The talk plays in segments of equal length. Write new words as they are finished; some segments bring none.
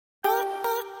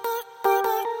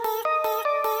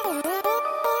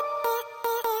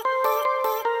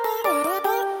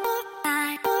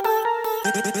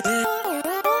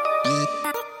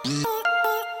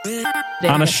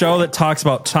on a show that talks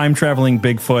about time-traveling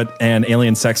Bigfoot and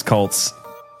alien sex cults.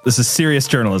 This is serious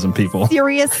journalism, people.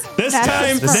 Serious. This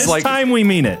time we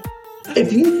mean it.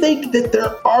 If you think that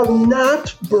there are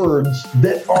not birds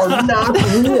that are not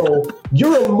real,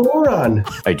 you're a moron.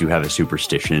 I do have a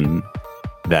superstition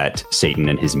that Satan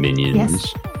and his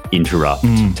minions interrupt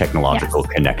technological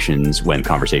connections when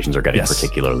conversations are getting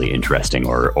particularly interesting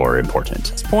or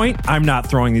important. At this point, I'm not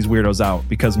throwing these weirdos out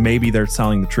because maybe they're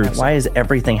telling the truth. Why does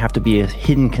everything have to be a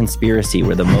hidden conspiracy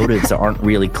where the motives aren't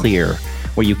really clear,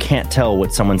 where you can't tell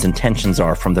what someone's intentions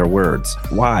are from their words?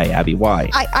 Why, Abby? Why?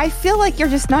 I feel like you're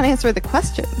just not answering the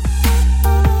question.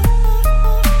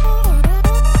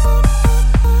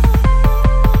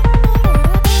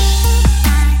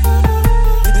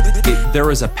 There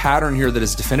is a pattern here that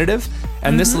is definitive,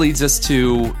 and this leads us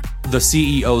to the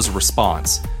CEO's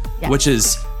response, which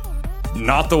is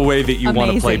not the way that you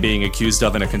want to play being accused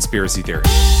of in a conspiracy theory.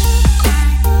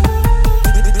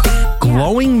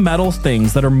 Glowing metal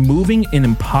things that are moving in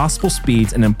impossible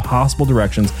speeds and impossible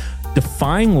directions,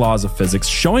 defying laws of physics,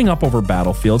 showing up over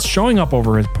battlefields, showing up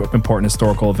over important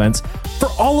historical events for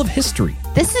all of history.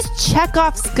 This is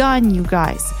Chekhov's gun, you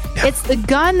guys. It's the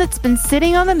gun that's been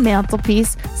sitting on the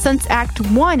mantelpiece since Act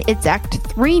 1. It's Act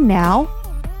 3 now.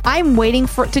 I'm waiting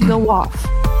for it to go off.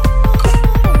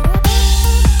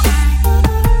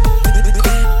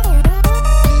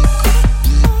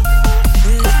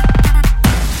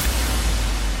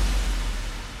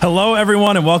 Hello,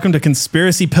 everyone, and welcome to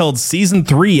Conspiracy Pilled Season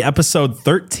 3, Episode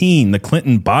 13, The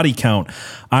Clinton Body Count.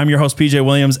 I'm your host, PJ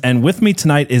Williams, and with me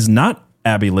tonight is not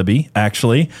Abby Libby,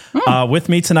 actually. With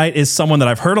me tonight is someone that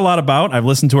I've heard a lot about. I've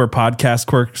listened to her podcast,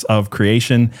 Quirks of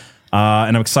Creation,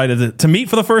 and I'm excited to meet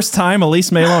for the first time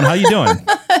Elise Malone. How you doing?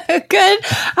 Good.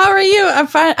 How are you? I'm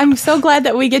fine. I'm so glad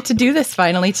that we get to do this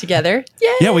finally together.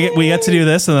 Yay! Yeah, we get to do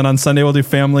this, and then on Sunday we'll do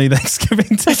family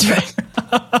Thanksgiving together. That's right.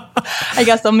 I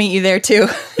guess I'll meet you there too.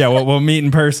 Yeah, we'll meet in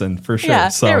person for sure. Yeah,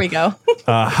 so, there we go.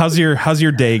 How's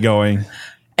your day going?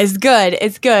 It's good.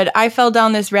 It's good. I fell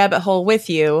down this rabbit hole with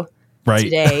you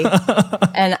today,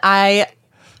 and I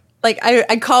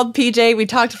called PJ. We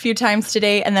talked a few times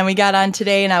today, and then we got on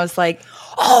today, and I was like,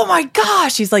 "Oh my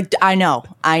gosh!" He's like, "I know.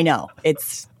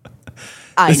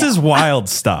 This is wild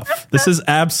stuff. This is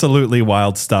absolutely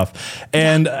wild stuff.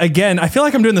 And again, I feel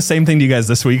like I'm doing the same thing to you guys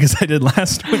this week as I did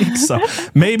last week. So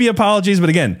maybe apologies. But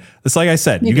again, it's like I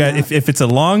said, you guys, if it's a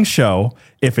long show,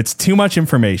 if it's too much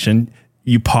information,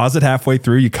 you pause it halfway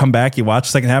through, you come back, you watch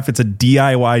the second half. It's a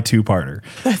DIY two-parter.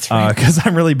 That's right. Because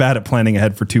I'm really bad at planning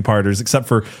ahead for two-parters, except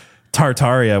for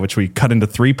Tartaria, which we cut into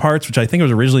 3 parts, which I think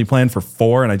was originally planned for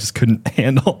 4, and I just couldn't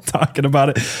handle talking about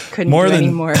it. Couldn't do any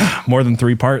more. More than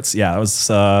 3 parts. Yeah,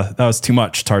 that was too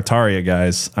much. Tartaria,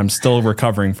 guys. I'm still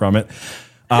recovering from it.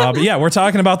 But yeah, we're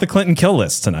talking about the Clinton kill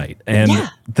list tonight, and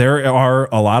there are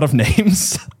a lot of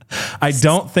names. I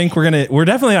don't think we're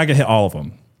definitely not gonna hit all of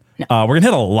them. No. We're gonna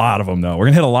hit a lot of them, though.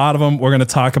 We're gonna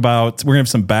talk about. We're gonna have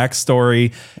some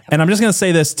backstory, and I'm just gonna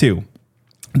say this too.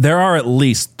 There are at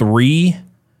least 3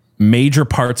 major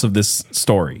parts of this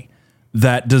story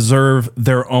that deserve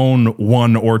their own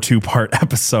 1 or 2 part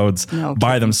episodes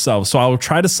by themselves. So I will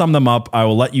try to sum them up. I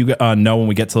will let you know when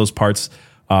we get to those parts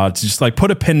to just like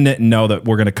put a pin in it and know that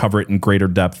we're going to cover it in greater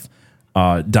depth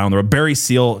down the road. Barry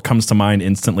Seal comes to mind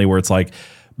instantly, where it's like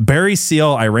Barry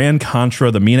Seal,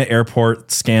 Iran-Contra, the Mina airport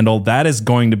scandal. That is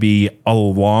going to be a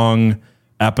long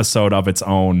episode of its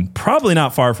own, probably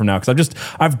not far from now, because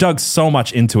I've dug so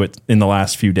much into it in the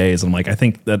last few days. I'm like, I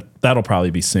think that'll probably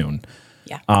be soon.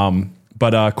 Yeah.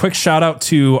 But quick shout out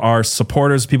to our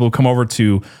supporters, people who come over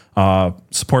to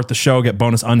support the show, get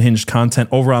bonus unhinged content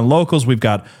over on Locals. We've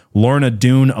got Lorna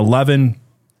Dune 11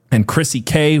 and Chrissy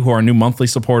K, who are new monthly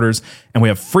supporters, and we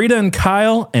have Frida and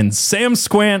Kyle and Sam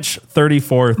Squanch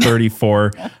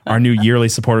 3434, our new yearly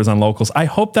supporters on Locals. I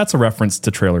hope that's a reference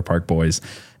to Trailer Park Boys.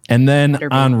 And then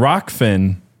on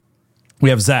Rockfin,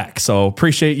 we have Zach. So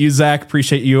appreciate you, Zach.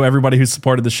 Appreciate you, everybody who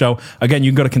supported the show. Again,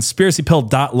 you can go to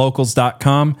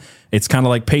conspiracypill.locals.com. It's kind of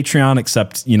like Patreon,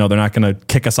 except, they're not going to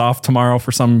kick us off tomorrow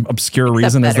for some obscure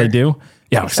reason as they do.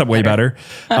 Yeah, except way better.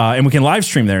 And we can live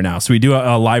stream there now. So we do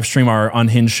a live stream our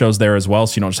unhinged shows there as well.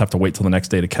 So you don't just have to wait till the next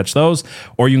day to catch those.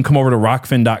 Or you can come over to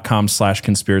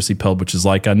rockfin.com/conspiracypilled, which is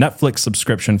like a Netflix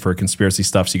subscription for conspiracy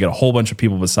stuff. So you get a whole bunch of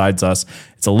people besides us.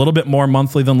 It's a little bit more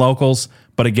monthly than Locals,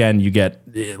 but again, you get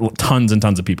tons and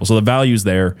tons of people. So the value's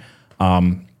there.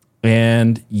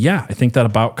 And yeah, I think that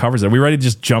about covers it. Are we ready to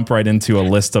just jump right into a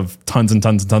list of tons and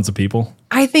tons and tons of people?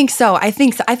 I think so. I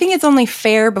think it's only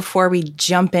fair before we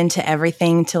jump into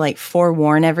everything to like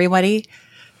forewarn everybody.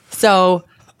 So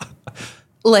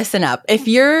listen up. If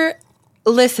you're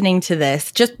listening to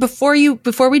this, just before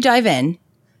we dive in,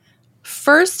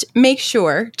 first, make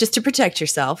sure, just to protect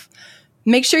yourself,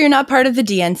 make sure you're not part of the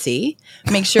DNC.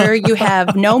 Make sure you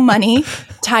have no money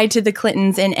tied to the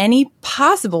Clintons in any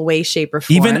possible way, shape, or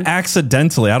form. Even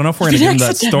accidentally. I don't know if we're going to get into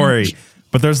that story,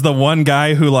 but there's the one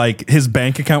guy who, like, his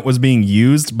bank account was being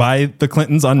used by the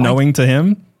Clintons unknowing to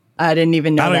him. I didn't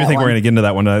even know. I don't even think we're going to get into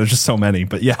that one. There's just so many,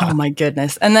 but yeah. Oh my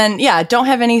goodness. And then, yeah, don't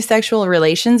have any sexual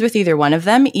relations with either one of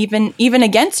them, even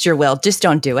against your will. Just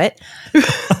don't do it.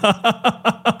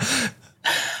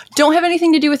 Don't have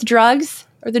anything to do with drugs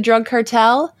or the drug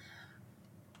cartel.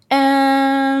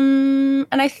 And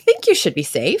I think you should be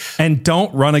safe. And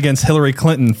don't run against Hillary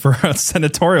Clinton for a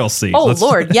senatorial seat. Oh,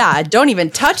 Lord, yeah. Don't even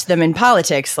touch them in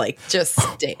politics. Like, just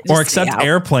stay. Or accept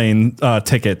airplane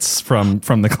tickets from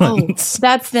the Clintons. Oh,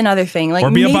 that's another thing. Like,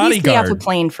 or be a bodyguard. Stay off a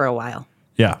plane for a while.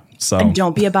 Yeah. So and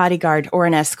don't be a bodyguard or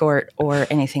an escort or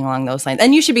anything along those lines.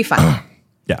 And you should be fine.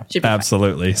 Yeah,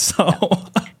 absolutely. Fine. So...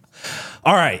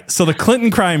 All right, so the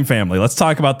Clinton crime family. Let's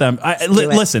talk about them.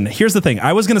 Listen, here's the thing.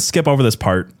 I was going to skip over this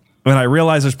part, and I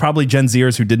realized there's probably Gen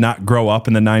Zers who did not grow up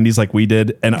in the 90s like we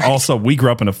did, and also we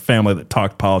grew up in a family that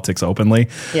talked politics openly.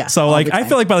 Yeah. So, like, I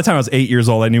feel like by the time I was 8 years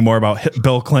old, I knew more about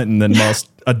Bill Clinton than most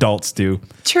adults do.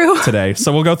 True. Today.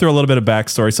 So we'll go through a little bit of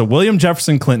backstory. So William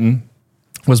Jefferson Clinton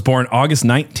was born August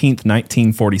 19th,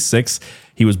 1946.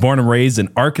 He was born and raised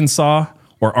in Arkansas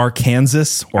or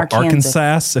Arkansas or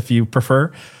Arkansas, if you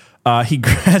prefer. He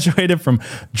graduated from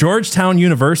Georgetown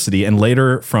University and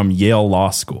later from Yale Law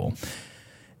School.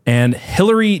 And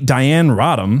Hillary Diane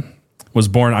Rodham was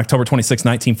born October 26,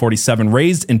 1947,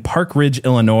 raised in Park Ridge,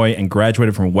 Illinois, and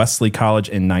graduated from Wesley College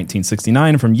in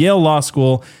 1969 and from Yale Law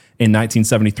School in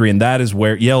 1973. And that is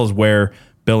where Yale is where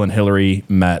Bill and Hillary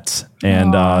met.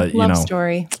 And, love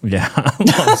story. Yeah,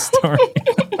 love story.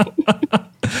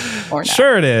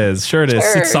 Sure it is. Sure it is.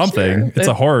 Sure, it's something. Sure. It's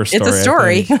a horror story. It's a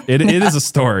story. It is a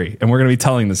story. And we're going to be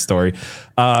telling this story.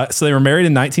 So they were married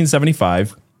in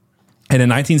 1975. And in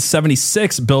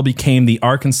 1976, Bill became the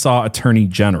Arkansas Attorney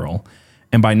General.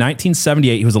 And by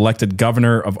 1978, he was elected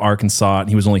governor of Arkansas. And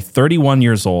he was only 31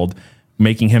 years old,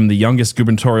 making him the youngest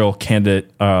gubernatorial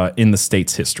candidate in the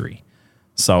state's history.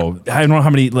 So I don't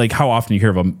know how often you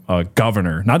hear of a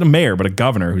governor, not a mayor, but a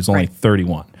governor who's only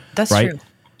 31. That's true.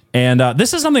 And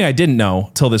this is something I didn't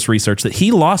know till this research, that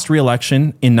he lost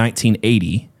re-election in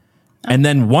 1980 and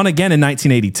then won again in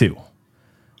 1982.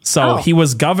 So he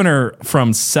was governor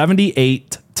from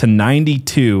 78 to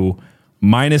 92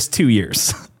 minus 2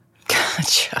 years.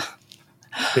 Gotcha.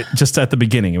 Just at the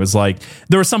beginning. It was like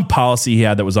there was some policy he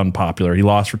had that was unpopular. He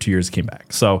lost for 2 years, came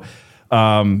back. So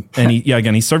and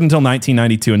he served until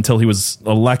 1992 until he was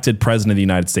elected president of the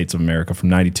United States of America from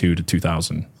 92 to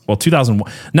 2000. Well, 2001,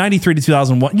 93 to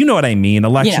 2001. You know what I mean?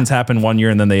 Elections happen 1 year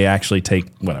and then they actually take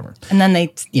whatever. And then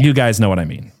you guys know what I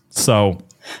mean. So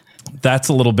that's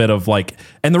a little bit of like,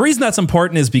 and the reason that's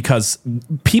important is because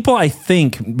people, I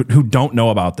think, who don't know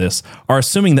about this are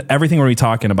assuming that everything we're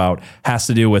talking about has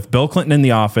to do with Bill Clinton in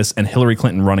the office and Hillary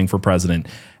Clinton running for president.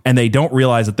 And they don't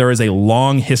realize that there is a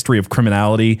long history of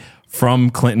criminality from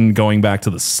Clinton going back to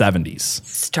the 70s.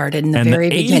 Started in the very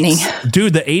beginning.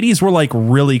 Dude, the 80s were like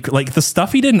really, like the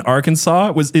stuff he did in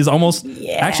Arkansas is almost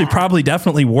actually probably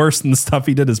definitely worse than the stuff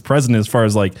he did as president as far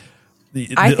as like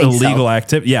the illegal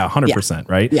activity. Yeah, 100%,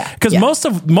 right? Yeah. Because most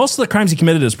of the crimes he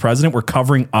committed as president were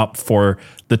covering up for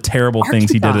the terrible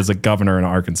things he did as a governor in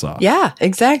Arkansas. Yeah,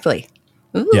 exactly.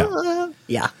 Ooh.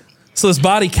 Yeah. So this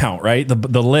body count, right?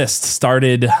 The list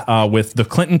started with the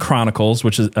Clinton Chronicles,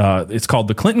 which is it's called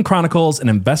the Clinton Chronicles, an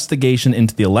investigation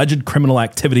into the alleged criminal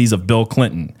activities of Bill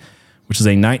Clinton, which is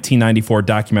a 1994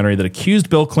 documentary that accused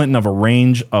Bill Clinton of a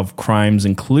range of crimes,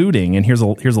 including, and here's a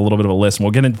little bit of a list, and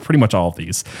we'll get into pretty much all of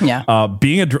these. Yeah.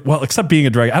 Except being a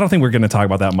drug, I don't think we're going to talk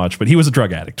about that much, but he was a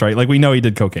drug addict, right? Like we know he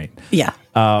did cocaine. Yeah.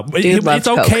 It's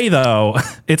okay though.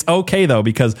 It's okay though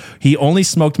because he only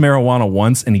smoked marijuana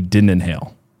once and he didn't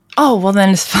inhale. Oh, well,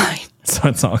 then it's fine. So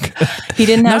it's all good. He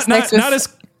didn't have sex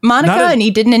with Monica and he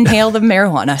didn't inhale the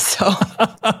marijuana. So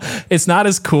it's not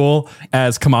as cool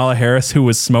as Kamala Harris, who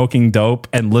was smoking dope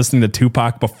and listening to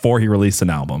Tupac before he released an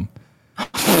album.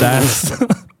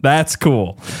 That's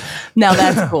cool. Now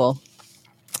that's cool.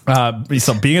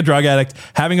 So being a drug addict,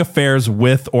 having affairs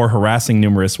with or harassing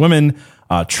numerous women,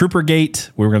 Troopergate,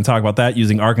 we were going to talk about that,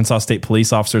 using Arkansas State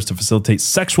police officers to facilitate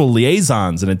sexual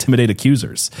liaisons and intimidate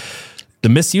accusers. The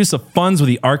misuse of funds with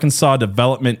the Arkansas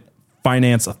Development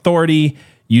Finance Authority,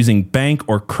 using Bank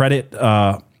of Credit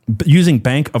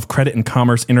and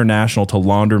Commerce International to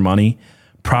launder money,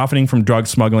 profiting from drug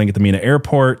smuggling at the Mena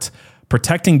Airport,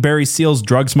 protecting Barry Seal's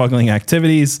drug smuggling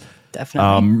activities,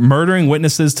 Definitely. Murdering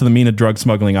witnesses to the MENA drug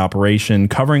smuggling operation,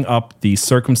 covering up the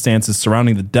circumstances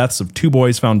surrounding the deaths of 2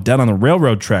 boys found dead on the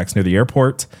railroad tracks near the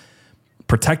airport,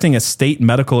 protecting a state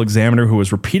medical examiner who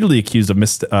was repeatedly accused of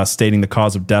misstating the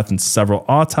cause of death in several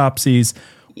autopsies,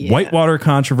 Whitewater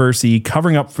controversy,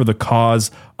 covering up for the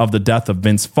cause of the death of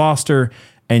Vince Foster,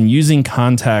 and using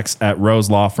contacts at Rose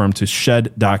Law Firm to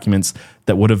shed documents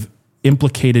that would have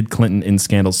implicated Clinton in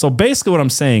scandals. So basically what I'm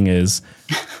saying is,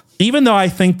 even though I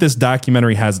think this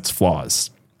documentary has its flaws,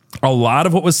 a lot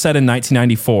of what was said in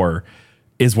 1994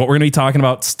 is what we're going to be talking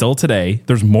about still today.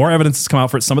 There's more evidence that's come out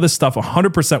for it. Some of this stuff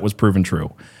 100% was proven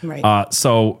true. Right.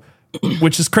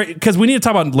 Which is crazy because we need to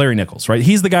talk about Larry Nichols, right?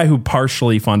 He's the guy who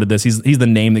partially funded this. He's the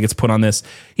name that gets put on this.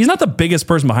 He's not the biggest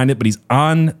person behind it, but he's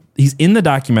in the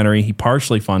documentary. He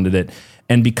partially funded it.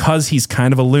 And because he's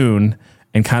kind of a loon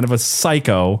and kind of a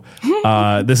psycho,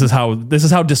 this is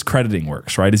how discrediting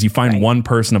works, right? Is you find one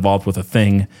person involved with a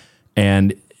thing,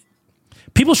 and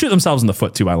people shoot themselves in the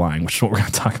foot too by lying, which is what we're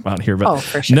going to talk about here. But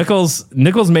for sure.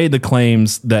 Nichols made the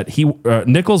claims that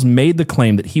Nichols made the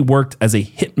claim that he worked as a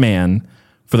hitman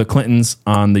for the Clintons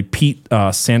on the Pete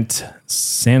Santilli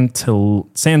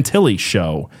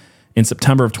show in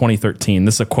September of 2013.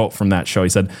 This is a quote from that show. He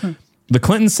said, "The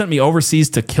Clintons sent me overseas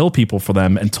to kill people for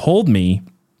them and told me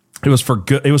it was for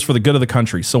good. It was for the good of the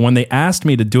country. So when they asked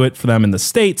me to do it for them in the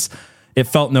States, it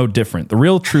felt no different. The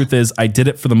real truth is I did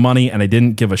it for the money and I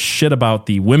didn't give a shit about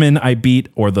the women I beat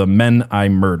or the men I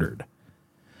murdered."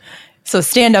 So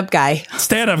stand-up guy.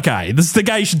 Stand-up guy. This is the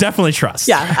guy you should definitely trust.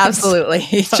 Yeah, absolutely.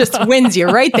 He just wins you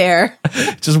right there.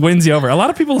 Just wins you over. A lot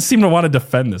of people seem to want to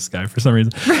defend this guy for some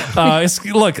reason.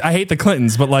 Look, I hate the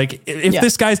Clintons, but like, if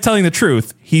this guy's telling the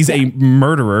truth, he's a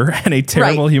murderer and a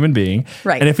terrible human being.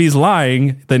 Right. And if he's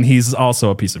lying, then he's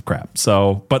also a piece of crap.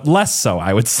 So, but less so,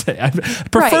 I would say. I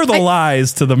prefer the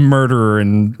lies to the murderer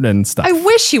and stuff. I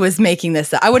wish he was making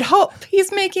this up. I would hope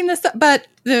he's making this up, but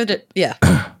yeah.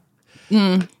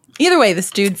 Either way, this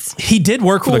dude's he did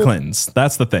work for the Clintons.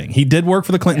 That's the thing. He did work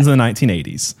for the Clintons in the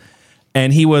 1980s.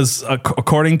 And he was,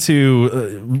 according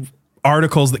to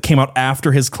articles that came out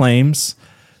after his claims,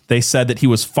 they said that he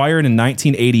was fired in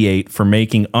 1988 for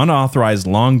making unauthorized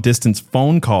long-distance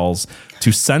phone calls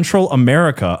to Central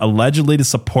America, allegedly to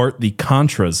support the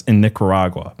Contras in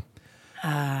Nicaragua.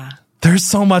 There's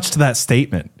so much to that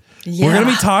statement. Yeah. We're going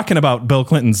to be talking about Bill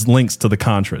Clinton's links to the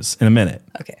Contras in a minute.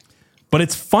 Okay. But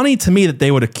it's funny to me that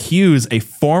they would accuse a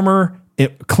former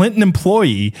Clinton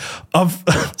employee of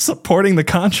supporting the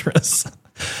Contras,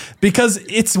 because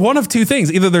it's one of two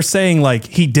things. Either they're saying like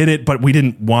he did it, but we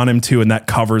didn't want him to, and that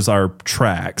covers our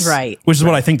tracks, right? Which is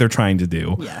what I think they're trying to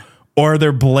do. Yeah. Or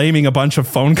they're blaming a bunch of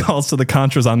phone calls to the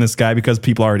Contras on this guy because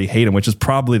people already hate him, which is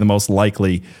probably the most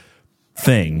likely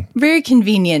thing. Very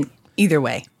convenient either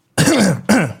way.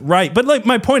 Right. But like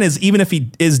my point is, even if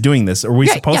he is doing this, are we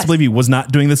supposed to believe he was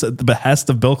not doing this at the behest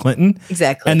of Bill Clinton?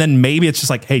 Exactly. And then maybe it's just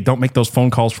like, hey, don't make those phone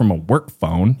calls from a work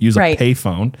phone. Use a pay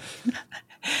phone.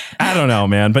 I don't know,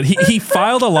 man. But he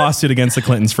filed a lawsuit against the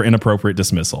Clintons for inappropriate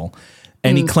dismissal.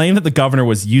 And he claimed that the governor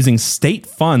was using state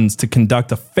funds to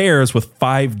conduct affairs with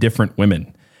 5 different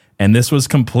women. And this was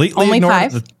completely Only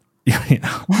ignored. 5?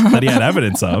 That he had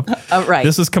evidence of. Right.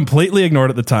 This was completely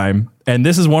ignored at the time. And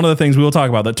this is one of the things we will talk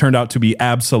about that turned out to be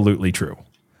absolutely true.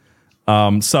 Oh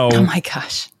my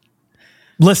gosh.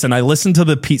 Listen, I listened to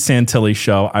the Pete Santilli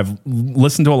show. I've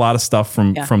listened to a lot of stuff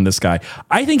from this guy.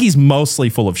 I think he's mostly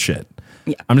full of shit.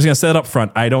 Yeah. I'm just going to say it up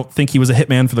front. I don't think he was a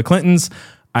hitman for the Clintons.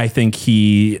 I think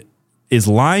he is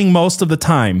lying most of the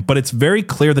time, but it's very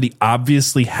clear that he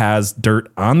obviously has dirt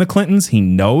on the Clintons. He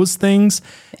knows things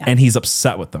and he's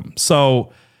upset with them.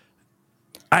 So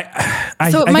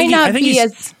it might not be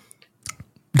as...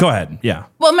 Go ahead. Yeah.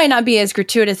 Well, it might not be as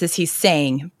gratuitous as he's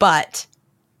saying, but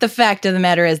the fact of the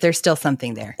matter is there's still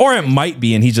something there. Or it might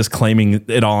be, and he's just claiming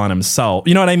it all on himself.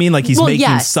 You know what I mean? Like he's making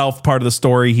himself part of the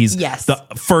story. He's the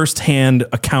first-hand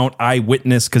account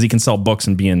eyewitness because he can sell books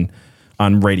and be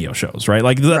on radio shows, right?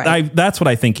 Like that's what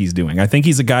I think he's doing. I think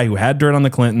he's a guy who had dirt on the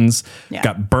Clintons,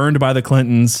 got burned by the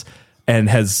Clintons, and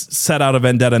has set out a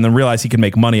vendetta and then realized he could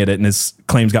make money at it. And his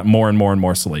claims got more and more and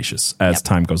more salacious as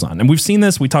time goes on. And we've seen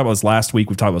this. We talked about this last week.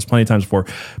 We've talked about this plenty of times before.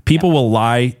 People will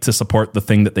lie to support the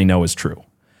thing that they know is true.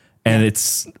 And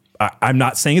I'm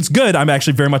not saying it's good. I'm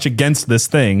actually very much against this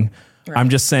thing. Right. I'm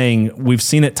just saying we've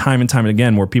seen it time and time and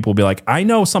again where people will be like, I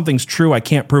know something's true. I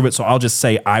can't prove it. So I'll just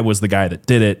say I was the guy that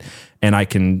did it. And I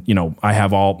can, I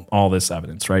have all this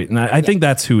evidence. Right. And I think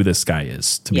that's who this guy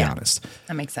is, to be honest.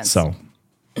 That makes sense. So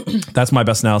that's my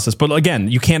best analysis. But again,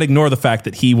 you can't ignore the fact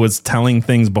that he was telling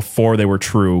things before they were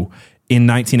true in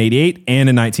 1988 and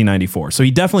in 1994. So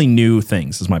he definitely knew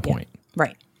things, is my point.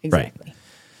 Right. Exactly.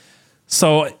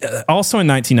 So also in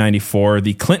 1994,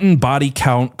 the Clinton body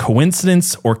count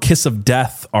coincidence or kiss of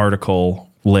death article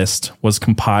list was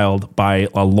compiled by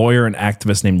a lawyer and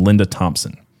activist named Linda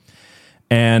Thompson.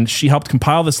 And she helped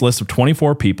compile this list of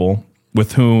 24 people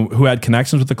who had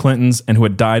connections with the Clintons and who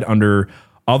had died under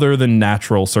other than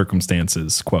natural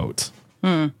circumstances, quote.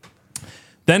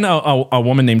 Then a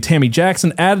woman named Tammy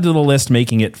Jackson added to the list,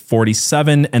 making it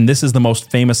 47. And this is the most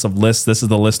famous of lists. This is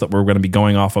the list that we're going to be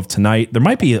going off of tonight.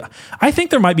 I think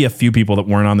there might be a few people that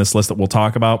weren't on this list that we'll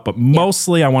talk about, but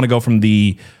mostly I want to go from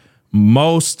the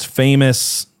most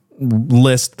famous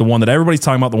list, the one that everybody's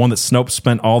talking about, the one that Snopes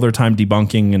spent all their time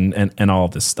debunking and all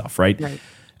of this stuff, right?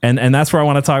 And that's where I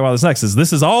want to talk about this next.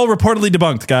 This is all reportedly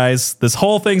debunked, guys. This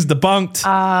whole thing's debunked.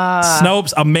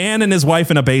 Snopes, a man and his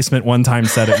wife in a basement one time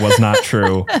said it was not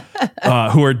true.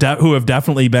 Who have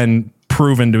definitely been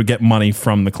proven to get money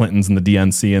from the Clintons and the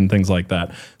DNC and things like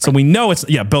that. So we know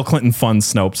Bill Clinton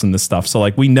funds Snopes and this stuff. So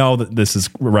like we know that this is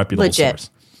a reputable source.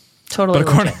 Totally.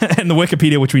 But and the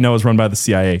Wikipedia, which we know is run by the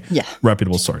CIA,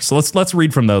 reputable source. So let's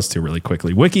read from those two really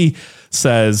quickly. Wiki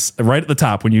says right at the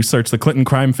top when you search the Clinton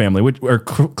crime family, or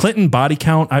Clinton body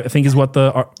count, I think is what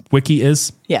the Wiki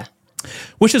is. Yeah.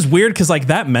 Which is weird because like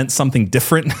that meant something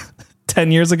different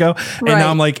 10 years ago. And now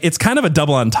I'm like, it's kind of a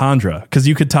double entendre because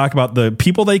you could talk about the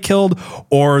people they killed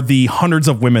or the hundreds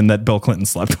of women that Bill Clinton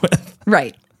slept with.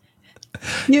 Right.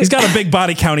 He's got a big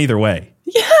body count either way.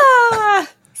 Yeah.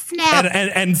 Snap.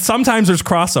 And sometimes there's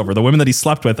crossover. The women that he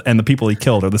slept with and the people he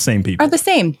killed are the same people. Are the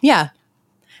same, yeah.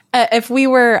 If we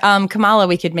were Kamala,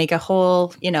 we could make a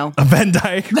whole, a Venn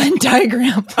diagram. Venn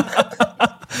diagram.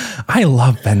 I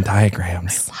love Venn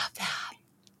diagrams. I love that.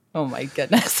 Oh my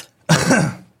goodness.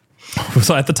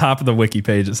 So at the top of the wiki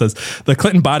page, it says the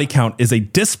Clinton body count is a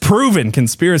disproven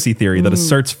conspiracy theory that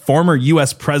asserts former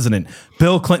U.S. President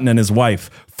Bill Clinton and his wife,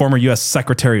 former U.S.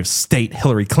 Secretary of State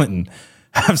Hillary Clinton,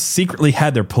 have secretly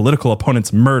had their political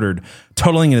opponents murdered,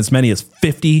 totaling in as many as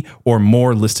 50 or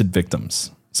more listed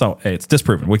victims. So hey, it's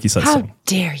disproven. Wiki says so. How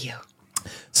dare you?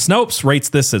 Snopes rates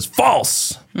this as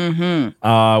false. This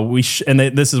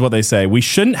is what they say. We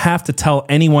shouldn't have to tell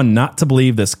anyone not to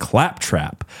believe this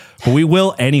claptrap, but we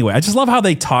will anyway. I just love how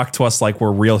they talk to us like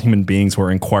we're real human beings who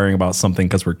are inquiring about something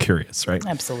because we're curious, right?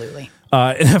 Absolutely.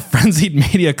 In a frenzied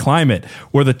media climate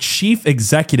where the chief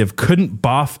executive couldn't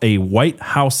boff a White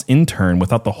House intern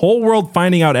without the whole world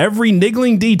finding out every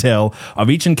niggling detail of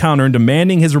each encounter and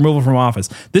demanding his removal from office.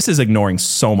 This is ignoring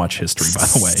so much history, by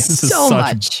the way. This is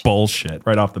such bullshit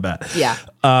right off the bat. Yeah.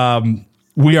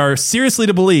 We are seriously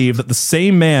to believe that the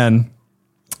same man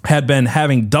had been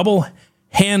having double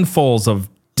handfuls of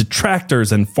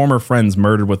detractors and former friends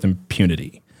murdered with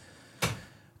impunity.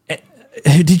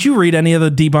 Did you read any of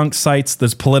the debunked sites?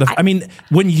 There's political. I mean,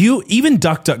 when you even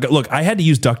DuckDuckGo, look, I had to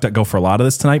use DuckDuckGo for a lot of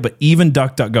this tonight, but even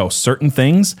DuckDuckGo, certain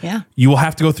things, you will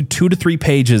have to go through 2 to 3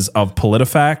 pages of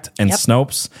PolitiFact and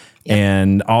Snopes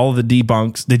and all of the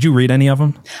debunks. Did you read any of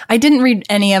them? I didn't read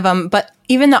any of them, but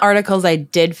even the articles I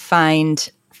did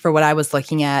find for what I was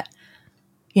looking at,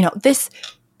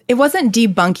 it wasn't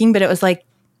debunking, but it was like,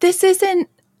 this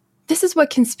is what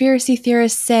conspiracy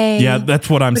theorists say. Yeah, that's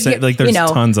what I'm saying. Like, there's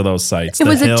tons of those sites. It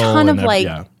was a ton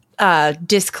of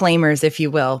disclaimers, if you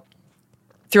will,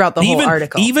 throughout the whole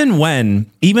article. Even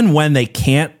when they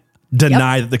can't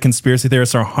deny that the conspiracy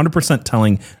theorists are 100%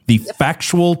 telling the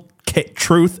factual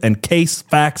truth and case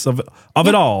facts of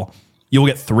it all, you'll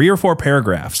get 3 or 4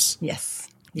 paragraphs. Yes.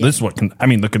 This is what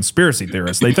the conspiracy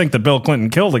theorists, they think that Bill Clinton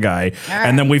killed a guy,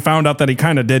 and then we found out that he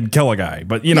kind of did kill a guy.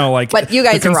 But, but you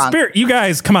guys are wrong. You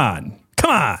guys, come on.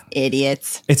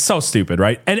 Idiots. It's so stupid,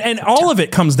 right? And all of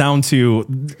it comes down to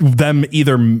them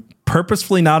either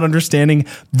purposefully not understanding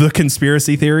the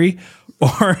conspiracy theory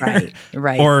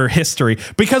or history.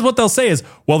 Because what they'll say is,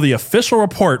 well, the official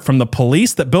report from the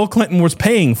police that Bill Clinton was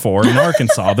paying for in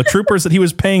Arkansas, the troopers that he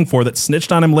was paying for that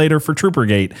snitched on him later for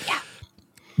Troopergate,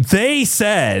 they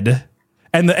said,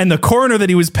 and the coroner that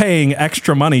he was paying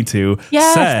extra money to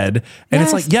said, and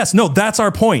it's like, that's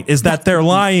our point, is that they're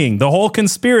lying. The whole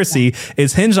conspiracy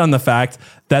is hinged on the fact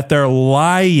that they're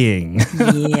lying.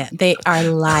 Yeah, they are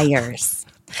liars.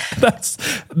 That's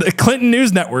the Clinton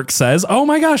News Network says, oh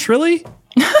my gosh, really?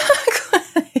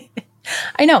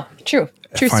 I know. True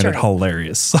I find story. it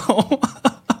hilarious. So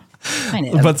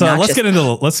but let's get into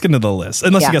the list.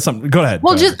 Unless you got something, go ahead.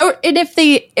 Well,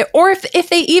 if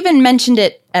they even mentioned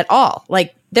it at all,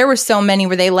 like there were so many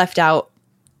where they left out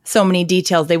so many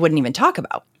details they wouldn't even talk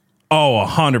about. Oh,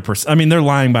 100%. I mean, they're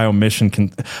lying by omission.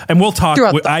 And we'll talk.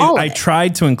 I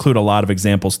tried to include a lot of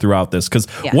examples throughout this because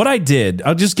what I did,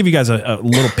 I'll just give you guys a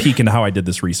little peek into how I did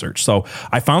this research. So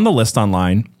I found the list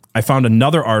online. I found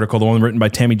another article, the one written by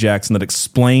Tammy Jackson, that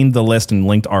explained the list and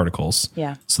linked articles.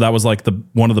 Yeah. So that was like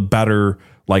one of the better,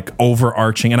 like,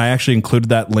 overarching, and I actually included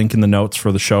that link in the notes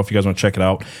for the show if you guys want to check it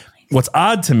out. What's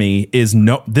odd to me is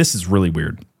this is really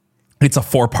weird. It's a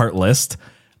 4-part list,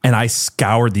 and I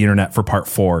scoured the internet for part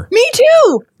 4. Me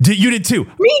too. You did too.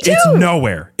 Me too. It's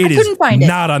nowhere. It is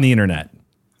not on the internet.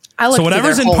 So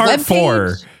whatever's in part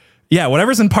 4. Yeah,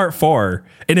 whatever's in part 4,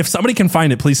 and if somebody can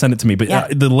find it, please send it to me.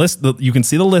 But the list, you can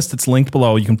see the list that's linked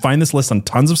below. You can find this list on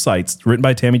tons of sites, written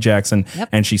by Tammy Jackson,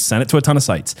 and she sent it to a ton of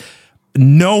sites.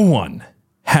 No one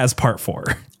has part 4.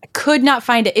 I could not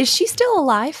find it. Is she still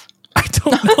alive? I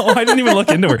don't know. I didn't even look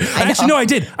into her. Actually, no, I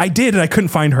did. And I couldn't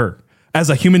find her as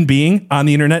a human being on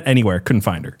the internet anywhere. Couldn't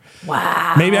find her.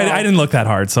 Wow. Maybe I didn't look that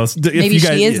hard. So maybe you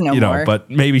guys, she is no more. But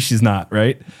maybe she's not,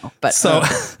 right? But so.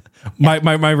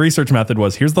 My research method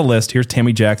was, here's the list, here's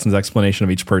Tammy Jackson's explanation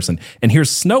of each person, and here's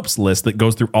Snopes' list that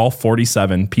goes through all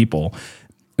 47 people,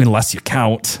 unless you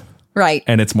count. Right.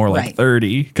 And it's more like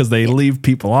 30, because they leave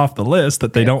people off the list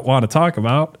that they don't want to talk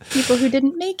about. People who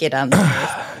didn't make it on the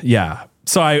list. Yeah.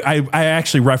 So I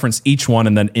actually referenced each one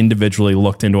and then individually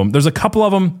looked into them. There's a couple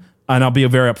of them, and I'll be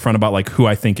very upfront about like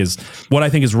what I think is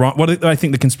wrong, what I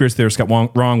think the conspiracy theorists got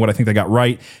wrong, what I think they got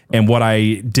right, and what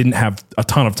I didn't have a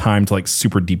ton of time to like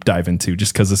super deep dive into,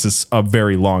 just because this is a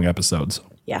very long episode.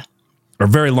 Yeah. Or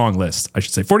very long list, I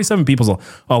should say. 47 people's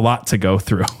a lot to go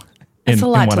through. It's a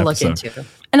lot to look into.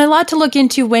 And a lot to look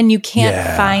into when you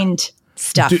can't find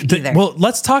stuff either. Well,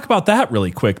 let's talk about that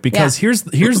really quick, because here's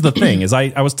the thing is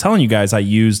I was telling you guys I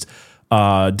used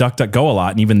DuckDuckGo a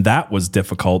lot, and even that was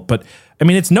difficult. But I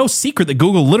mean, it's no secret that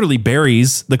Google literally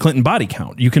buries the Clinton body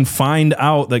count. You can find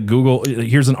out that Google,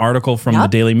 here's an article from the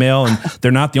Daily Mail, and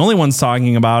they're not the only ones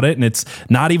talking about it. And it's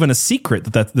not even a secret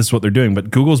that this is what they're doing.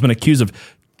 But Google's been accused of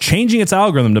changing its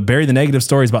algorithm to bury the negative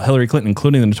stories about Hillary Clinton,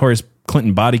 including the notorious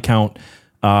Clinton body count.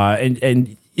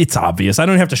 And it's obvious. I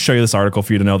don't have to show you this article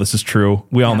for you to know this is true.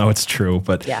 We all know it's true,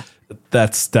 but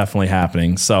that's definitely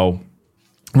happening. So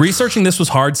researching this was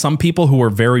hard. Some people who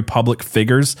were very public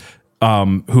figures,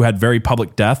 who had very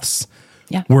public deaths,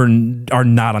 are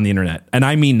not on the internet. And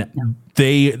I mean,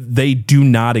 they do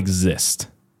not exist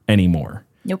anymore.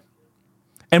 Nope.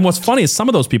 And what's funny is some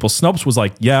of those people, Snopes was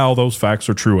like, yeah, all those facts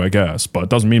are true, I guess, but it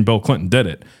doesn't mean Bill Clinton did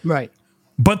it. Right.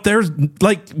 But there's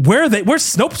like, where's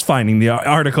Snopes finding the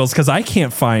articles? Because I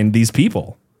can't find these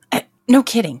people. No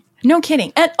kidding.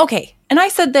 And okay. And I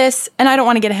said this, and I don't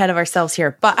want to get ahead of ourselves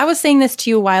here, but I was saying this to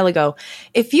you a while ago.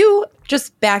 If you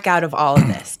just back out of all of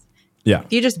this,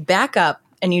 if you just back up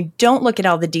and you don't look at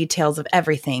all the details of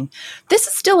everything, this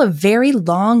is still a very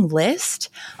long list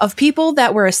of people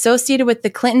that were associated with the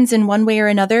Clintons in one way or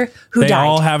another who died. They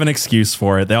all have an excuse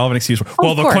for it. Well,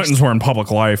 the Clintons were in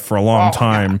public life for a long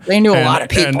time. Yeah. They knew a lot of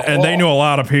people. And they knew a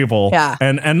lot of people. Yeah.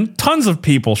 And tons of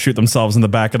people shoot themselves in the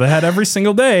back of the head every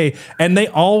single day. And they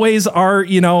always are,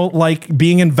 like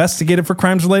being investigated for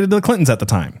crimes related to the Clintons at the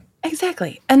time.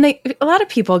 Exactly. And a lot of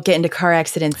people get into car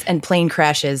accidents and plane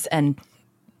crashes and...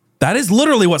 That is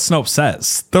literally what Snopes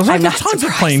says. There's like tons of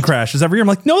plane crashes every year. I'm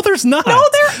like, no, there's not. No,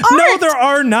 there aren't. No, there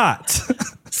are not.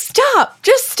 Stop.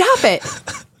 Just stop it.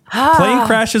 Plane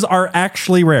crashes are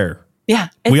actually rare. Yeah.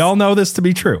 We all know this to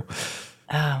be true.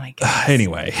 Oh my God.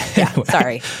 Anyway.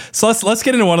 Sorry. So let's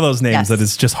get into one of those names that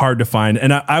is just hard to find.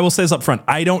 And I will say this up front.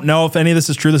 I don't know if any of this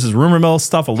is true. This is rumor mill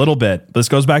stuff a little bit. This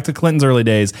goes back to Clinton's early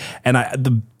days. And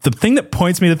the thing that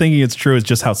points me to thinking it's true is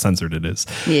just how censored it is.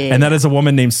 Yeah. And that is a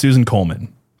woman named Susan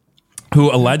Coleman, who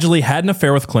allegedly had an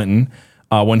affair with Clinton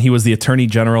when he was the Attorney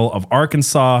General of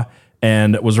Arkansas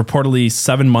and was reportedly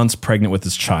 7 months pregnant with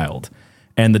his child.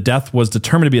 And the death was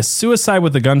determined to be a suicide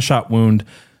with a gunshot wound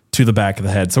to the back of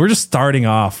the head. So we're just starting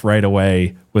off right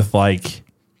away with like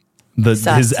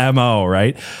his MO,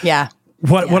 right? Yeah.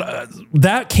 What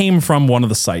that came from one of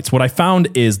the sites. What I found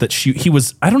is that he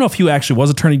was, I don't know if he actually was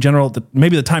Attorney General,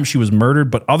 maybe the time she was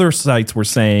murdered, but other sites were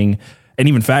saying, and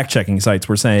even fact-checking sites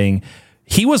were saying,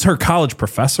 he was her college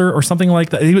professor or something like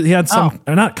that. He had some,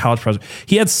 not college professor.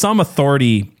 He had some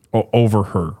authority over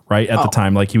her, right? At the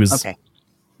time. Like he was, okay.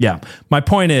 Yeah. My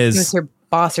point is, he was her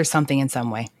boss or something in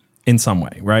some way. In some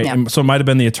way, right? Yeah. And so it might have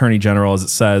been the Attorney General, as it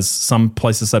says. Some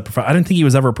places said professor. I didn't think he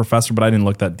was ever a professor, but I didn't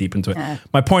look that deep into it.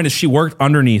 My point is, she worked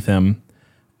underneath him,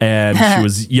 and she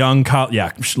was young.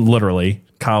 Literally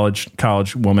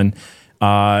college woman.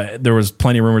 There was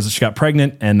plenty of rumors that she got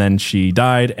pregnant, and then she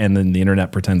died, and then the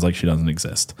internet pretends like she doesn't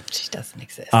exist. She doesn't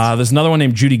exist. There's another one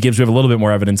named Judy Gibbs. We have a little bit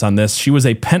more evidence on this. She was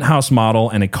a penthouse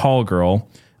model and a call girl.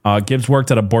 Gibbs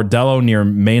worked at a bordello near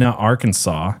Mena,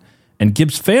 Arkansas, And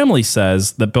Gibbs' family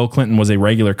says that Bill Clinton was a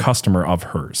regular customer of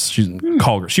hers. She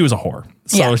was a whore.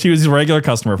 So she was a regular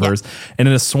customer of hers. And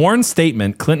in a sworn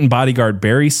statement, Clinton bodyguard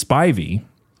Barry Spivey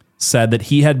said that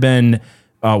he had been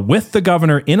with the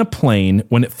governor in a plane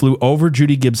when it flew over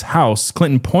Judy Gibbs' house.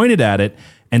 Clinton pointed at it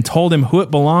and told him who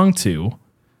it belonged to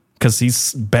because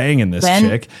he's banging this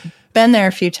chick. Been there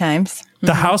a few times.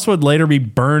 The house would later be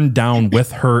burned down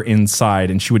with her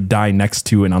inside, and she would die next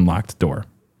to an unlocked door.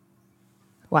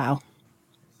 Wow.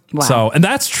 So, and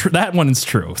that's true. That one is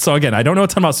true. So again, I don't know a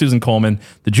ton about Susan Coleman.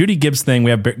 The Judy Gibbs thing, we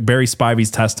have Barry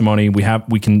Spivey's testimony.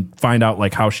 We can find out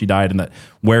like how she died and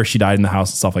where she died in the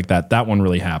house and stuff like that. That one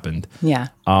really happened. Yeah.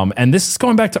 And this is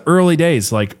going back to early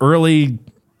days, like early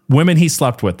women he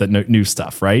slept with that knew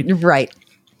stuff, right? Right.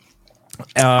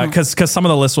 Because some of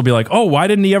the lists will be like, oh, why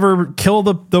didn't he ever kill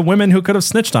the women who could have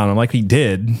snitched on him? Like he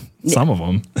did. Some of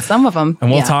them.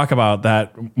 And we'll talk about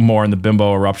that more in the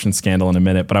bimbo eruption scandal in a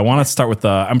minute. But I want to start with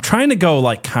I'm trying to go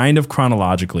like kind of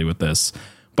chronologically with this,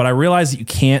 but I realize that you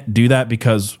can't do that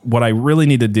because what I really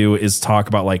need to do is talk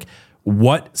about like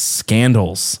what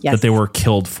scandals that they were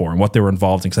killed for and what they were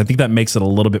involved in. Because I think that makes it a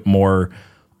little bit more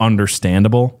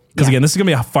understandable. Because again, this is going to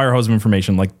be a fire hose of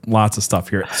information, like lots of stuff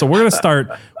here. So we're going to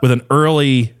start with an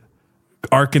early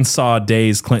Arkansas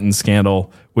days Clinton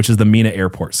scandal, which is the Mena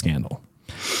Airport scandal.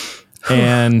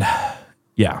 And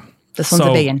this one's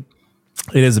a big one.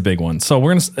 It is a big one. So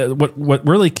we're going to, what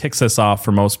really kicks this off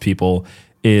for most people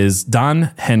is Don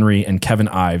Henry and Kevin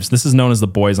Ives. This is known as the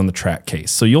Boys on the Track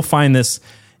case. So you'll find this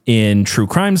in true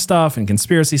crime stuff and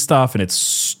conspiracy stuff, and it's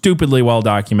stupidly well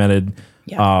documented.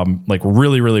 Like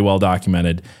really, really well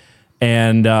documented.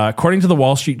 And according to the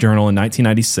Wall Street Journal in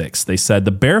 1996, they said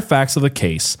the bare facts of the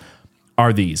case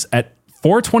are these. At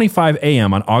 4:25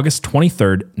 a.m. on August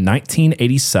 23rd,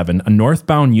 1987, a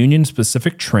northbound Union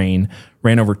Pacific train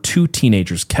ran over two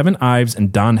teenagers, Kevin Ives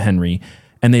and Don Henry,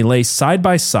 and they lay side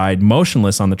by side,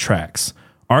 motionless on the tracks.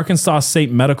 Arkansas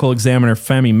State Medical Examiner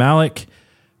Fahmy Malek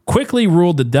quickly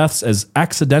ruled the deaths as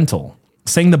accidental,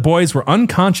 saying the boys were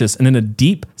unconscious and in a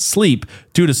deep sleep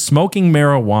due to smoking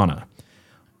marijuana.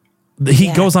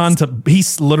 He goes on to, he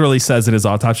literally says in his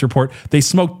autopsy report, they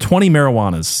smoked 20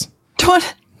 marijuanas.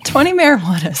 20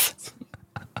 marijuanas.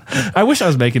 I wish I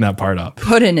was making that part up.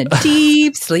 Put in a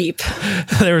deep sleep.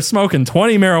 They were smoking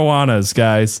 20 marijuanas,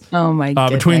 guys. Oh my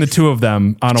goodness. Between the two of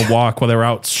them on a walk while they were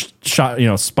out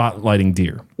spotlighting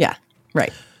deer. Yeah,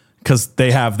 right. Because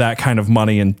they have that kind of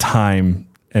money and time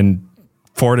and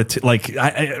fortitude. Like,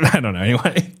 I don't know.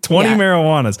 Anyway, 20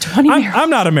 marijuanas. 20 I'm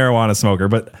not a marijuana smoker,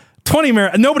 but 20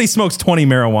 nobody smokes 20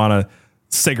 marijuana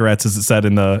cigarettes, as it said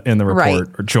in the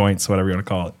report, or joints, whatever you want to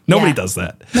call it. Nobody does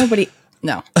that.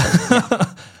 No.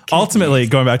 Ultimately,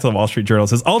 going back to the Wall Street Journal, it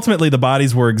says, ultimately, the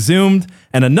bodies were exhumed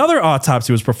and another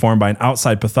autopsy was performed by an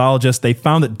outside pathologist. They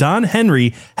found that Don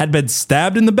Henry had been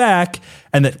stabbed in the back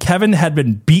and that Kevin had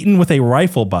been beaten with a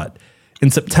rifle butt.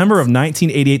 In September of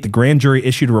 1988, the grand jury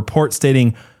issued a report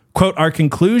stating, quote, our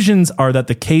conclusions are that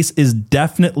the case is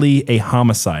definitely a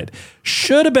homicide.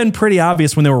 Should have been pretty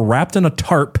obvious when they were wrapped in a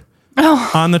tarp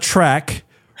on the track,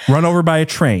 run over by a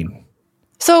train.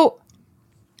 So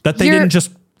that they didn't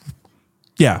just,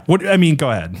 what, I mean, go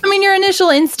ahead. I mean, your initial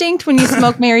instinct when you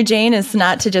smoke Mary Jane is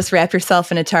not to just wrap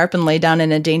yourself in a tarp and lay down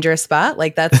in a dangerous spot.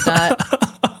 Like that's not, that's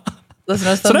not something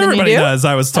that's what everybody you do. does,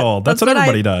 I was told. That's what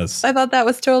everybody does. I thought that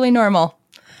was totally normal.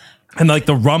 And like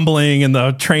the rumbling and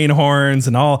the train horns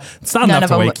and all, it's not enough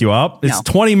to wake you up. It's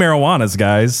 20 marijuanas,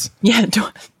 guys. Yeah.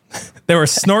 They were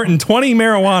snorting 20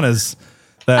 marijuanas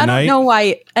that night. I don't know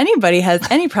why anybody has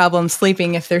any problem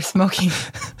sleeping if they're smoking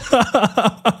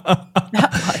that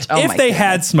much. If they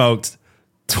had smoked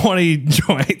 20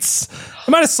 joints,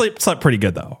 they might have slept pretty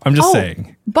good, though. I'm just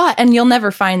saying. And you'll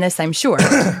never find this, I'm sure.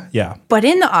 Yeah. But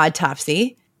in the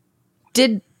autopsy,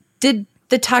 did the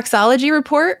toxology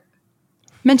report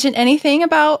mention anything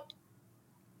about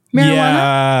marijuana?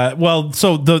 Yeah. Well,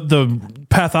 so the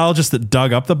pathologist that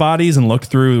dug up the bodies and looked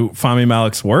through Fahmy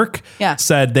Malek's work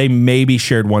said they maybe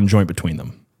shared one joint between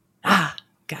them. Ah,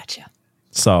 gotcha.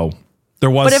 So there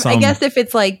was I guess if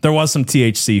it's like there was some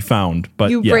THC found,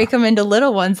 but you break them into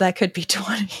little ones, that could be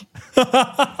 20.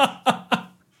 I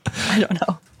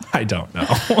don't know.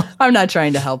 I'm not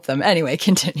trying to help them. Anyway,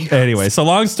 continue. Anyway, so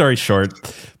long story short,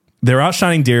 they're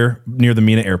outshining deer near the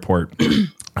Mena Airport.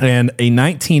 And a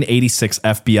 1986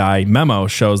 FBI memo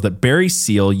shows that Barry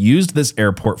Seal used this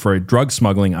airport for a drug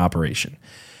smuggling operation.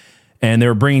 And they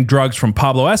were bringing drugs from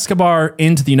Pablo Escobar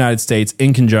into the United States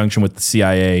in conjunction with the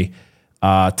CIA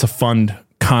to fund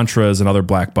Contras and other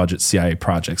black budget CIA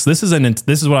projects. This is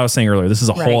what I was saying earlier. This is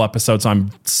a whole episode, so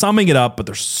I'm summing it up, but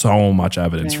there's so much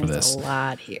evidence for this. A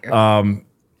lot here.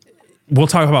 we'll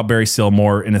talk about Barry Seal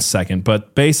more in a second,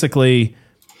 but basically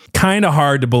kind of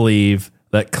hard to believe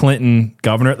that Clinton,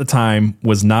 governor at the time,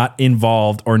 was not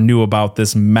involved or knew about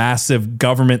this massive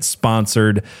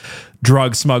government-sponsored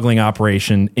drug smuggling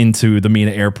operation into the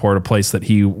Mena airport, a place that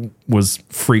he was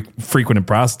frequenting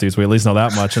prostitutes. We at least know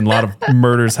that much. And a lot of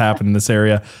murders happen in this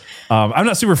area. I'm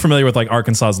not super familiar with like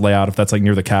Arkansas's layout, if that's like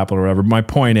near the Capitol or whatever. My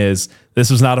point is,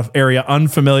 this was not an area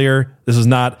unfamiliar. This was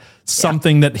not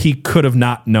something that he could have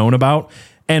not known about.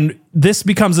 And this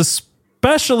becomes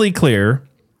especially clear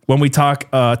when we take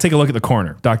a look at the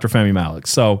coroner, Dr. Femi Malik.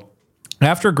 So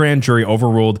after a grand jury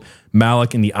overruled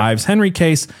Malik in the Ives Henry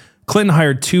case, Clinton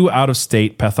hired 2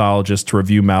 out-of-state pathologists to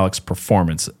review Malik's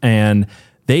performance. And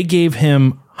they gave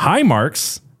him high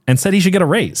marks and said he should get a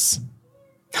raise.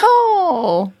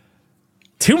 Oh.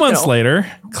 2 months later,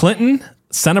 Clinton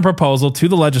sent a proposal to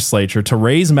the legislature to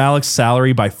raise Malik's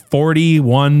salary by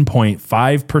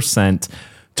 41.5%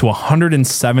 to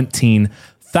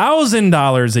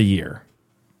 $117,000 a year.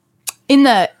 In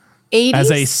the 80s? As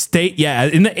a state,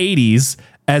 in the 80s,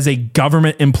 as a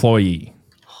government employee.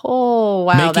 Oh,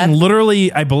 wow. Making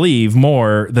literally, I believe,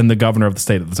 more than the governor of the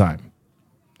state at the time.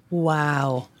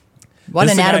 Wow. What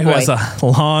this an attaboy. Who has a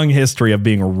long history of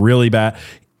being really bad,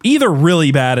 either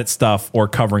really bad at stuff or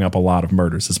covering up a lot of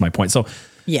murders, is my point. So,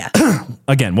 yeah.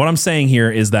 Again, what I'm saying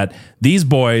here is that these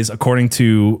boys, according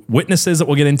to witnesses that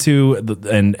we'll get into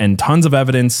and tons of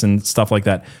evidence and stuff like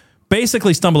that,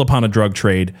 basically stumbled upon a drug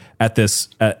trade at this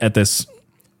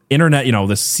internet,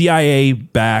 this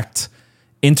CIA-backed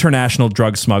international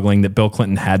drug smuggling that Bill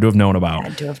Clinton had to have known about.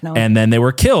 Had to have known. And then they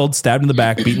were killed, stabbed in the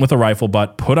back, beaten with a rifle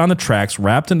butt, put on the tracks,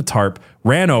 wrapped in a tarp,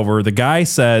 ran over. The guy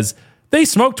says they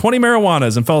smoked 20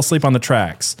 marijuanas and fell asleep on the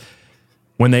tracks.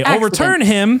 When they overturn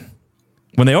him,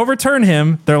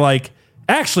 they're like,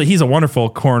 actually, he's a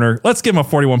wonderful coroner. Let's give him a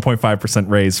 41.5%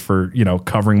 raise for,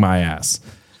 covering my ass.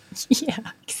 Yeah,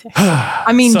 exactly.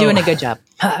 I mean, doing a good job.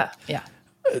 Yeah.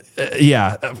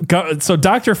 So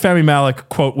Dr. Femi Malik,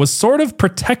 quote, was sort of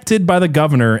protected by the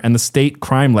governor and the state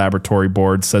crime laboratory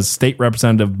board, says State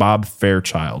Representative Bob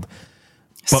Fairchild.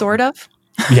 Sort of?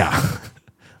 Yeah.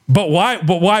 But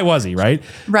why was he, right?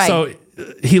 Right. So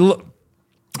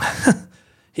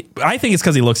I think it's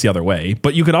because he looks the other way.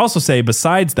 But you could also say,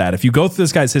 besides that, if you go through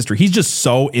this guy's history, he's just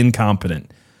so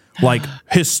incompetent. Like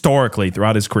historically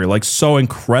throughout his career, like so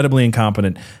incredibly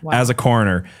incompetent as a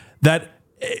coroner that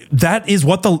is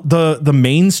what the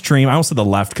mainstream, I almost said the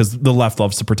left because the left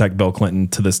loves to protect Bill Clinton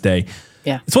to this day.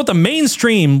 Yeah. It's what the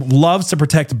mainstream loves to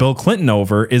protect Bill Clinton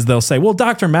over is they'll say, well,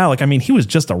 Dr. Malik, I mean, he was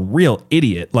just a real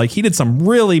idiot. Like he did some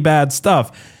really bad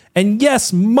stuff. And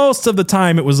yes, most of the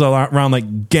time it was around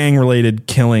like gang related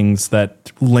killings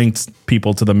that linked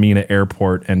people to the Mena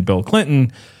airport and Bill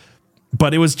Clinton.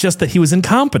 But it was just that he was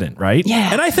incompetent, right?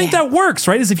 Yeah. And I think that works,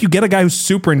 right? Is if you get a guy who's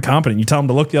super incompetent, you tell him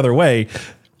to look the other way.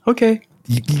 Okay.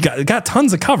 You got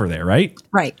tons of cover there, right?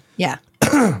 Right. Yeah.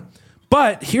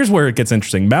 But here's where it gets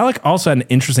interesting. Malik also had an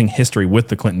interesting history with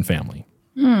the Clinton family.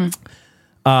 So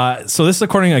this is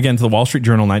according, again, to the Wall Street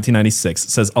Journal, 1996. It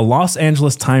says, a Los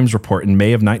Angeles Times report in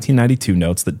May of 1992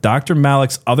 notes that Dr.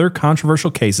 Malik's other controversial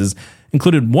cases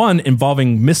included one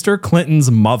involving Mr.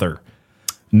 Clinton's mother.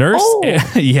 Nurse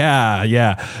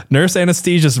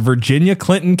anesthetist Virginia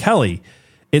Clinton Kelly.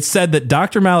 It said that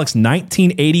Dr. Malik's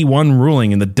 1981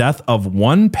 ruling in the death of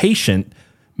one patient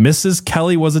Mrs.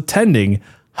 Kelly was attending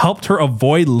helped her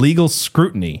avoid legal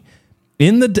scrutiny.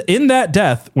 In that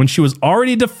death, when she was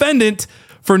already defendant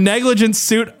for negligence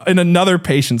suit in another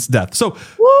patient's death. So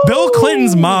Bill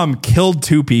Clinton's mom killed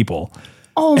 2 people.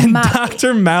 And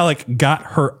Dr. Malik got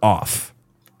her off.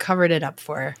 Covered it up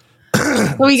for her.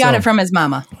 Well, he got it from his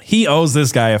mama. He owes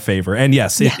this guy a favor. And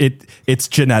yes, it's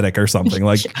genetic or something.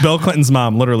 Like Bill Clinton's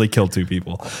mom literally killed 2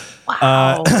 people.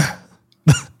 Wow.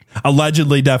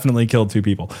 Allegedly, definitely killed 2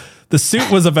 people. The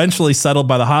suit was eventually settled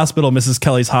by the hospital. Mrs.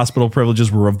 Kelly's hospital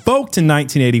privileges were revoked in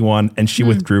 1981 and she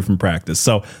withdrew from practice.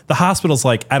 So the hospital's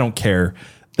like, I don't care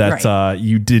that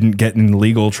you didn't get in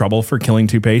legal trouble for killing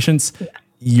 2 patients. Yeah.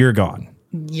 You're gone.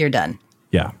 You're done.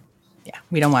 Yeah. Yeah.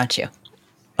 We don't want you.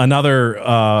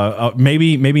 Another,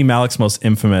 maybe Malik's most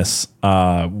infamous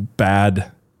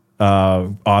bad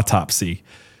autopsy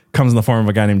comes in the form of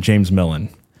a guy named James Millam.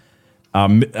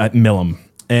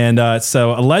 And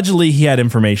so allegedly he had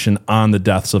information on the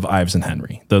deaths of Ives and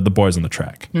Henry, the boys on the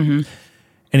track. Mm-hmm.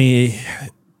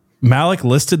 And Malik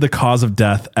listed the cause of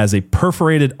death as a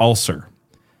perforated ulcer,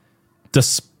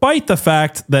 despite the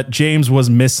fact that James was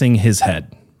missing his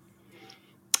head.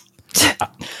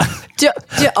 Do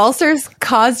ulcers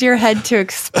cause your head to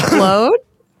explode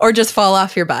or just fall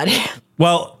off your body?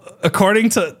 Well, according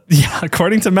to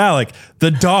Malik,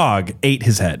 the dog ate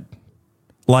his head.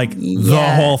 Like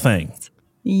the whole thing.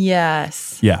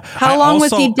 Yes. Yeah. How long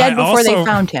was he dead before they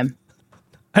found him?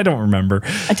 I don't remember.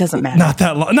 It doesn't matter. Not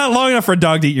that long. Not long enough for a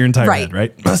dog to eat your entire head,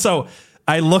 right? So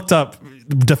I looked up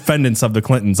defendants of the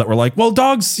Clintons that were like, well,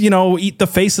 dogs, eat the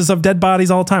faces of dead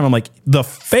bodies all the time. I'm like, the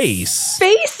face.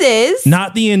 Faces?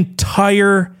 Not the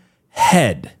entire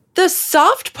head. The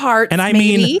soft part. And I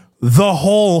mean the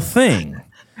whole thing.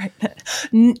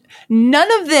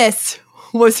 None of this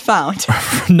was found.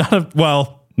 Not yet.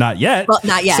 Well, not yet.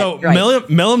 So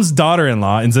Millam's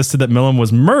daughter-in-law insisted that Millam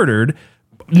was murdered.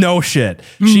 No shit.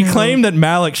 She claimed that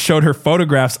Malik showed her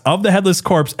photographs of the headless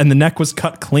corpse and the neck was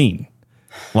cut clean.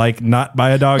 Like not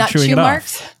by a dog chewing it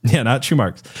marks? off. Yeah, not chew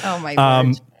marks. Oh my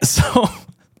God. So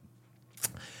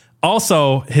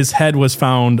also his head was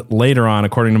found later on,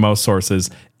 according to most sources,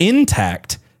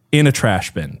 intact in a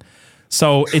trash bin.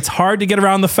 So it's hard to get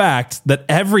around the fact that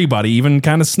everybody, even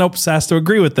kind of Snopes, has to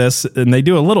agree with this, and they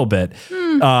do a little bit,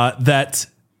 that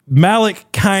Malik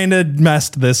kind of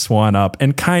messed this one up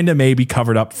and kind of maybe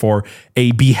covered up for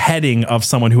a beheading of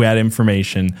someone who had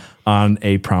information on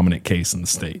a prominent case in the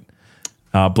state.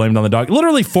 Blamed on the dog.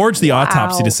 Literally forged the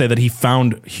autopsy to say that he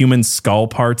found human skull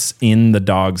parts in the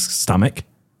dog's stomach.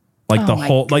 Like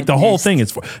the whole thing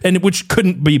is which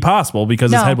couldn't be possible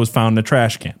because his head was found in a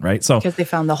trash can, right? So because they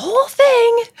found the whole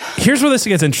thing. Here's where this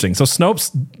gets interesting. So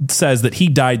Snopes says that he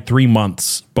died 3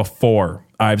 months before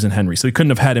Ives and Henry, so he couldn't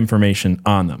have had information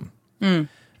on them.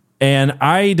 And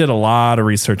I did a lot of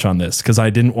research on this because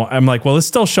I'm like, well, this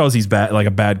still shows he's bad, like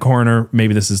a bad coroner.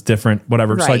 Maybe this is different,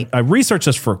 whatever. Right. So I researched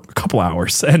this for a couple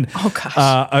hours, and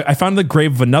I found the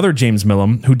grave of another James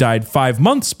Millam who died 5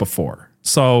 months before.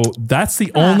 So that's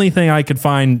the only thing I could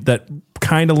find that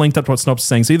kind of linked up to what Snopes is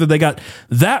saying. So either they got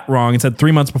that wrong and said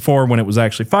 3 months before when it was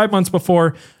actually 5 months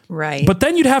before. Right. But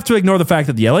then you'd have to ignore the fact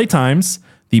that the LA Times,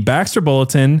 the Baxter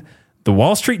Bulletin, the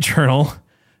Wall Street Journal,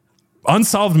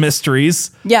 Unsolved Mysteries,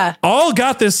 all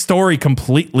got this story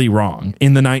completely wrong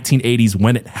in the 1980s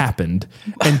when it happened.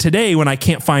 And today, when I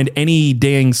can't find any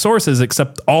dang sources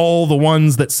except all the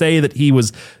ones that say that he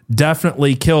was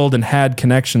definitely killed and had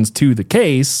connections to the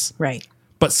case. Right.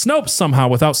 But Snopes somehow,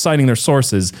 without citing their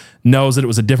sources, knows that it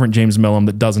was a different James Millam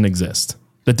that doesn't exist.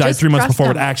 That died 3 months before,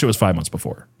 but actually it was 5 months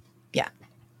before. Yeah.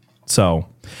 So,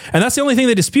 and that's the only thing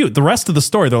they dispute. The rest of the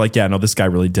story, they're like, yeah, no, this guy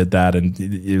really did that. And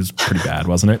it was pretty bad,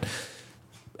 wasn't it?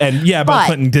 And yeah, Bill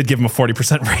Clinton did give him a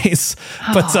 40% raise,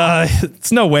 but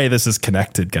it's no way this is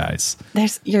connected, guys.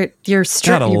 You're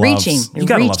reaching. You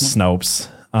gotta love Snopes.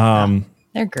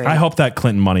 They're great. I hope that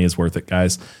Clinton money is worth it,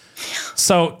 guys.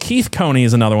 So Keith Coney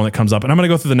is another one that comes up, and I'm going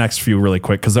to go through the next few really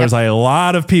quick because there's a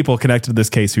lot of people connected to this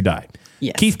case who died.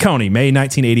 Yes. Keith Coney, May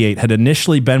 1988, had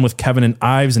initially been with Kevin and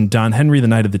Ives and Don Henry the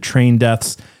night of the train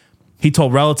deaths. He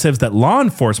told relatives that law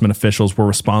enforcement officials were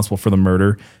responsible for the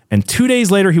murder, and 2 days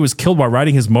later, he was killed while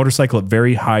riding his motorcycle at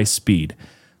very high speed.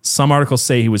 Some articles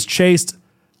say he was chased.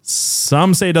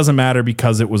 Some say it doesn't matter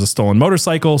because it was a stolen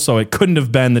motorcycle, so it couldn't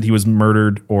have been that he was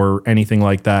murdered or anything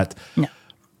like that. No.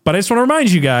 But I just want to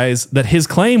remind you guys that his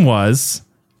claim was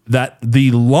that the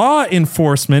law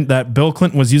enforcement that Bill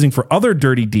Clinton was using for other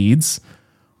dirty deeds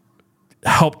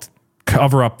helped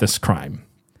cover up this crime.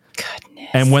 Goodness.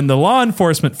 And when the law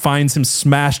enforcement finds him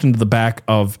smashed into the back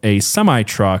of a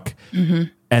semi-truck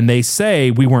and they say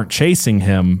we weren't chasing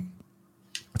him,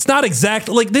 it's not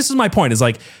exactly like, this is my point, is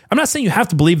like, I'm not saying you have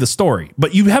to believe the story,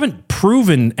 but you haven't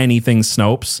proven anything,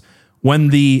 Snopes, when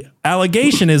the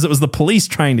allegation is it was the police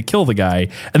trying to kill the guy,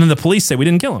 and then the police say we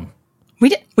didn't kill him. We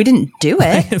didn't do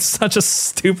it. It's such a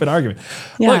stupid argument.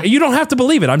 Yeah. Look, you don't have to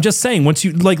believe it. I'm just saying, once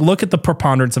you look at the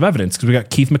preponderance of evidence, because we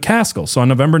got Keith McCaskill. So on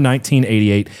November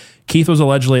 1988, Keith was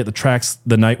allegedly at the tracks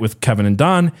the night with Kevin and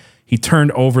Don. He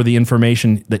turned over the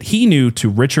information that he knew to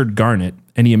Richard Garnett,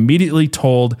 and he immediately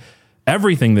told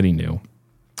everything that he knew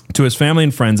to his family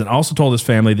and friends, and also told his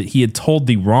family that he had told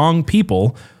the wrong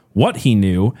people what he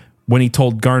knew when he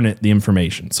told Garnett the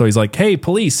information. So he's like, hey,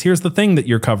 police, here's the thing that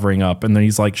you're covering up. And then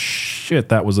he's like, shit,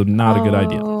 that was not a good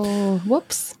idea. Oh,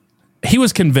 whoops. He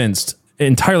was convinced,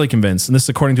 entirely convinced, and this is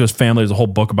according to his family. There's a whole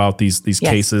book about these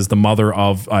cases. The mother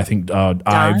of, I think,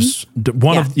 Ives,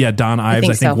 Don Ives,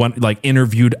 I think one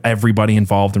interviewed everybody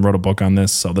involved and wrote a book on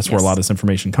this. So that's where a lot of this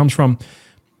information comes from.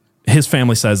 His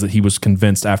family says that he was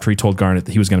convinced after he told Garnett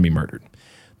that he was going to be murdered.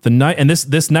 The night, and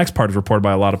this next part is reported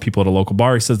by a lot of people at a local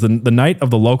bar. He says the night of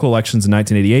the local elections in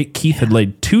 1988, Keith had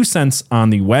laid 2 cents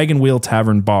on the Wagon Wheel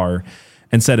Tavern bar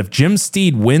and said, if Jim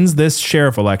Steed wins this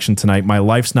sheriff election tonight, my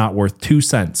life's not worth 2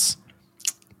 cents.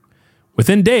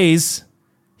 Within days,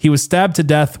 he was stabbed to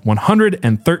death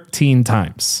 113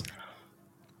 times.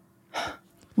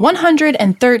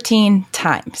 113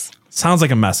 times. Sounds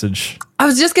like a message. I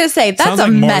was just going to say, that's sounds like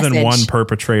a more message. than one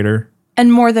perpetrator.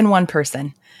 And more than one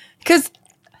person. Because,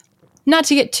 not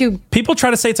to get too... People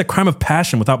try to say it's a crime of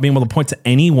passion without being able to point to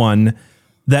anyone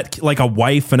that, like a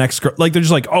wife, an ex... Like, they're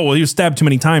just like, oh, well, he was stabbed too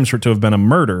many times for it to have been a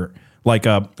murder. Like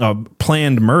a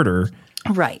planned murder.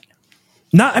 Right.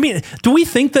 Do we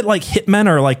think that like hitmen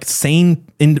are like sane,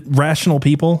 rational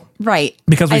people? Right.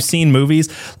 Because we've seen movies.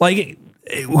 Like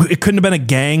it couldn't have been a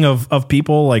gang of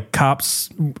people, like cops,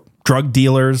 drug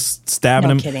dealers stabbing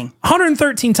him. No kidding.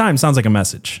 113 times sounds like a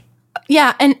message.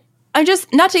 Yeah, and I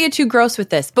just, not to get too gross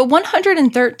with this, but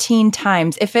 113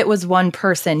 times, if it was one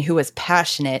person who was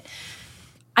passionate,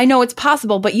 I know it's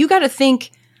possible, but you got to think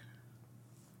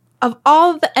of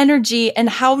all the energy and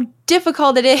how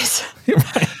difficult it is.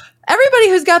 Right. Everybody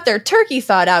who's got their turkey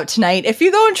thawed out tonight, if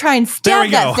you go and try and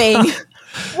stab that thing,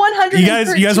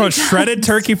 113 You guys want shredded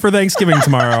turkey for Thanksgiving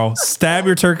tomorrow? Stab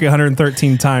your turkey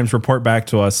 113 times. Report back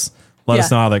to us. Let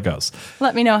us know how that goes.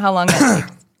 Let me know how long that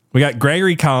takes. We got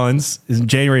Gregory Collins in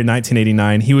January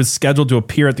 1989. He was scheduled to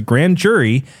appear at the grand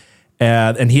jury,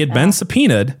 and he had been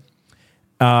subpoenaed.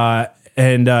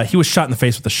 And he was shot in the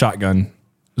face with a shotgun. It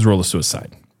was ruled a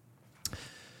suicide.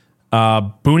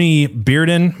 Booney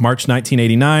Bearden, March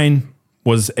 1989,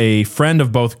 was a friend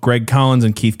of both Greg Collins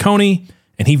and Keith Coney,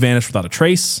 and he vanished without a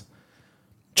trace.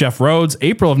 Jeff Rhodes,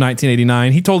 April of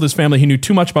 1989, he told his family he knew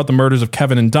too much about the murders of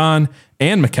Kevin and Don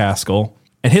and McCaskill,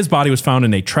 and his body was found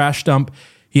in a trash dump.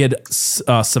 He had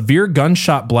a severe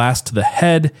gunshot blast to the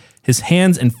head. His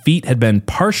hands and feet had been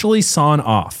partially sawn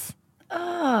off.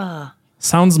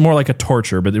 Sounds more like a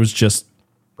torture, but it was just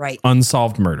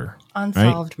unsolved murder.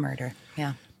 Unsolved murder,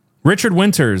 yeah. Richard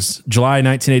Winters, July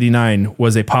 1989,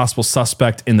 was a possible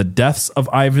suspect in the deaths of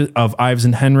Ives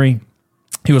and Henry.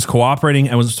 He was cooperating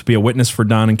and was to be a witness for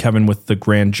Don and Kevin with the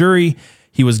grand jury.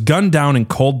 He was gunned down in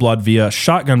cold blood via a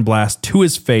shotgun blast to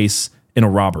his face in a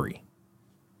robbery.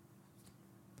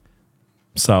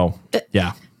 So,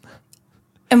 yeah.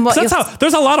 And what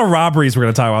there's a lot of robberies we're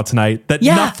going to talk about tonight that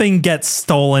nothing gets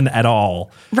stolen at all.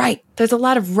 Right. There's a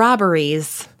lot of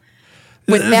robberies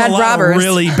with there's bad a lot robbers. Of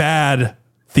really bad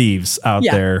thieves out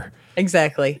there.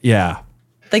 Exactly. Yeah.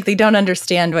 Like they don't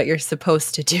understand what you're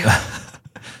supposed to do.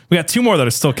 We got two more that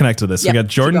are still connected to this. We got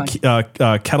Jordan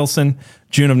Kettleson,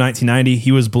 June of 1990.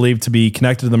 He was believed to be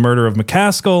connected to the murder of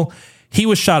McCaskill. He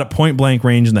was shot at point blank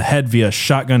range in the head via a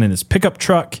shotgun in his pickup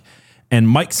truck. And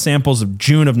Mike Samples of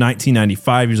June of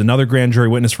 1995, he was another grand jury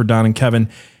witness for Don and Kevin.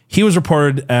 He was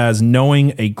reported as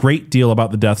knowing a great deal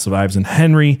about the deaths of Ives and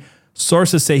Henry.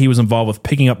 Sources say he was involved with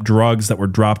picking up drugs that were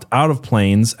dropped out of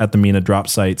planes at the Mina drop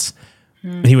sites.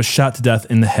 And he was shot to death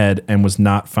in the head and was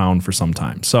not found for some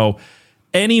time. So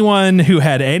anyone who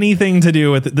had anything to do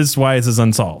with it, this is why this is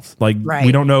unsolved. Like,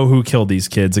 we don't know who killed these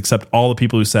kids, except all the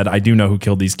people who said, I do know who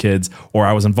killed these kids, or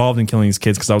I was involved in killing these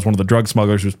kids because I was one of the drug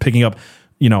smugglers who was picking up,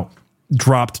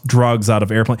 dropped drugs out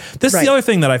of airplanes. This is the other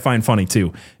thing that I find funny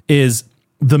too, is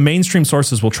the mainstream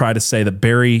sources will try to say that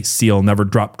Barry Seal never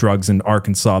dropped drugs in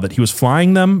Arkansas, that he was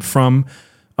flying them from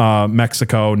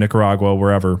Mexico, Nicaragua,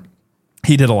 wherever.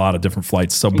 He did a lot of different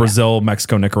flights. So Brazil,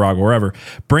 Mexico, Nicaragua, wherever.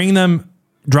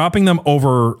 Dropping them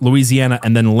over Louisiana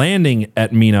and then landing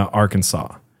at Mina,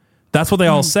 Arkansas. That's what they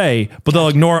all say, but they'll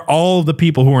ignore all of the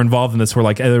people who were involved in this who were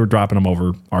like, hey, they were dropping them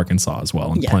over Arkansas as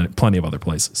well and plenty of other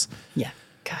places. Yeah.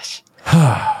 Gosh.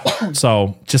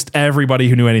 So just everybody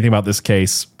who knew anything about this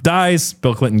case dies.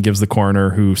 Bill Clinton gives the coroner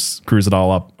who screws it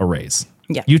all up a raise.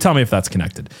 Yeah. You tell me if that's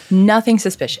connected. Nothing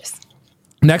suspicious.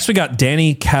 Next, we got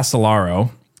Danny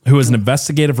Casolaro, who is an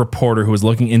investigative reporter who was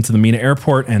looking into the Mina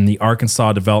Airport and the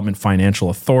Arkansas Development Financial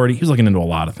Authority. He was looking into a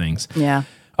lot of things. Yeah.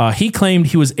 He claimed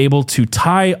he was able to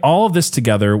tie all of this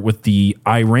together with the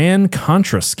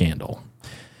Iran-Contra scandal.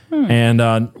 And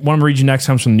one I'm reading you next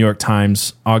comes from the New York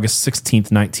Times, August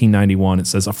 16th, 1991. It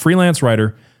says, a freelance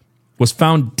writer was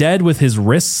found dead with his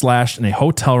wrists slashed in a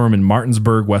hotel room in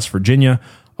Martinsburg, West Virginia.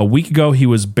 A week ago, he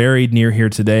was buried near here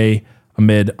today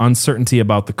amid uncertainty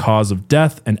about the cause of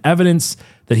death and evidence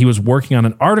that he was working on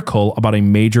an article about a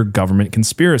major government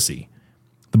conspiracy.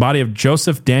 The body of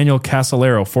Joseph Daniel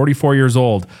Casolaro, 44 years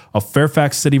old, of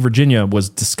Fairfax City, Virginia, was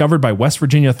discovered by West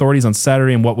Virginia authorities on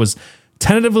Saturday in what was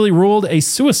tentatively ruled a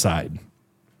suicide.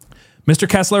 Mr.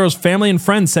 Casolaro's family and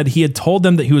friends said he had told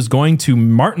them that he was going to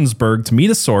Martinsburg to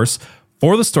meet a source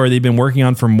for the story they'd been working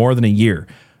on for more than a year.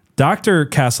 Dr.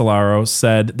 Casolaro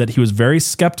said that he was very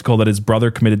skeptical that his brother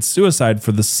committed suicide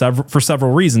for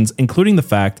several reasons, including the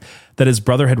fact that his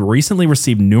brother had recently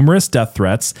received numerous death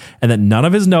threats and that none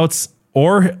of his notes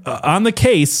or on the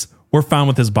case were found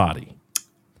with his body.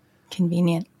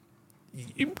 Convenient.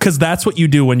 because that's what you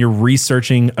do when you're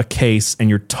researching a case and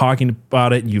you're talking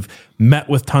about it and you've met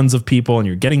with tons of people and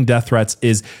you're getting death threats,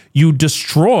 is you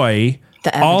destroy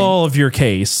all of your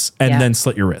case and then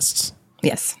slit your wrists.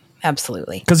 Yes,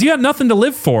 absolutely. Because you got nothing to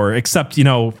live for except,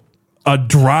 a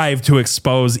drive to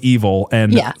expose evil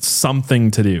and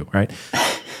something to do, right?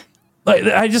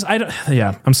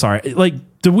 I'm sorry. Like,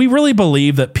 do we really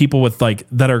believe that people with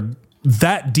that are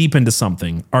that deep into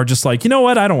something are just like, you know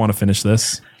what? I don't want to finish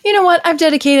this. You know what? I've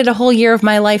dedicated a whole year of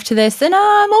my life to this and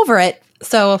I'm over it.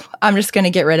 So I'm just going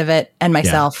to get rid of it and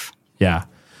myself. Yeah.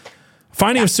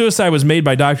 Finding of suicide was made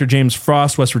by Dr. James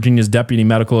Frost, West Virginia's deputy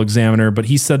medical examiner, but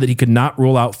he said that he could not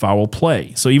rule out foul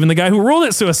play. So even the guy who ruled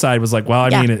it suicide was like, well, I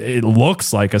mean, it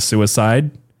looks like a suicide.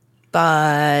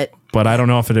 But I don't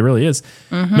know if it really is.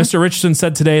 Mm-hmm. Mr. Richardson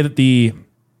said today that the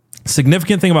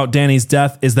significant thing about Danny's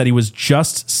death is that he was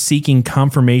just seeking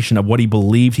confirmation of what he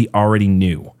believed he already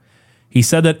knew. He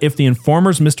said that if the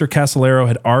informers Mr. Casolaro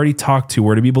had already talked to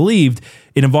were to be believed,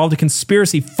 it involved a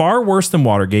conspiracy far worse than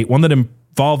Watergate, one that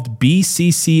involved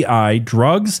BCCI,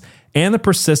 drugs, and the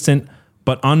persistent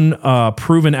but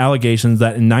unproven allegations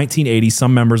that in 1980,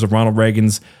 some members of Ronald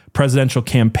Reagan's presidential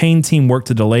campaign team worked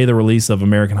to delay the release of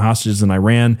American hostages in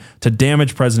Iran to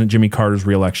damage President Jimmy Carter's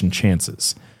reelection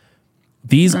chances.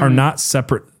 These are not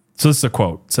separate. So this is a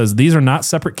quote. It says, these are not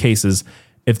separate cases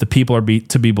if the people are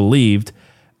to be believed.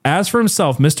 As for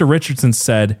himself, Mr. Richardson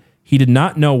said he did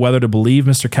not know whether to believe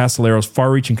Mr. Casolaro's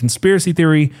far-reaching conspiracy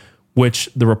theory, which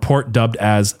the report dubbed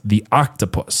as the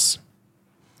octopus.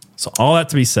 So all that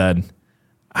to be said,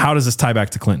 how does this tie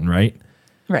back to Clinton, right?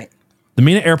 Right. The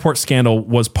Mena Airport scandal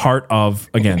was part of,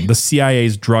 again, the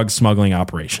CIA's drug smuggling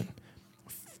operation.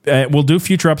 We'll do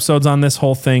future episodes on this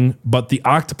whole thing, but the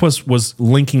octopus was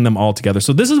linking them all together.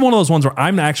 So this is one of those ones where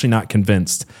I'm actually not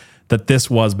convinced that this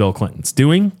was Bill Clinton's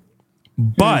doing,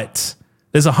 but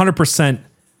this 100%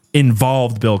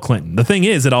 involved Bill Clinton. The thing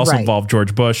is, it also involved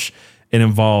George Bush. It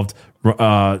involved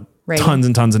tons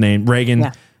and tons of names.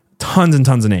 Reagan, tons and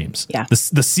tons of names. Yeah.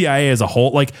 The CIA as a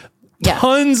whole,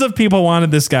 tons of people wanted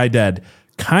this guy dead.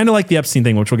 Kind of like the Epstein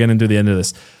thing, which we'll get into at the end of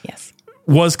this. Yes.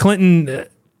 Was Clinton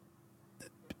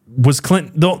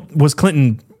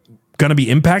going to be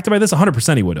impacted by this?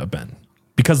 100% he would have been,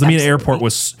 because the Mena Airport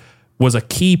was a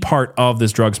key part of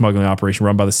this drug smuggling operation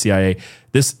run by the CIA.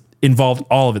 This involved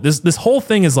all of it. This whole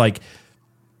thing is like,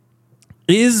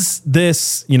 is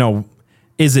this,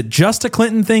 is it just a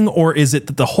Clinton thing, or is it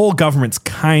that the whole government's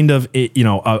kind of,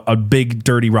 a big,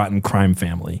 dirty, rotten crime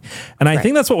family? And I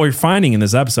think that's what we're finding in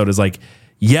this episode is like,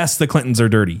 yes, the Clintons are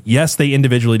dirty. Yes, they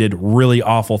individually did really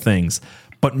awful things.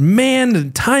 But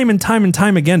man, time and time and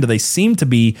time again, do they seem to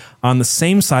be on the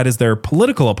same side as their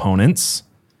political opponents.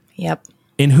 Yep.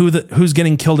 In who's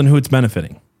getting killed and who it's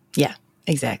benefiting. Yeah,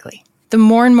 exactly. The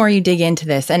more and more you dig into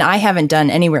this, and I haven't done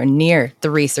anywhere near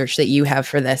the research that you have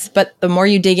for this, but the more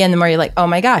you dig in, the more you're like, oh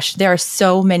my gosh, there are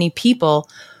so many people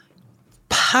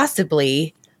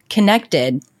possibly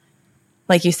connected.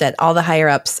 Like you said, all the higher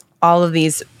ups, all of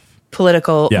these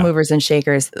political movers and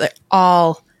shakers, they're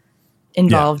all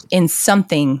involved in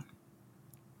something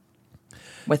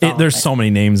with all there's so many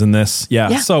names in this.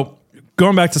 Yeah. So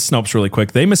going back to Snopes really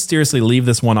quick, they mysteriously leave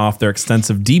this one off their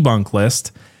extensive debunk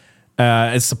list.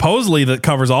 It's supposedly that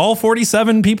covers all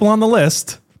 47 people on the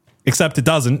list, except it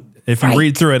doesn't. If you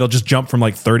read through it, it'll just jump from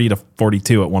 30 to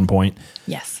 42 at one point.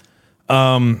 Yes.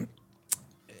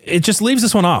 It just leaves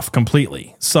this one off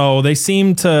completely. So they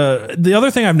seem to... The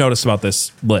other thing I've noticed about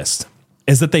this list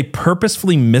is that they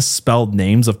purposefully misspelled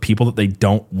names of people that they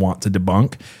don't want to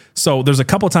debunk. So there's a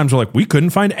couple of times where we couldn't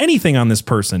find anything on this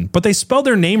person, but they spelled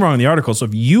their name wrong in the article. So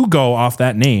if you go off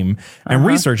that name and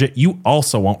research it, you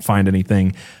also won't find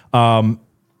anything.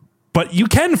 But you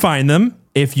can find them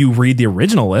if you read the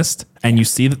original list and you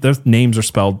see that their names are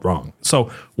spelled wrong.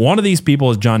 So one of these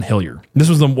people is John Hillier. This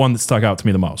was the one that stuck out to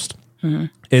me the most.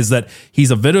 Is that he's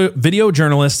a video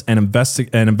journalist and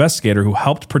investigator who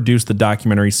helped produce the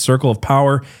documentary Circle of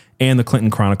Power and the Clinton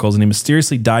Chronicles, and he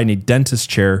mysteriously died in a dentist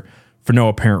chair for no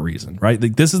apparent reason, right?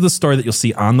 This is the story that you'll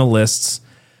see on the lists.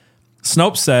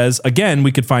 Snopes says, again,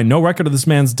 we could find no record of this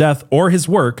man's death or his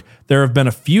work. There have been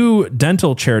a few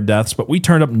dental chair deaths, but we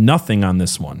turned up nothing on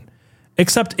this one.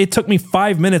 Except it took me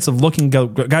 5 minutes of looking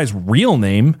at the guy's real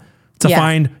name to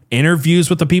find interviews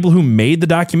with the people who made the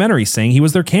documentary saying he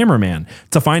was their cameraman,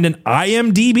 to find an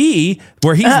IMDb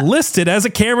where he's listed as a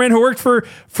cameraman who worked for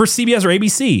CBS or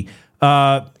ABC.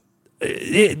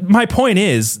 My point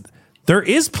is, there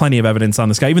is plenty of evidence on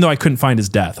this guy, even though I couldn't find his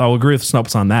death. I'll agree with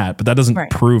Snopes on that, but that doesn't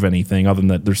prove anything other than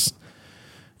that there's,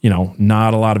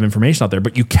 not a lot of information out there.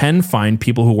 But you can find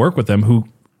people who work with him who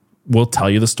will tell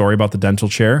you the story about the dental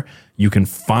chair. You can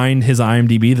find his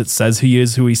IMDb that says he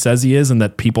is who he says he is and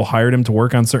that people hired him to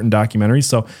work on certain documentaries.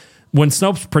 So when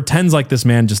Snopes pretends like this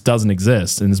man just doesn't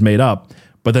exist and is made up,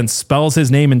 but then spells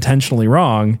his name intentionally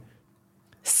wrong,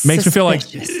 makes me feel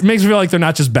like they're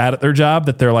not just bad at their job,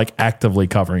 that they're like actively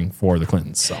covering for the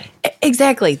Clintons. So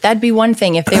exactly. That'd be one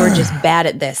thing if they were just bad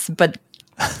at this, but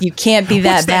you can't be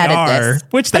that bad at this.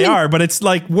 Which they are, but it's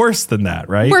like worse than that,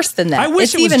 right? Worse than that. I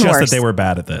wish it was just that they were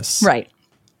bad at this. Right.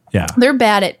 Yeah. They're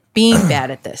bad at being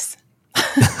bad at this.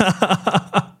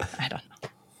 I don't know.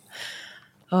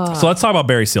 Oh. So let's talk about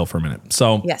Barry Seal for a minute.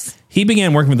 So yes, he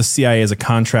began working with the CIA as a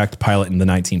contract pilot in the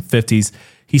 1950s.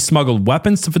 He smuggled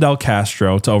weapons to Fidel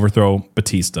Castro to overthrow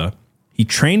Batista. He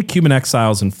trained Cuban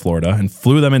exiles in Florida and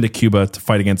flew them into Cuba to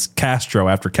fight against Castro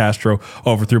after Castro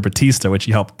overthrew Batista, which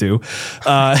he helped do.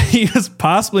 He was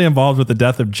possibly involved with the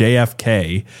death of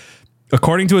JFK.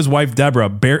 According to his wife, Deborah,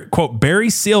 quote, Barry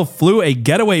Seal flew a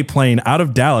getaway plane out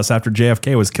of Dallas after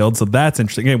JFK was killed. So that's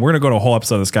interesting. Again, we're going to go to a whole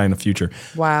episode of this guy in the future.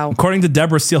 Wow. According to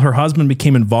Deborah Seal, her husband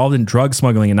became involved in drug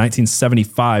smuggling in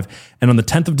 1975. And on the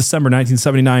 10th of December,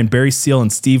 1979, Barry Seal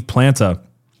and Steve Planta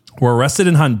were arrested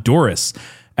in Honduras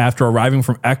after arriving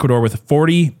from Ecuador with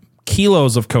 40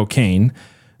 kilos of cocaine.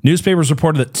 Newspapers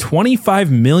reported that $25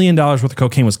 million worth of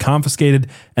cocaine was confiscated,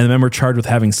 and the men were charged with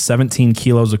having 17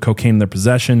 kilos of cocaine in their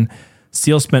possession.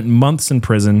 Seal spent months in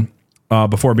prison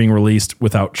before being released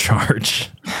without charge.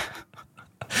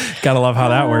 Gotta love how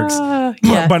that works.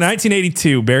 Yes. By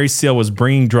 1982, Barry Seal was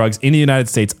bringing drugs into the United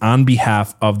States on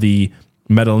behalf of the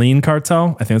Medellin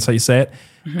cartel. I think that's how you say it.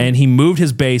 Mm-hmm. And he moved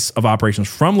his base of operations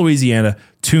from Louisiana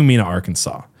to Mena,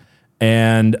 Arkansas,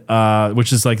 and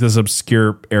which is like this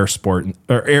obscure airport in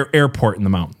the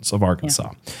mountains of Arkansas.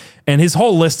 Yeah. And his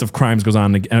whole list of crimes goes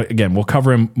on. Again, we'll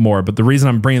cover him more. But the reason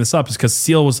I'm bringing this up is because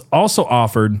Seal at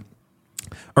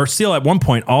one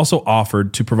point also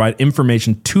offered to provide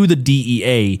information to the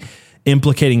DEA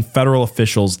implicating federal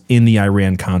officials in the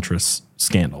Iran-Contra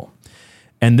scandal.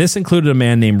 And this included a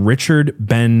man named Richard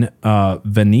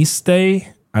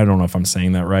Benveniste. I don't know if I'm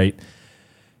saying that right.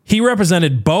 He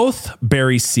represented both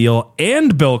Barry Seal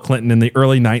and Bill Clinton in the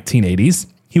early 1980s.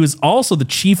 He was also the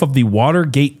chief of the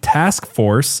Watergate Task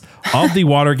Force of the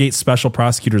Watergate Special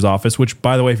Prosecutor's Office, which,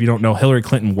 by the way, if you don't know, Hillary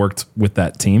Clinton worked with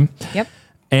that team. Yep.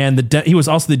 And he was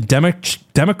also the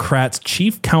Democrats'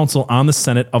 chief counsel on the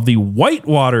Senate of the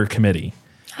Whitewater Committee.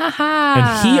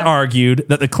 And he argued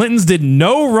that the Clintons did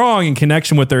no wrong in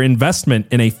connection with their investment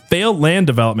in a failed land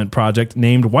development project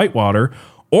named Whitewater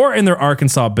or in their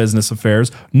Arkansas business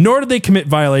affairs, nor did they commit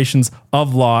violations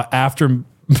of law after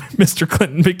Mr.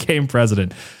 Clinton became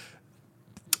president.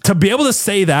 To be able to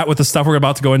say that with the stuff we're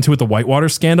about to go into with the Whitewater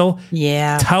scandal,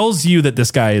 tells you that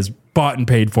this guy is bought and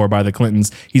paid for by the Clintons.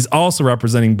 He's also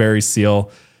representing Barry Seal.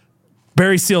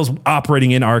 Barry Seal's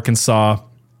operating in Arkansas.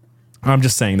 I'm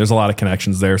just saying there's a lot of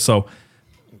connections there. So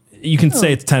you can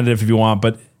say it's tentative if you want,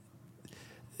 but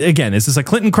again, is this a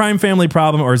Clinton crime family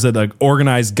problem or is it an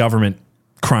organized government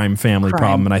crime family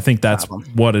problem? And I think that's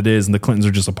what it is. And the Clintons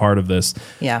are just a part of this.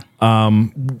 Yeah.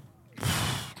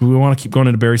 Do we want to keep going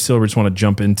into Barry Seal? Or we just want to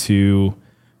jump into,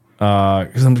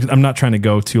 because I'm not trying to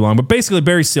go too long, but basically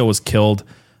Barry Seal was killed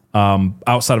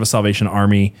outside of a Salvation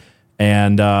Army,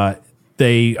 and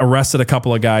they arrested a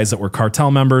couple of guys that were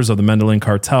cartel members of the Medellin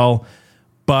cartel.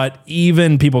 But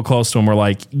even people close to him were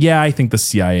like, yeah, I think the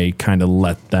CIA kind of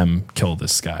let them kill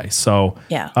this guy. So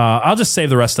I'll just save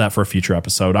the rest of that for a future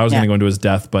episode. I was going to go into his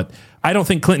death, but I don't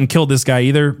think Clinton killed this guy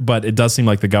either, but it does seem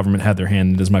like the government had their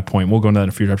hand, is my point. We'll go into that in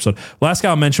a future episode. Last guy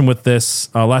I'll mention with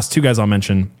this, last two guys I'll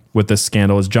mention with this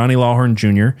scandal is Johnny Lawhorn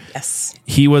Jr. Yes.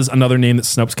 He was another name that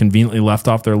Snopes conveniently left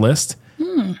off their list.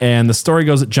 And the story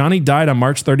goes that Johnny died on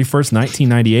March 31st,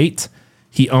 1998.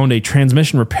 He owned a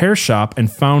transmission repair shop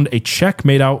and found a check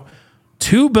made out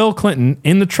to Bill Clinton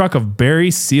in the truck of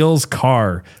Barry Seal's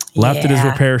car left at his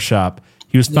repair shop.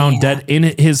 He was found dead in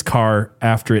his car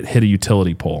after it hit a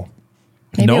utility pole.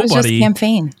 Maybe it was just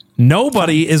campaign.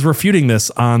 Nobody is refuting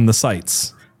this on the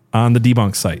sites, on the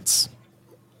debunk sites.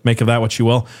 Make of that what you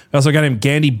will. We also got him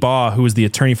Gandy Baugh, who was the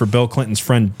attorney for Bill Clinton's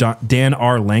friend Dan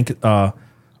R.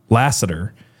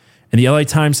 Lassiter. And the LA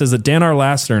Times says that Dan R.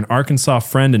 Lassiter, an Arkansas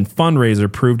friend and fundraiser,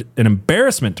 proved an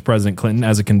embarrassment to President Clinton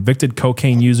as a convicted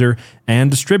cocaine user and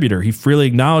distributor. He freely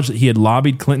acknowledged that he had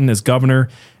lobbied Clinton as governor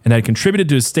and had contributed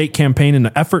to his state campaign in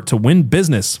an effort to win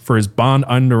business for his bond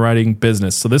underwriting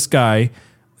business. So this guy,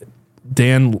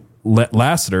 Dan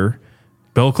Lassiter,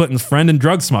 Bill Clinton's friend and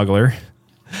drug smuggler,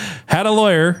 had a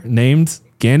lawyer named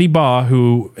Gandy Baugh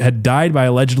who had died by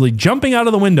allegedly jumping out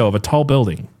of the window of a tall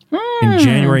building in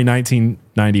January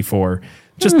 1994.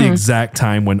 just the exact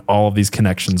time when all of these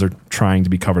connections are trying to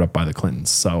be covered up by the Clintons.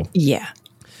 So yeah,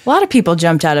 a lot of people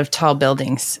jumped out of tall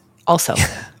buildings also.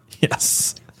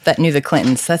 Yes. That knew the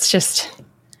Clintons. That's just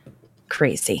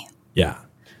crazy. Yeah.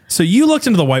 So you looked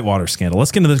into the Whitewater scandal.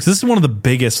 Let's get into this. This is one of the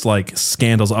biggest like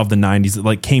scandals of the 90s that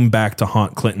like came back to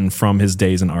haunt Clinton from his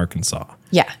days in Arkansas.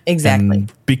 Yeah, exactly.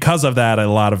 And because of that, a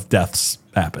lot of deaths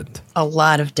happened. A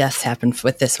lot of deaths happened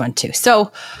with this one too.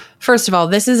 So first of all,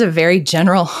 this is a very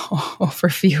general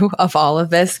overview of all of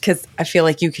this because I feel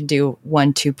like you could do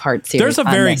 1-2 part series. There's a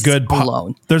very good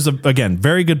there's a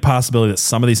very good possibility that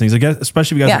some of these things, I guess,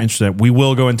 especially if you guys are interested, we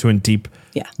will go into in deep.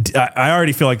 Yeah, I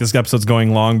already feel like this episode's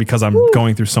going long because I'm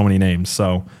going through so many names.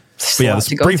 So, but yeah, this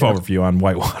brief overview on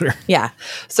Whitewater. Yeah.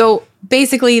 So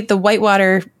basically, the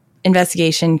Whitewater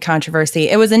investigation controversy.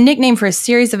 It was a nickname for a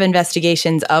series of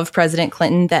investigations of President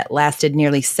Clinton that lasted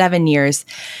nearly 7 years.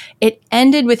 It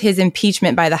ended with his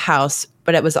impeachment by the House,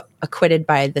 but it was acquitted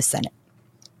by the Senate.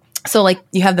 So like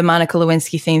you have the Monica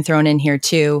Lewinsky thing thrown in here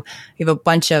too. You have a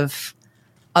bunch of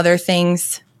other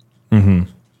things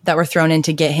that were thrown in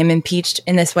to get him impeached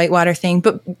in this Whitewater thing.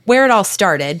 But where it all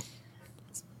started,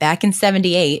 back in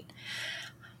 1978,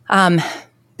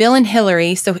 Bill and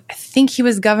Hillary, so I think he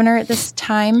was governor at this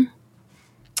time.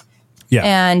 Yeah.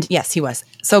 And yes, he was.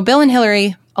 So Bill and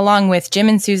Hillary, along with Jim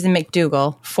and Susan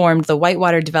McDougal, formed the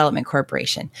Whitewater Development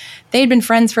Corporation. They had been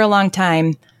friends for a long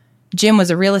time. Jim was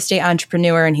a real estate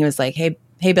entrepreneur, and he was like, hey,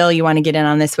 Bill, you want to get in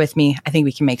on this with me? I think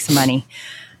we can make some money.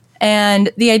 And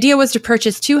the idea was to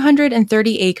purchase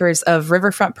 230 acres of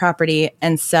riverfront property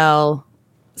and sell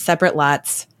separate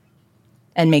lots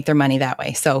and make their money that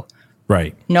way. So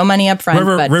right. No money up front.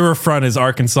 Riverfront is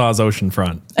Arkansas's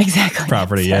ocenfront. Exactly.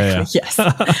 Property. Exactly. Yeah. Yes.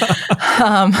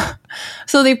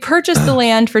 So they purchased the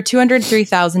land for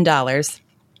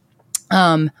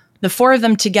 $203,000. The four of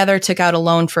them together took out a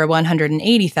loan for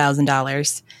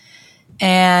 $180,000.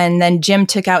 And then Jim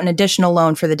took out an additional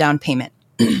loan for the down payment.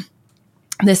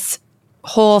 This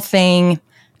whole thing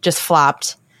just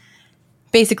flopped.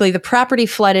 Basically, the property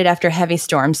flooded after a heavy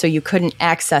storm, so you couldn't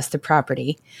access the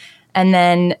property. And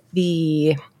then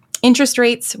the interest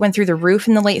rates went through the roof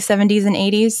in the late 70s and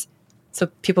 80s, so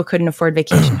people couldn't afford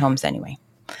vacation homes anyway.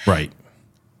 Right.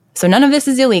 So none of this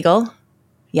is illegal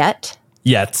yet.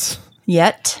 Yet.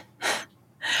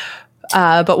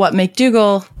 But what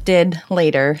McDougal did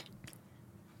later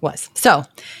was. So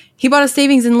he bought a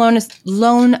savings and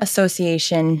loan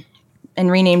association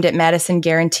and renamed it Madison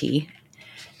Guaranty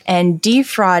and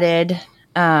defrauded...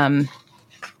 hold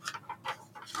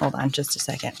on just a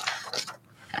second.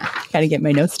 Got to get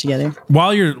my notes together.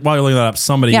 While you're looking that up,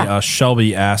 somebody,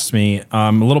 Shelby asked me,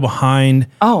 I'm a little behind.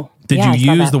 Oh, did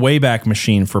you use the Wayback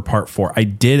Machine for part 4? I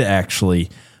did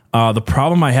actually. The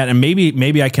problem I had, and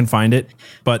maybe I can find it,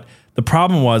 but the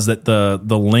problem was that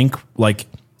the link, like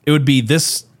it would be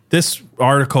this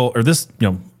article or this,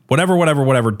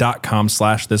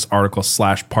 whatever.com/this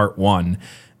article/part 1.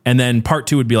 And then part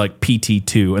 2 would be like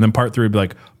PT2. And then part 3 would be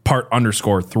like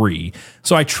part_3.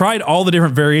 So I tried all the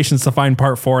different variations to find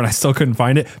part 4 and I still couldn't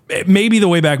find it. Maybe the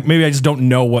way back, maybe I just don't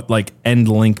know what like end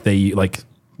link they like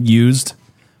used.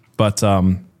 But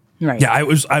right. Yeah, I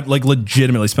like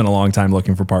legitimately spent a long time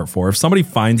looking for part 4. If somebody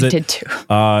finds it, did too.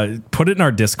 Put it in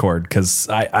our Discord because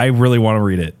I really want to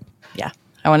read it. Yeah.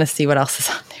 I want to see what else is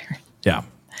on there. Yeah.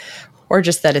 Or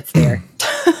just that it's there.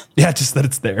 Yeah, just that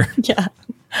it's there. Yeah.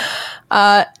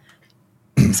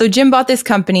 So Jim bought this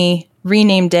company,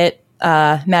 renamed it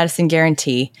Madison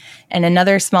Guaranty, and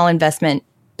another small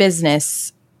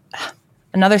business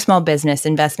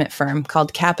investment firm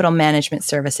called Capital Management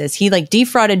Services. He like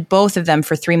defrauded both of them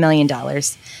for $3 million.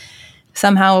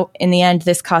 Somehow, in the end,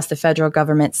 this cost the federal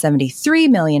government $73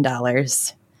 million.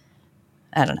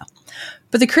 I don't know.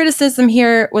 But the criticism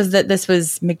here was that this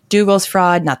was McDougal's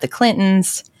fraud, not the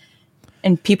Clintons.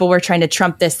 And people were trying to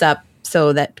trump this up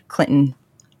so that Clinton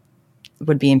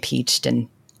would be impeached and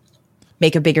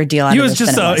make a bigger deal out of this than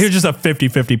it was. He was just a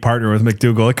 50-50 partner with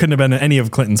McDougal. It couldn't have been any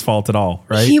of Clinton's fault at all,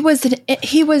 right? He was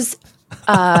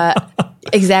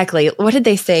exactly. What did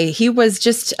they say? He was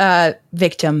just a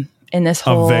victim in this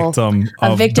whole... A victim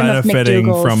of benefiting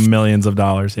from millions of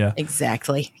dollars, yeah.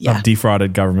 Exactly, yeah. Of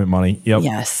defrauded government money, yep.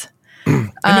 Yes.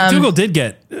 And McDougal did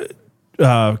get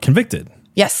convicted.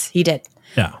 Yes, he did.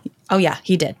 Yeah. Oh, yeah,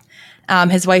 he did.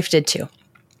 His wife did too.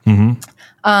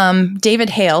 Mm-hmm. David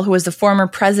Hale, who was the former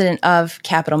president of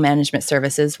Capital Management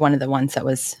Services, one of the ones that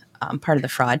was part of the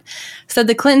fraud, said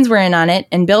the Clintons were in on it,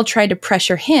 and Bill tried to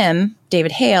pressure him,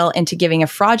 David Hale, into giving a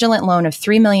fraudulent loan of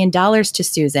 $3 million to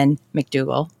Susan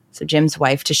McDougal, so Jim's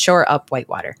wife, to shore up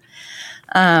Whitewater.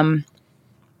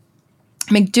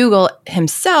 McDougal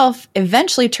himself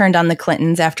eventually turned on the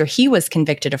Clintons after he was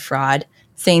convicted of fraud,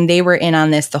 saying they were in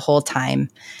on this the whole time.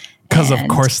 Because of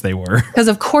course they were. Because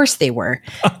of course they were.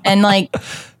 And like,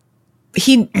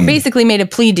 he basically made a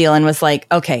plea deal and was like,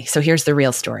 okay, so here's the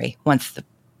real story. Once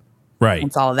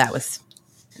all of that was,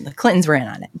 the Clintons were in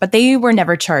on it. But they were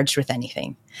never charged with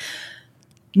anything.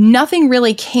 Nothing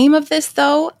really came of this,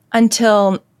 though,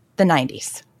 until the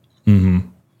 90s. Mm-hmm.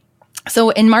 So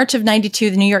in March of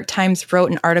 92, the New York Times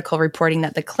wrote an article reporting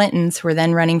that the Clintons, who were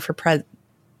then running for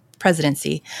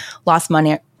presidency, lost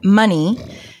money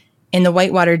in the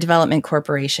Whitewater Development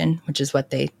Corporation, which is what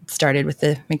they started with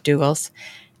the McDougals.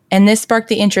 And this sparked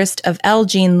the interest of L.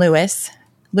 Jean Lewis.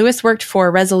 Lewis worked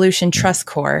for Resolution Trust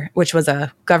Corp., which was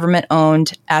a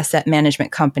government-owned asset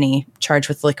management company charged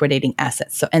with liquidating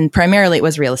assets. So, and primarily it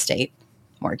was real estate,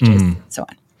 mortgages, so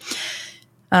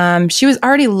on. She was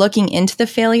already looking into the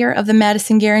failure of the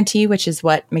Madison Guarantee, which is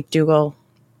what McDougal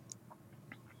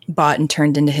bought and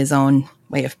turned into his own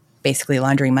way of basically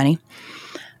laundering money.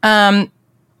 And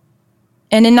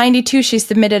in 92, she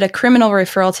submitted a criminal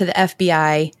referral to the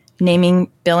FBI,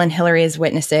 naming Bill and Hillary as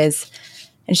witnesses.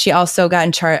 And she also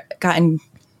got in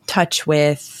touch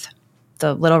with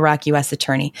the Little Rock U.S.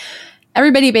 attorney.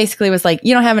 Everybody basically was like,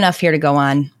 you don't have enough here to go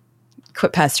on.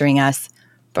 Quit pestering us.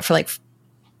 But for like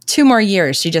 2 more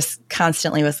years, she just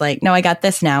constantly was like, no, I got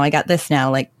this now. I got this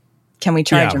now. Like, can we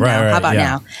charge him now? How about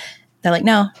now? They're like,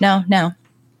 no.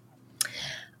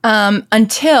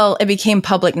 Until it became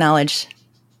public knowledge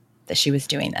that she was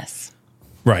doing this.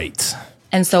 Right.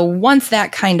 And so once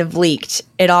that kind of leaked,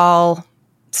 it all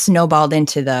snowballed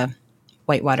into the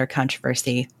Whitewater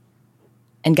controversy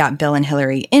and got Bill and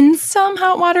Hillary in some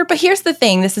hot water. But here's the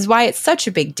thing. This is why it's such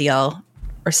a big deal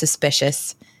or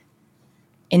suspicious.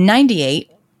 In 98,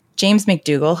 James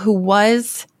McDougal, who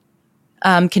was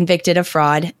convicted of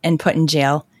fraud and put in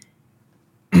jail,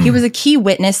 he was a key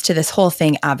witness to this whole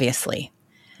thing, obviously.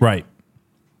 Right.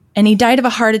 And he died of a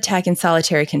heart attack in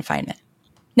solitary confinement.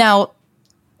 Now,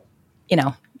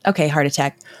 okay, heart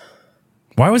attack.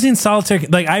 Why was he in solitary?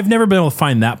 Like, I've never been able to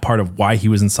find that part of why he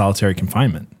was in solitary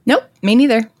confinement. Nope, me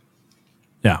neither.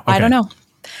 Yeah. Okay. I don't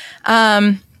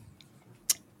know.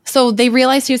 So they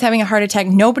realized he was having a heart attack.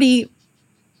 Nobody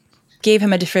gave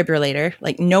him a defibrillator.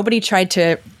 Like, nobody tried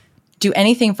to do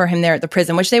anything for him there at the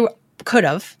prison, which they could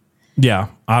have. Yeah,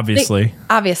 obviously.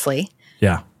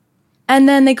 Yeah. And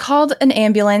then they called an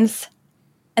ambulance,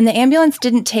 and the ambulance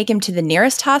didn't take him to the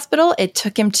nearest hospital. It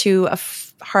took him to a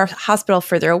hospital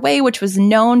further away, which was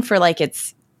known for like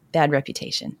its bad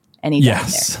reputation. And he died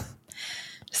there.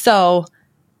 So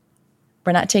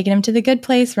we're not taking him to the good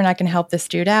place. We're not going to help this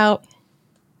dude out.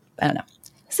 I don't know.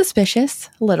 Suspicious,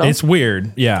 a little. It's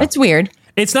weird. Yeah. It's weird.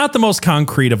 It's not the most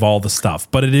concrete of all the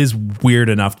stuff, but it is weird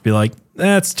enough to be like,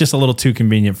 that's just a little too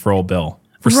convenient for old Bill.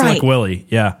 For Slick Willie.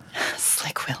 Yeah.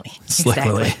 Slick Willie. Slick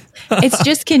Willie. It's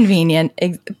just convenient.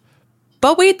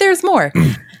 But wait, there's more.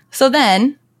 So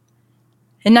then,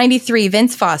 in 93,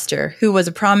 Vince Foster, who was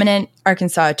a prominent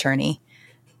Arkansas attorney,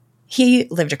 he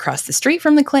lived across the street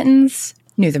from the Clintons,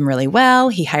 knew them really well.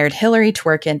 He hired Hillary to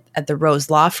work at the Rose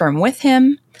Law Firm with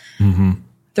him. Mm-hmm.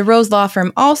 The Rose Law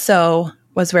Firm also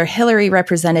was where Hillary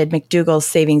represented McDougal's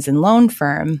savings and loan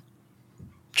firm,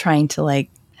 trying to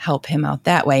like help him out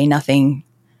that way. Nothing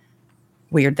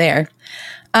weird there.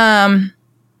 And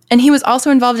he was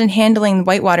also involved in handling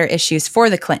Whitewater issues for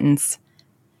the Clintons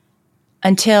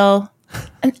until,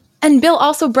 and Bill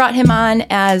also brought him on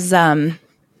as, not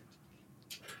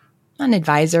an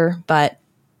advisor, but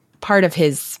part of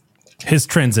his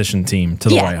transition team to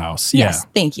the White House. Yes,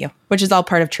 thank you. Which is all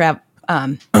part of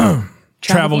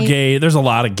Travelgate. There's a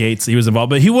lot of gates that he was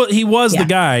involved, but he was the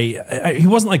guy. He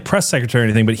wasn't like press secretary or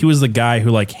anything, but he was the guy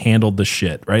who like handled the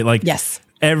shit, right? Like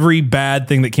every bad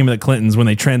thing that came to the Clintons when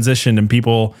they transitioned, and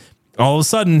people all of a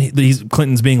sudden these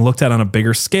Clintons being looked at on a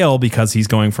bigger scale because he's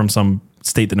going from some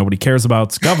state that nobody cares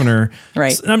about, governor.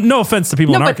 Right. No offense to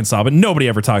people in Arkansas, but nobody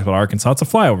ever talks about Arkansas. It's a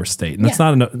flyover state, and it's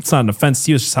not an offense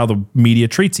to you. It's just how the media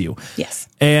treats you. Yes.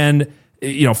 And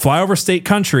flyover state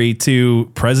country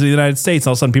to president of the United States.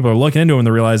 All of a sudden, people are looking into him and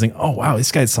they're realizing, oh wow,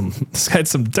 this guy's some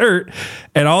dirt,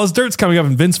 and all his dirt's coming up.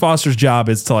 And Vince Foster's job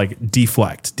is to like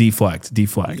deflect.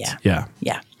 Yeah.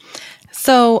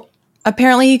 So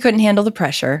apparently, he couldn't handle the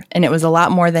pressure, and it was a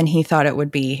lot more than he thought it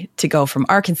would be to go from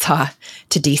Arkansas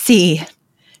to DC.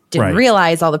 Didn't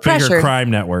realize all the pressure. Bigger crime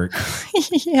network.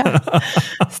 Yeah.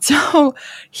 So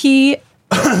he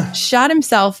shot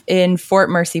himself in Fort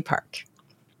Marcy Park.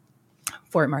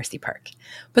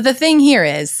 But the thing here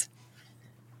is,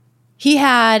 he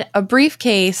had a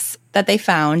briefcase that they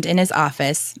found in his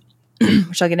office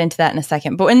which I'll get into that in a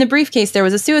second. But in the briefcase, there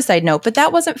was a suicide note, but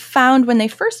that wasn't found when they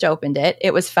first opened it.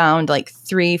 It was found like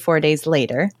 3-4 days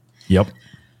later. Yep.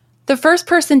 The first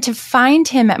person to find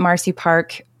him at Marcy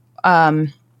Park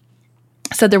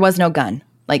said there was no gun.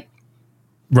 Like,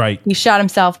 right. He shot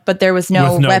himself, but there was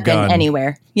no weapon gun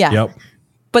anywhere. Yeah. Yep.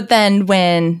 But then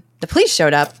when the police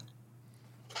showed up,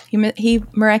 he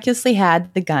miraculously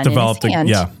had the gun developed in his hand.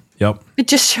 Yeah. Yep. It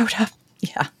just showed up.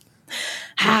 Yeah.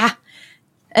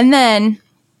 And then,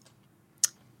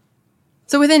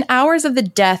 so within hours of the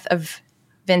death of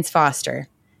Vince Foster,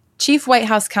 Chief White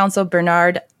House Counsel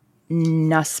Bernard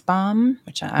Nussbaum,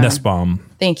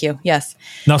 thank you. Yes.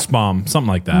 Nussbaum, something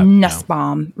like that.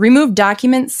 Nussbaum removed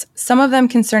documents, some of them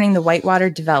concerning the Whitewater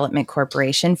Development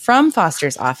Corporation, from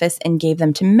Foster's office and gave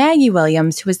them to Maggie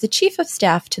Williams, who was the chief of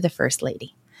staff to the First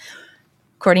Lady.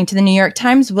 According to the New York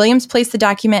Times, Williams placed the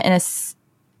document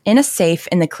in a safe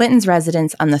in the Clintons'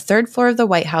 residence on the 3rd floor of the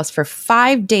White House for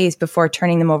 5 days before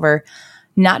turning them over,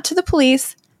 not to the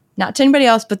police, not to anybody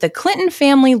else, but the Clinton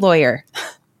family lawyer.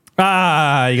 You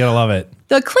gotta love it.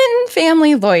 The Clinton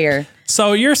family lawyer.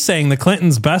 So you're saying the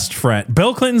Clintons' best friend,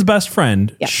 Bill Clinton's best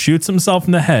friend, shoots himself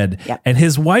in the head, and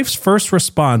his wife's first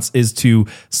response is to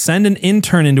send an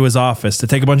intern into his office to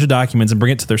take a bunch of documents and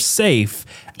bring it to their safe,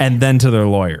 and then to their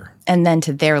lawyer. And then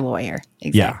to their lawyer.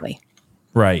 Exactly.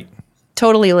 Yeah. Right.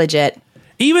 Totally legit.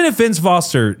 Even if Vince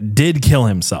Foster did kill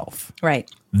himself. Right.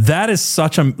 That is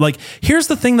such a, like, here's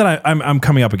the thing that I'm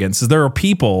coming up against is there are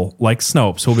people like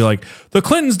Snopes who will be like, the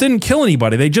Clintons didn't kill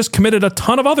anybody. They just committed a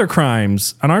ton of other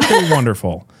crimes. And aren't they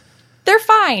wonderful? They're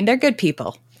fine. They're good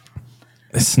people.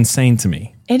 It's insane to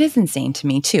me. It is insane to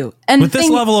me too. And with this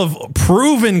level of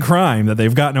proven crime that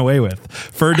they've gotten away with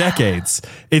for decades,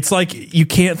 it's like you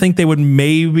can't think they would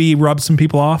maybe rub some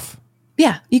people off.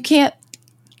 Yeah, you can't.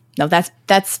 No, that's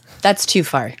too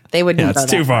far. They wouldn't. Yeah, that's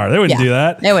too far. They wouldn't do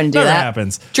that. They wouldn't do Never that.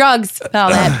 Happens. Drugs and all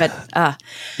that, but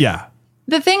yeah.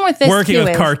 The thing with this working too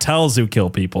with cartels who kill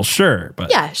people, sure, but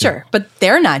sure, but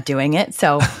they're not doing it,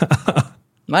 so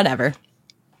whatever.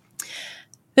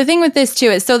 The thing with this too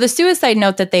is, so the suicide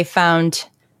note that they found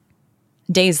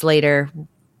days later,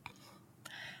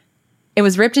 it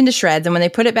was ripped into shreds, and when they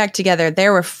put it back together,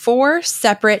 there were 4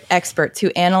 separate experts who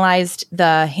analyzed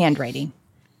the handwriting.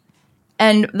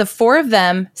 And the 4 of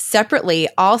them separately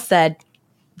all said,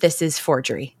 this is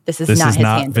forgery. This is not his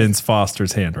handwriting. Vince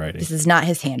Foster's handwriting. This is not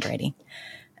his handwriting.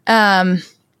 Of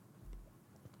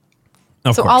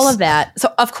course. All of that.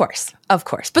 So of course.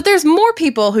 But there's more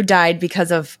people who died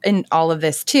because of in all of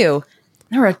this too.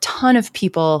 There were a ton of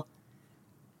people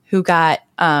who got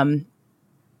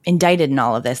indicted in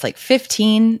all of this, like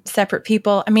 15 separate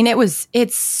people. I mean,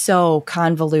 it's so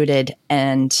convoluted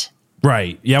and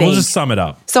right. Yeah, we'll just sum it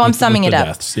up. So I'm summing it up.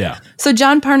 Deaths. Yeah. So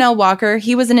John Parnell Walker,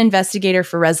 he was an investigator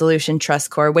for Resolution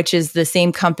Trust Corps, which is the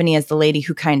same company as the lady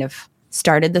who kind of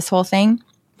started this whole thing.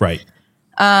 Right.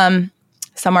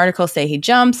 Some articles say he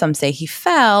jumped. Some say he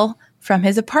fell from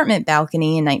his apartment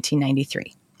balcony in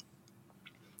 1993.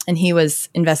 And he was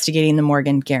investigating the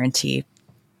Morgan Guarantee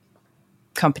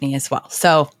Company as well.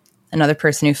 So another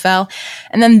person who fell.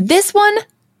 And then this one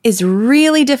is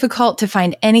really difficult to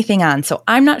find anything on. So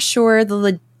I'm not sure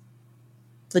the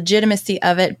legitimacy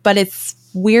of it, but it's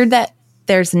weird that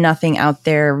there's nothing out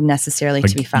there necessarily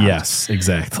to be found. Yes,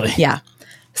 exactly. Yeah.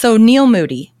 So Neil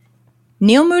Moody.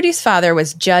 Neil Moody's father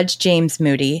was Judge James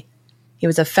Moody. He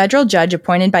was a federal judge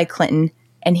appointed by Clinton,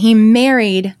 and he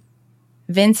married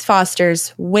Vince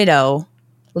Foster's widow,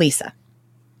 Lisa.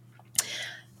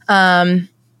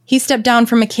 He stepped down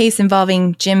from a case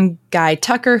involving Jim Guy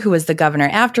Tucker, who was the governor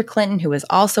after Clinton, who was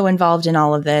also involved in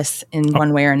all of this in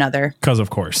one way or another. Because of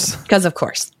course.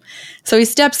 So he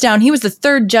steps down. He was the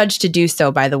 3rd judge to do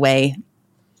so, by the way,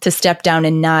 to step down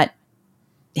and not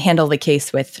handle the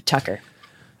case with Tucker.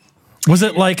 Was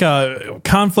it like a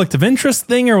conflict of interest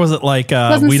thing, or was it like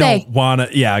we don't want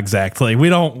to? Yeah, exactly. We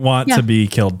don't want to be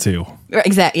killed too.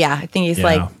 Exactly. Yeah, I think he's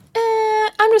like,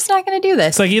 I'm just not going to do this.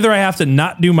 It's like either I have to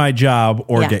not do my job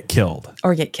or get killed.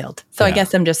 So I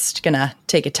guess I'm just going to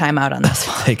take a time out on this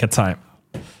one. Take a time.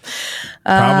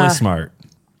 Probably smart.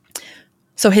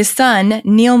 So his son,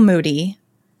 Neil Moody,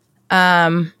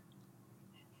 let's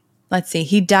see,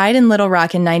 he died in Little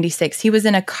Rock in 96. He was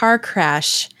in a car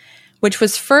crash, which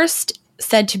was first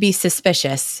said to be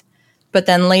suspicious, but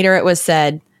then later it was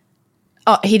said,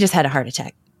 he just had a heart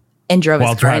attack and drove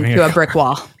his car into a brick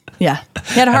wall. Yeah.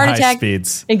 He had a heart attack.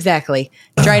 Speeds. Exactly.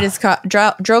 Drove his car.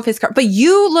 But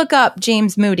you look up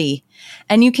James Moody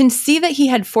and you can see that he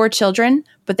had 4 children,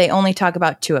 but they only talk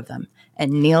about 2 of them.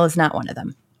 And Neil is not one of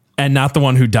them. And not the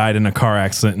one who died in a car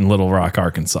accident in Little Rock,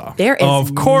 Arkansas. There is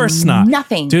of course not.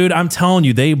 Nothing. Dude, I'm telling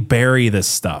you, they bury this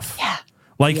stuff. Yeah.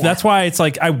 Like, that's why it's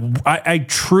like, I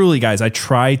truly, guys, I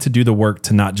try to do the work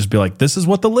to not just be like, this is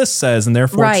what the list says and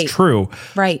therefore it's true.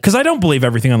 Right. Because I don't believe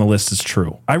everything on the list is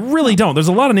true. I really don't. There's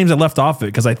a lot of names I left off of it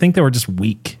because I think they were just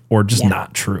weak or just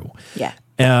not true.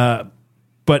 Yeah.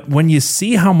 But when you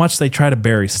see how much they try to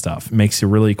bury stuff, it makes you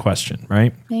really question,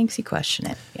 right? Makes you question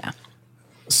it. Yeah.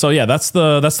 So yeah, that's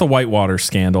the Whitewater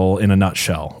scandal in a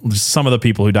nutshell. Some of the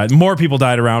people who died, more people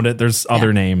died around it. There's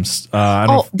other names.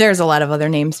 There's a lot of other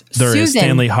names. There is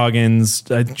Stanley Huggins.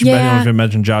 I don't even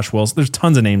mention Josh Wilson. There's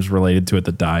tons of names related to it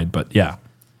that died, but yeah.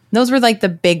 Those were like the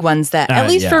big ones that, at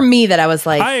least for me, that I was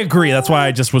like. I agree. That's why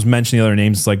I just was mentioning other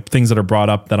names, like things that are brought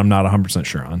up that I'm not 100%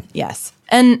 sure on. Yes.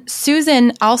 And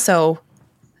Susan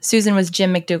was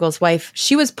Jim McDougal's wife.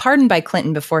 She was pardoned by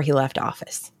Clinton before he left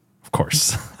office. Of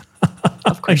course.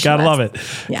 Of course. Gotta love it.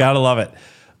 Yeah. Gotta love it.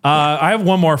 I have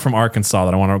one more from Arkansas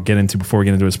that I want to get into before we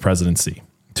get into his presidency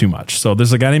too much. So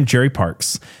there's a guy named Jerry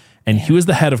Parks, and he was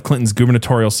the head of Clinton's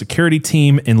gubernatorial security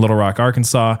team in Little Rock,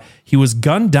 Arkansas. He was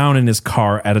gunned down in his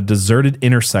car at a deserted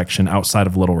intersection outside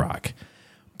of Little Rock.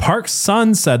 Parks'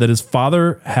 son said that his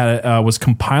father was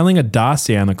compiling a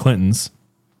dossier on the Clintons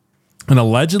and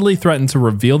allegedly threatened to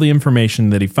reveal the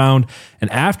information that he found. And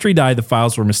after he died, the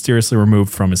files were mysteriously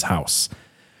removed from his house.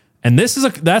 And this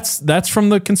is that's from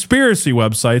the conspiracy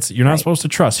websites that you're not supposed to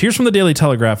trust. Here's from the Daily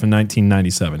Telegraph in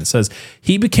 1997. It says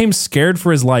he became scared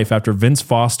for his life after Vince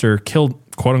Foster killed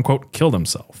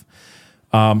himself.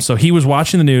 So he was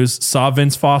watching the news, saw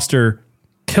Vince Foster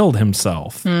killed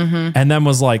himself, and then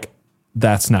was like,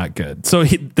 "That's not good." So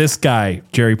this guy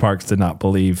Jerry Parks did not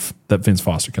believe that Vince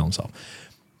Foster killed himself.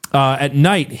 At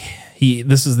night,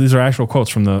 these are actual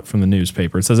quotes from the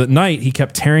newspaper. It says at night he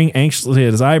kept tearing anxiously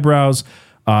at his eyebrows.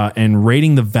 And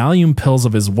rating the Valium pills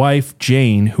of his wife,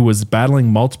 Jane, who was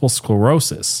battling multiple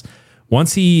sclerosis.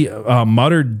 Once he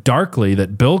muttered darkly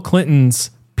that Bill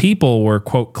Clinton's people were,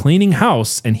 quote, cleaning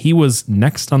house, and he was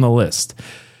next on the list.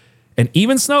 And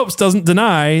even Snopes doesn't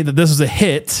deny that this was a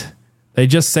hit. They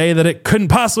just say that it couldn't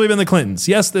possibly have been the Clintons.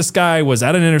 Yes, this guy was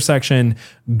at an intersection,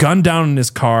 gunned down in his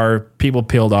car, people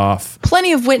peeled off.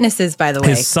 Plenty of witnesses, by the way.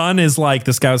 His son is like,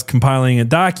 this guy was compiling a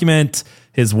document.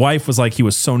 His wife was like, he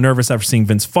was so nervous after seeing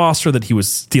Vince Foster that he was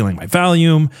stealing my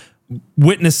Valium.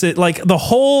 Witness it, like the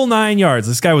whole 9 yards.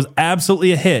 This guy was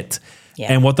absolutely a hit. Yeah.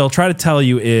 And what they'll try to tell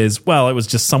you is, well, it was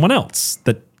just someone else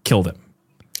that killed him.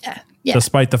 Yeah.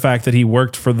 Despite the fact that he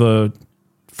worked for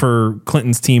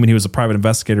Clinton's team and he was a private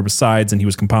investigator besides, and he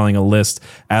was compiling a list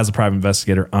as a private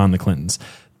investigator on the Clintons.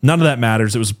 None of that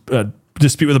matters. It was a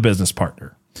dispute with a business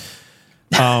partner.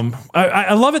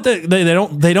 I love it that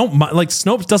they don't like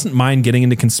Snopes doesn't mind getting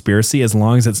into conspiracy as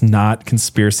long as it's not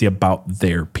conspiracy about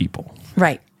their people.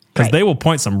 Right. Because they will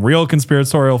point some real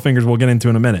conspiratorial fingers we'll get into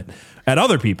in a minute at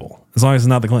other people, as long as it's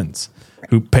not the Clintons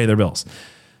who pay their bills.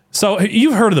 So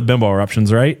you've heard of the bimbo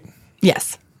eruptions, right?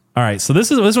 Yes. All right. So this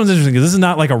one's interesting because this is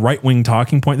not like a right-wing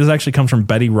talking point. This actually comes from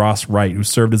Betty Ross Wright, who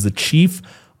served as the chief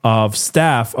of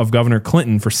staff of Governor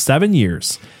Clinton for 7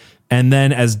 years. And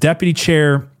then as deputy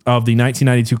chair of the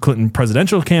 1992 Clinton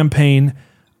presidential campaign,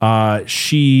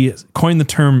 she coined the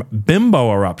term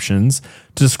bimbo eruptions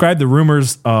to describe the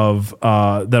rumors of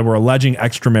that were alleging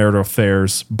extramarital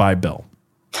affairs by Bill.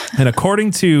 And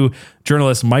according to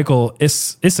journalist Michael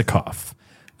Isikoff,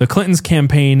 the Clintons'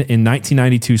 campaign in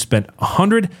 1992 spent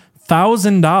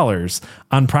 $100,000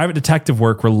 on private detective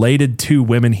work related to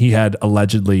women he had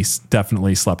allegedly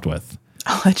definitely slept with.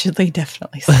 Allegedly,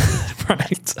 definitely.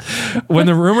 Right. When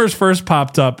the rumors first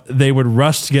popped up, they would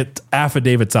rush to get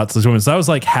affidavits out to these women. So that was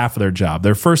like half of their job.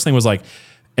 Their first thing was like,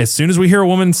 as soon as we hear a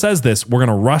woman says this, we're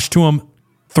going to rush to them,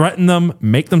 threaten them,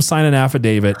 make them sign an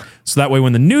affidavit. So that way,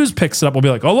 when the news picks it up, we'll be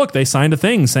like, oh, look, they signed a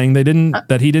thing saying that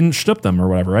he didn't strip them or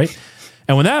whatever. Right.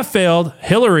 And when that failed,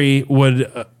 Hillary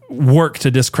would work to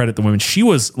discredit the women. She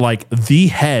was like the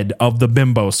head of the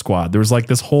bimbo squad. There was like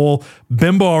this whole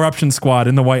bimbo eruption squad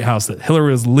in the White House that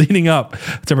Hillary was leading up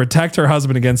to protect her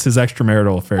husband against his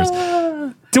extramarital affairs.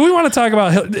 Do we want to talk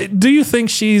about, do you think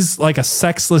she's like a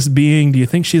sexless being? Do you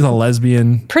think she's a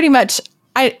lesbian? Pretty much.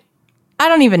 I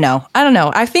don't even know. I don't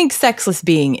know. I think sexless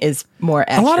being is more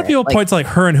accurate. A lot of people point to like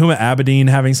her and Huma Abedin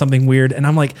having something weird. And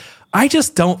I'm like, I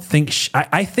just don't think,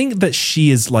 I think that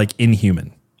she is like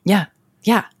inhuman. Yeah.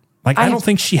 Yeah. Like, I don't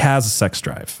think she has a sex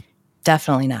drive.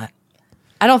 Definitely not.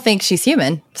 I don't think she's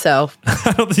human, so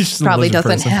I don't think she's probably doesn't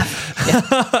person. have.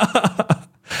 Yeah.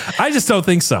 I just don't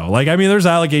think so. Like, I mean, there's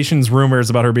allegations,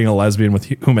 rumors about her being a lesbian with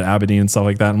Huma Abedin and stuff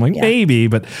like that. I'm like, maybe,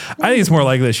 but I think it's more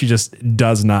likely that she just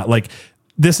does not. Like,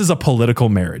 this is a political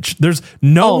marriage. There's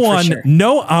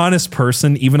no honest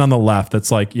person, even on the left,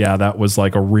 that's like, yeah, that was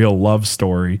like a real love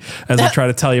story. As I try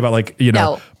to tell you about, like,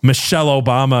 Michelle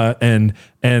Obama and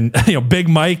Big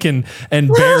Mike and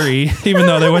Barry, even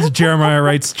though they went to Jeremiah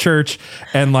Wright's church,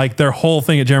 and like their whole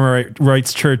thing at Jeremiah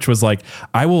Wright's church was like,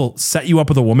 I will set you up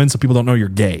with a woman so people don't know you're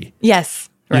gay. Yes.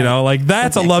 Right. Like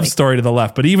that's a love story to the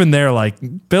left. But even there, like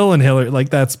Bill and Hillary, like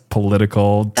that's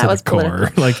political to the core.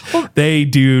 Like they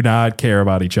do not care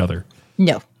about each other.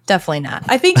 No, definitely not.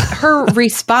 I think her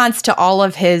response to all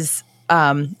of his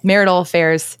marital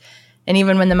affairs, and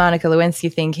even when the Monica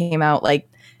Lewinsky thing came out, like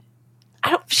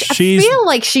I feel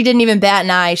like she didn't even bat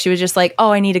an eye. She was just like,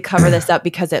 oh, I need to cover this up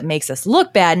because it makes us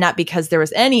look bad, not because there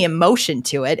was any emotion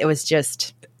to it. It was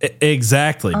just...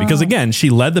 Exactly. Because again, she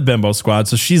led the bimbo squad.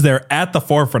 So she's there at the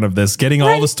forefront of this, getting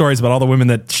all the stories about all the women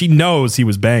that she knows he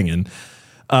was banging,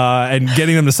 and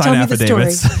getting them to sign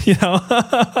affidavits,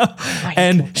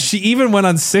 and she even went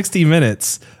on 60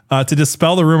 Minutes to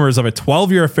dispel the rumors of a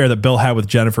 12-year affair that Bill had with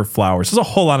Jennifer Flowers. There's a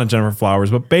whole lot of Jennifer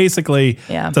Flowers, but basically,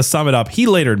 to sum it up, he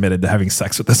later admitted to having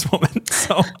sex with this woman.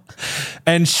 So,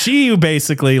 and she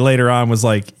basically later on was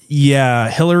like, yeah,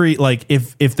 Hillary, like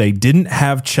if they didn't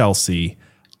have Chelsea,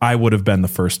 I would have been the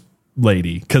first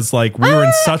lady, because like we were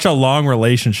in such a long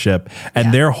relationship,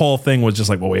 and their whole thing was just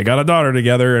like, well, we got a daughter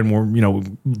together, and we're it looks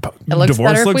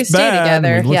divorce better looks if we bad, stay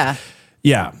together.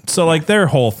 Yeah. So like their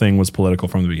whole thing was political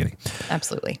from the beginning.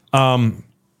 Absolutely.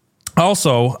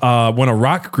 Also, when a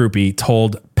rock groupie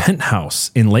told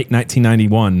Penthouse in late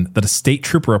 1991 that a state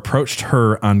trooper approached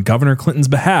her on Governor Clinton's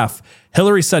behalf,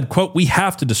 Hillary said, quote, "We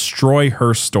have to destroy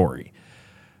her story."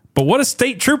 But what do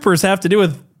state troopers have to do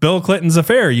with Bill Clinton's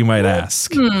affair, you might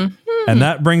ask? And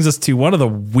that brings us to one of the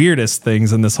weirdest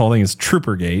things in this whole thing is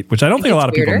Troopergate, which I don't think a lot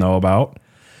of people know about.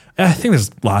 I think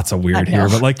there's lots of weird here,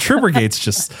 but like Troopergate's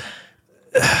just...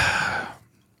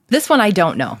 This one I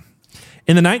don't know.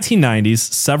 In the 1990s,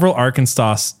 several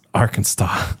Arkansas State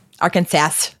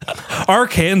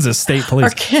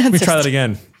Police. Let me try that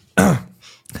again.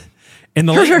 In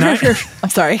the late 90s...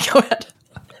 I'm sorry, go ahead.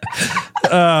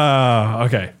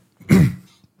 Okay.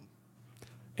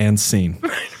 And scene.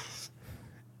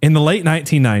 In the late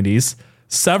 1990s,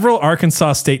 several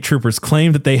Arkansas state troopers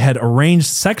claimed that they had arranged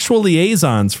sexual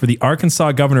liaisons for the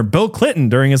Arkansas Governor Bill Clinton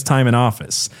during his time in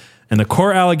office. And the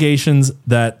core allegations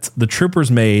that the troopers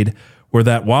made were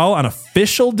that while on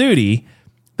official duty,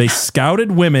 they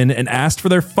scouted women and asked for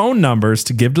their phone numbers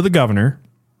to give to the governor.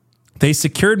 They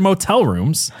secured motel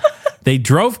rooms. They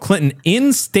drove Clinton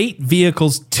in state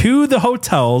vehicles to the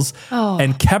hotels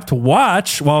and kept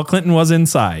watch while Clinton was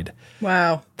inside.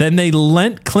 Wow. Then they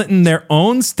lent Clinton their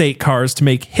own state cars to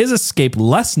make his escape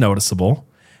less noticeable.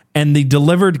 And they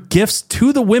delivered gifts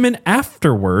to the women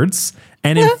afterwards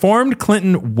and informed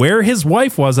Clinton where his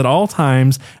wife was at all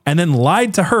times, and then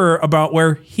lied to her about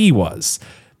where he was.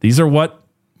 These are what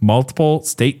multiple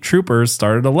state troopers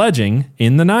started alleging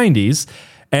in the 90s.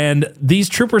 And these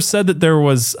troopers said that there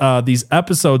was these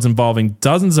episodes involving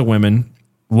dozens of women,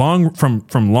 from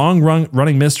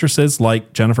long-running mistresses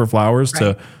like Jennifer Flowers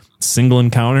to single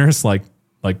encounters like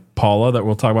Paula that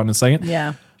we'll talk about in a second.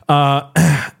 Yeah.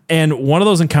 And one of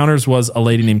those encounters was a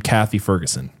lady named Kathy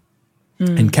Ferguson.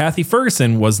 And Kathy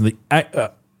Ferguson was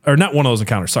or not one of those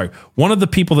encounters, sorry. One of the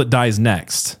people that dies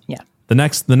next. Yeah. The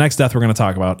next death we're going to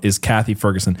talk about is Kathy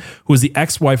Ferguson, who was the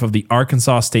ex-wife of the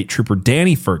Arkansas State Trooper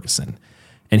Danny Ferguson.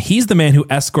 And he's the man who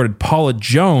escorted Paula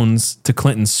Jones to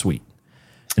Clinton's suite.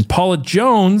 And Paula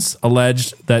Jones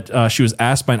alleged that she was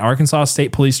asked by an Arkansas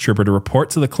State Police trooper to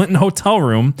report to the Clinton hotel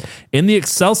room in the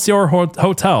Excelsior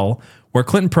Hotel, where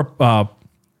Clinton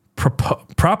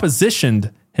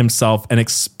propositioned himself and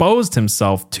exposed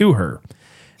himself to her.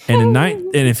 And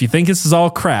if you think this is all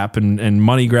crap and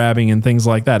money grabbing and things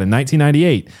like that, in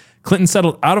 1998, Clinton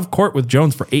settled out of court with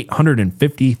Jones for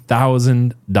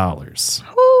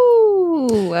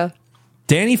 $850,000.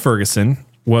 Danny Ferguson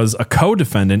was a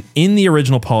co-defendant in the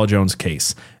original Paula Jones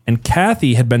case, and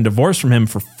Kathy had been divorced from him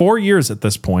for 4 years at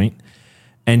this point,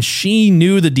 and she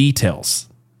knew the details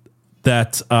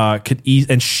that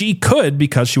she could,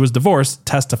 because she was divorced,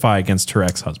 testify against her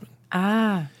ex-husband.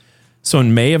 So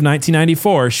in May of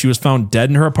 1994, she was found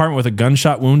dead in her apartment with a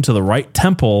gunshot wound to the right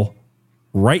temple,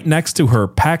 right next to her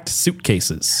packed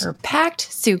suitcases.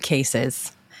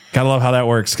 Gotta love how that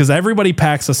works, because everybody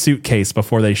packs a suitcase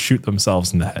before they shoot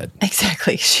themselves in the head.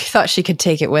 Exactly. She thought she could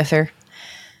take it with her.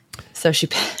 So she...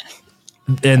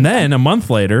 And then a month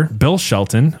later, Bill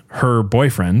Shelton, her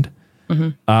boyfriend,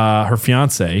 her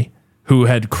fiance, who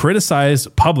had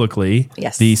criticized publicly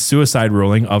the suicide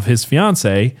ruling of his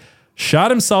fiance,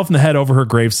 shot himself in the head over her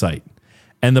gravesite.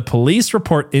 And the police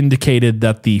report indicated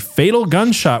that the fatal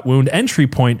gunshot wound entry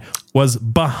point was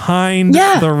behind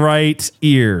the right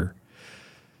ear.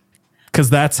 Because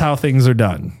that's how things are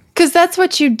done. Because that's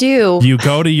what you do. You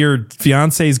go to your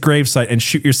fiance's gravesite and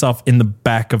shoot yourself in the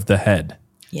back of the head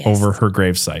over her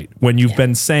gravesite. When you've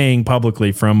been saying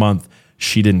publicly for a month,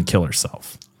 she didn't kill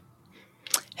herself.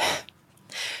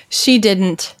 She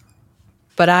didn't,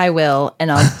 but I will.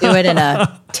 And I'll do it in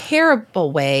a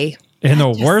terrible way. In the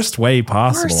worst way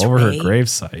possible over her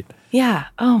gravesite. Yeah.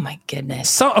 Oh my goodness.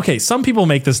 So, okay. Some people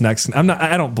make this next.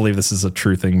 I don't believe this is a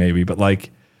true thing maybe, but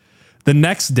like the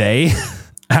next day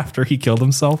after he killed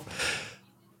himself,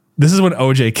 this is when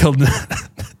OJ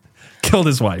killed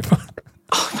his wife.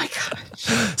 Oh my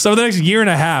gosh. So the next year and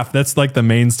a half, that's like the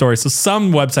main story. So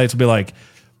some websites will be like,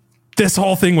 this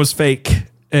whole thing was fake.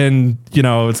 And, you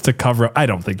know, it's to cover up. I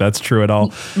don't think that's true at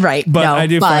all. Right. But I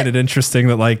do find it interesting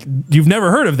that, like, you've never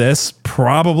heard of this,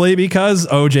 probably because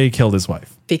OJ killed his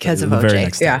wife. Because of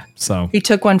OJ. Yeah. So he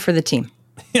took one for the team.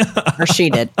 Or she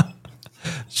did.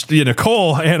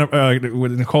 Nicole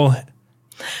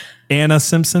Anna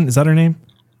Simpson. Is that her name?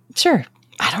 Sure.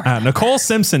 I don't know. Nicole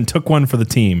Simpson took one for the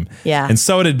team. Yeah. And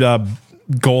so did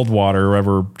Goldwater,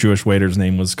 whoever Jewish waiter's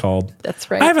name was called. That's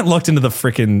right. I haven't looked into the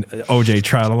freaking OJ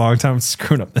trial in a long time. I'm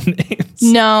screwing up the names.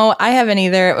 No, I haven't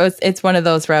either. It's one of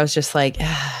those where I was just like,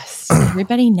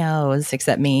 everybody knows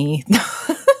except me.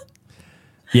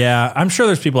 Yeah, I'm sure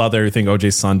there's people out there who think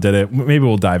OJ's son did it. Maybe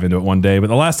we'll dive into it one day. But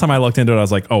the last time I looked into it, I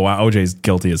was like, oh, wow, OJ's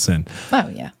guilty as sin. Oh,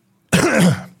 yeah.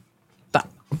 But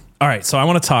all right, so I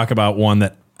want to talk about one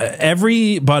that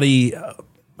everybody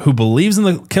who believes in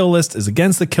the kill list is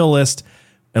against the kill list,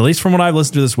 at least from what I've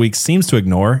listened to this week, seems to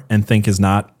ignore and think is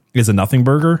a nothing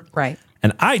burger. Right.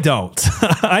 And I don't.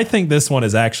 I think this one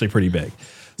is actually pretty big.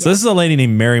 So this is a lady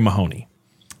named Mary Mahoney.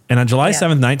 And on July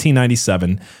 7th,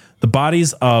 1997, the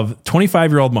bodies of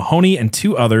 25-year-old Mahoney and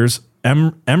two others,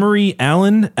 Emery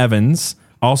Allen Evans,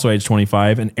 also age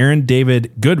 25, and Aaron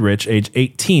David Goodrich, age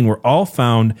 18, were all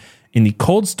found in the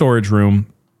cold storage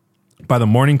room by the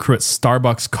morning crew at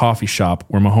Starbucks coffee shop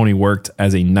where Mahoney worked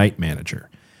as a night manager.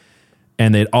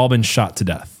 And they'd all been shot to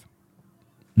death.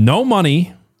 No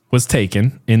money was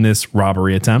taken in this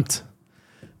robbery attempt.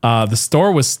 The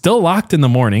store was still locked in the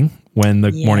morning when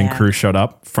the morning crew showed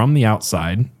up from the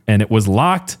outside, and it was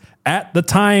locked at the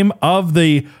time of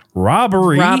the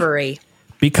robbery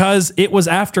because it was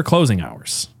after closing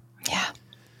hours. Yeah.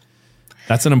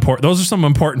 Those are some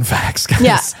important facts, guys.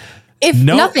 Yeah. If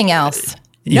nothing else,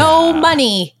 no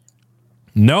money.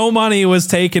 No money was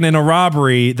taken in a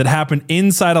robbery that happened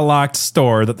inside a locked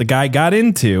store that the guy got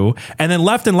into and then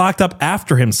left and locked up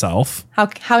after himself.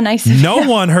 How nice. No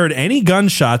one heard any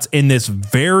gunshots in this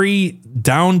very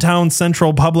downtown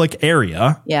central public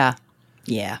area. Yeah.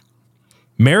 Yeah.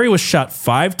 Mary was shot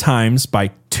 5 times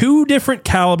by 2 different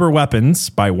caliber weapons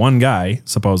by one guy,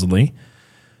 supposedly.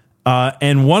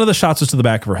 And one of the shots was to the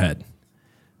back of her head.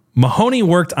 Mahoney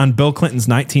worked on Bill Clinton's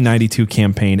 1992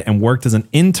 campaign and worked as an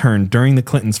intern during the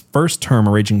Clintons' first term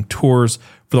arranging tours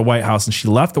for the White House. And she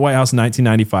left the White House in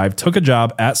 1995, took a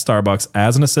job at Starbucks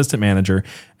as an assistant manager.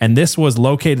 And this was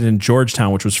located in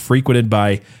Georgetown, which was frequented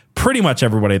by pretty much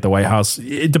everybody at the White House.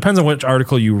 It depends on which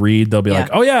article you read. They'll be like,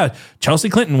 oh yeah, Chelsea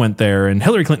Clinton went there and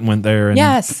Hillary Clinton went there. And,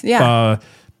 yes. Yeah.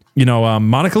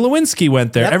 Monica Lewinsky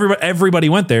went there. Yep. Everybody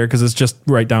went there because it's just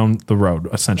right down the road,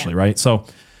 essentially, right? So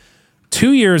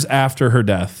 2 years after the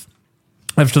death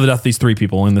of these 3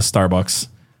 people in this Starbucks,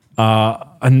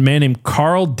 a man named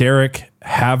Carl Derek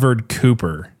Havard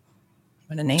Cooper.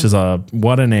 What a name. Which is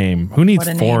what a name. Who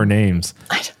needs 4 names?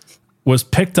 Was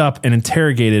picked up and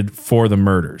interrogated for the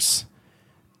murders.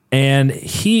 And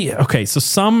so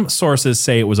some sources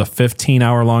say it was a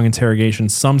 15-hour long interrogation.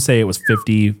 Some say it was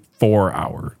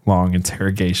 54-hour long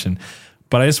interrogation.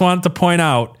 But I just wanted to point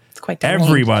out,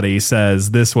 everybody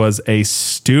says this was a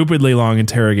stupidly long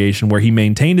interrogation where he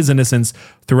maintained his innocence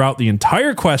throughout the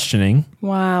entire questioning.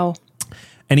 Wow.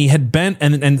 And he had been,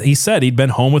 and he said he'd been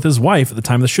home with his wife at the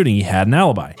time of the shooting. He had an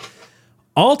alibi.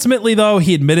 Ultimately, though,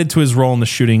 he admitted to his role in the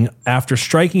shooting after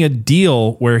striking a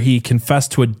deal where he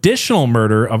confessed to an additional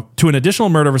murder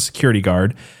of a security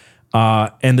guard.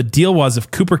 And the deal was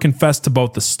if Cooper confessed to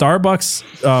both the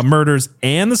Starbucks murders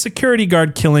and the security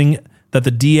guard killing, that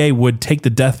the DA would take the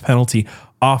death penalty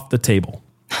off the table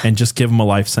and just give him a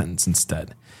life sentence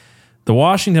instead. The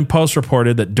Washington Post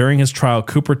reported that during his trial,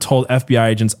 Cooper told FBI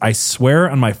agents, "I swear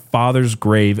on my father's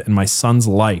grave and my son's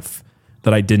life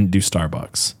that I didn't do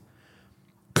Starbucks."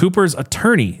 Cooper's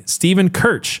attorney, Stephen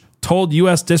Kirch, told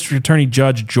U.S. District Attorney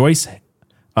Judge Joyce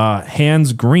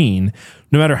Hans Green,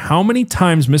 no matter how many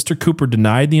times Mr. Cooper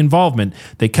denied the involvement,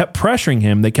 they kept pressuring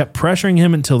him. They kept pressuring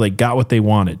him until they got what they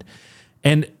wanted.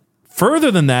 And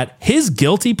further than that, his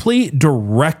guilty plea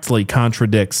directly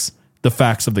contradicts the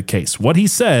facts of the case. What he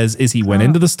says is he went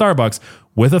into the Starbucks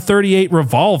with a .38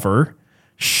 revolver,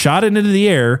 shot it into the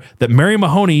air, that Mary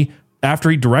Mahoney, after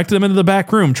he directed him into the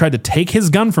back room, tried to take his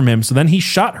gun from him. So then he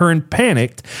shot her and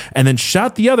panicked, and then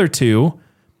shot the other two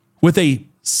with a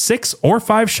 6 or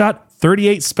 5 shot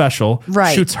 .38 special,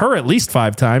 shoots her at least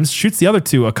 5 times, shoots the other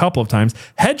two a couple of times,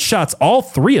 headshots all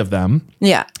 3 of them.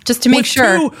 Yeah, just to make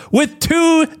sure. With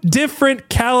 2 different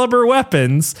caliber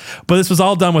weapons, but this was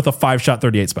all done with a 5 shot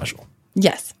 .38 special.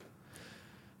 Yes.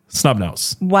 Snub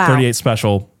nose. Wow. .38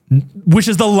 special, which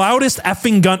is the loudest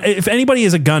effing gun. If anybody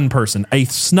is a gun person, a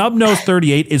snub nose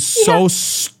 .38 is so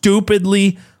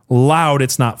stupidly loud,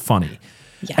 it's not funny.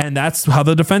 Yeah. And that's how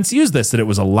the defense used this, that it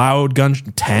was a loud gun,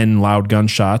 10 loud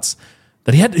gunshots,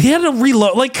 that he had to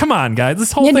reload. Like, come on, guys.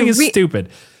 This whole thing is stupid.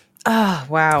 Oh,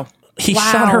 wow. He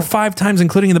shot her 5 times,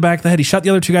 including in the back of the head. He shot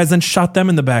the other 2 guys, then shot them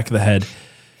in the back of the head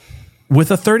with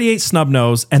a .38 snub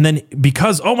nose. And then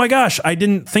because, oh my gosh, I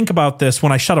didn't think about this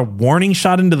when I shot a warning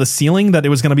shot into the ceiling that it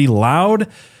was going to be loud.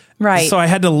 Right. So I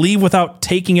had to leave without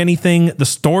taking anything. The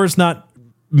store's not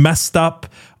messed up.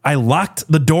 I locked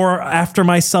the door after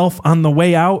myself on the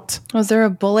way out. Was there a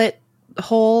bullet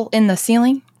hole in the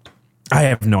ceiling? I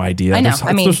have no idea. I know.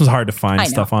 This was hard to find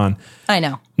stuff on. I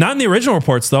know. Not in the original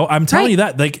reports, though. I'm telling you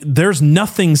that. Like, there's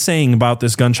nothing saying about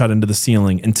this gunshot into the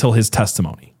ceiling until his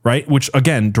testimony, right? Which,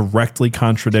 again, directly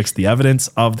contradicts the evidence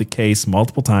of the case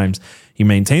multiple times. He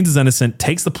maintains his innocence,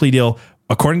 takes the plea deal,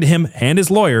 according to him and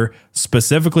his lawyer,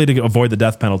 specifically to avoid the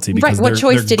death penalty, because what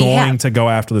choice did he have? They're going to go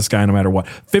after this guy no matter what.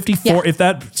 54, if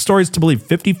that story is to believe,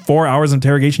 54 hours of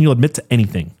interrogation, you'll admit to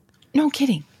anything. No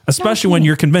kidding. Especially when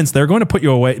you're convinced they're going to put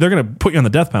you away. They're going to put you on the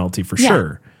death penalty for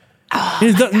sure.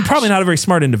 He's probably not a very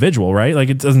smart individual, right? Like,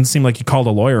 it doesn't seem like he called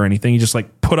a lawyer or anything. He just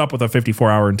like put up with a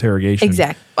 54-hour interrogation.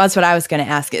 Exactly. That's what I was going to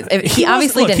ask. He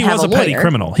obviously didn't have a lawyer. He was a petty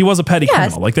criminal. He was a petty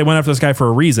criminal. Like, they went after this guy for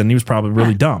a reason. He was probably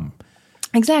really dumb.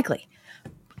 Exactly.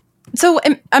 So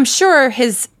I'm sure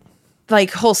his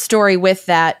like whole story with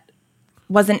that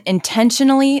wasn't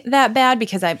intentionally that bad,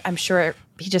 because I'm sure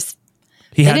he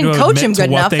didn't coach him good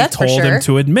enough. That's for sure. They told him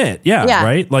to admit. Yeah,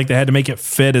 right? Like, they had to make it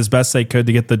fit as best they could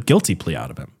to get the guilty plea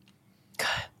out of him.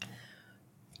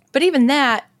 But even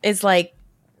that is like,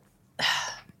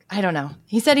 I don't know.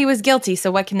 He said he was guilty, so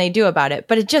what can they do about it?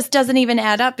 But it just doesn't even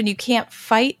add up, and you can't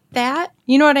fight that.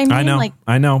 You know what I mean?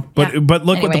 I know. But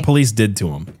look what the police did to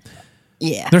him.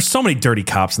 Yeah. There's so many dirty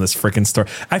cops in this freaking story.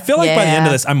 I feel like by the end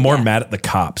of this, I'm more mad at the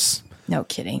cops. No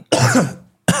kidding.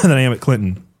 Than I am at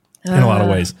Clinton in a lot of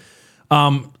ways.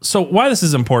 So why this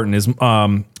is important is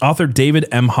author David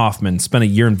M. Hoffman spent a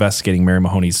year investigating Mary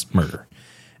Mahoney's murder.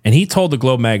 And he told the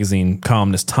Globe magazine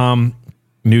columnist Tom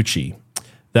Nucci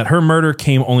that her murder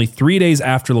came only 3 days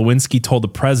after Lewinsky told the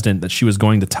president that she was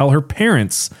going to tell her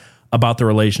parents about the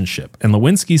relationship. And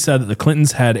Lewinsky said that the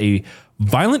Clintons had a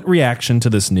violent reaction to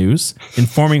this news,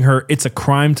 informing her it's a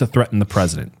crime to threaten the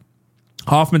president.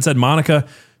 Hoffman said Monica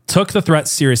took the threat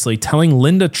seriously, telling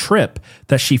Linda Tripp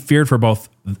that she feared for both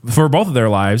of their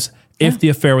lives if the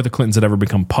affair with the Clintons had ever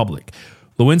become public.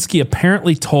 Lewinsky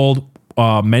apparently told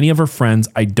many of her friends,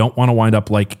 I don't want to wind up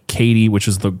like Katie, which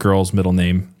is the girl's middle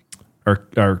name,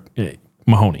 or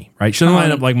Mahoney, right? She doesn't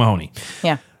wind up like Mahoney.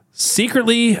 Yeah.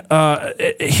 Secretly,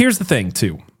 here's the thing,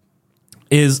 too,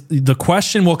 is the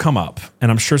question will come up,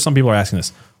 and I'm sure some people are asking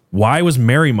this, why was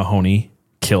Mary Mahoney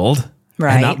killed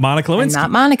and not Monica Lewinsky? And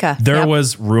not Monica. There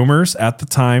was rumors at the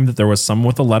time that there was someone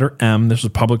with the letter M, this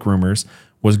was public rumors,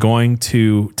 was going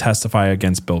to testify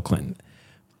against Bill Clinton.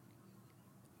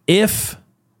 If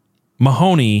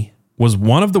Mahoney was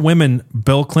one of the women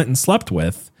Bill Clinton slept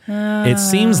with, it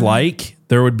seems like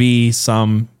there would be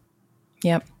some,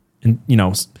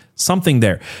 something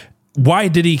there. Why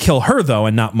did he kill her, though,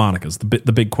 and not Monica's the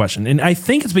big question? And I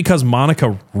think it's because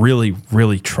Monica really,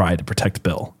 really tried to protect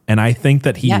Bill. And I think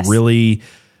that he really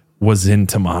was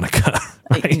into Monica.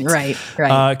 Right.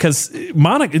 Because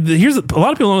Monica, here's a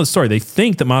lot of people know the story. They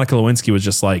think that Monica Lewinsky was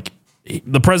just like,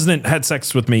 the president had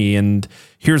sex with me, and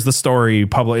here's the story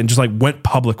public, and just like went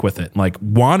public with it, like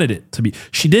wanted it to be.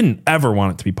 She didn't ever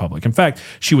want it to be public. In fact,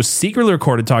 she was secretly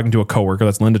recorded talking to a coworker,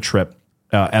 that's Linda Tripp,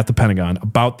 at the Pentagon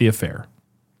about the affair.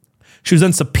 She was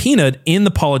then subpoenaed in the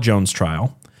Paula Jones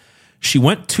trial. She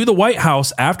went to the White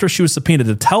House after she was subpoenaed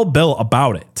to tell Bill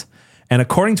about it. And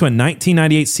according to a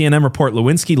 1998 CNN report,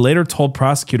 Lewinsky later told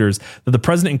prosecutors that the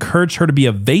president encouraged her to be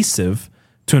evasive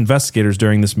to investigators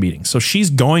during this meeting. So she's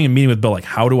going and meeting with Bill, like,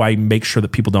 how do I make sure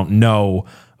that people don't know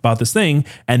about this thing.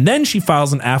 And then she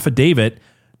files an affidavit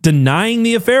denying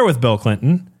the affair with Bill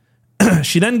Clinton.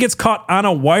 She then gets caught on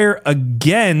a wire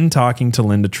again talking to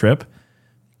Linda Tripp.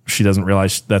 She doesn't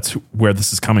realize that's where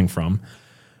this is coming from.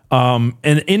 And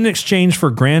in exchange for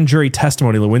grand jury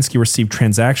testimony, Lewinsky received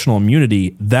transactional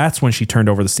immunity. That's when she turned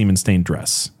over the semen-stained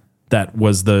dress. That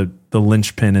was the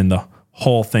linchpin in the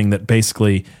whole thing that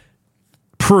basically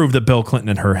proved that Bill Clinton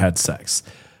and her had sex.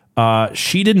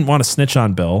 She didn't want to snitch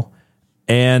on Bill.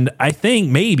 And I think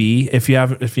maybe if you all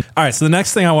right, so the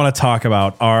next thing I want to talk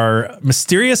about are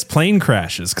mysterious plane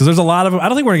crashes, because there's a lot of them. I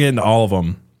don't think we're gonna get into all of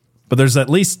them, but there's at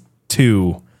least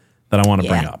 2 that I want to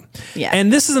bring up. Yeah.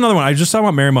 And this is another one. I just talked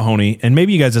about Mary Mahoney, and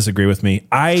maybe you guys disagree with me.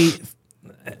 I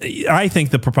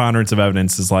think the preponderance of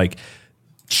evidence is like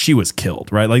she was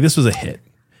killed, right? Like this was a hit.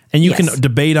 And you can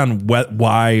debate on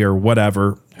why or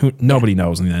whatever. Nobody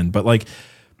knows in the end. But like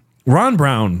Ron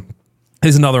Brown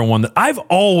is another one that I've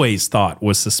always thought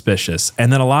was suspicious.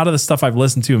 And then a lot of the stuff I've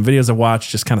listened to and videos I've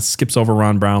watched just kind of skips over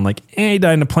Ron Brown. Like, he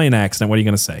died in a plane accident. What are you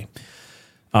going to say?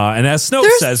 And as Snopes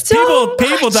says,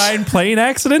 people die in plane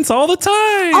accidents all the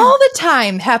time. All the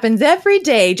time. Happens every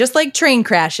day. Just like train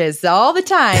crashes. All the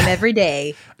time, every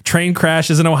day. Train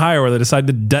crashes in Ohio where they decide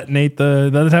to detonate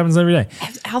that happens every day.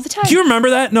 All the time. Do you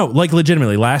remember that? No, like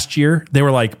legitimately last year they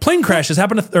were like plane crashes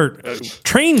happen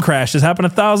train crashes happen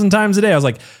 1,000 times a day. I was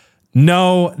like,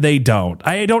 no, they don't.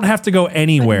 I don't have to go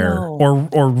anywhere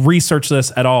or research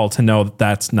this at all to know that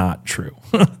that's not true.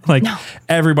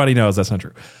 Everybody knows that's not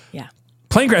true. Yeah.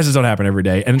 Plane crashes don't happen every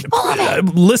day. And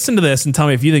listen to this and tell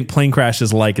me if you think plane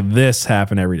crashes like this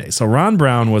happen every day. So Ron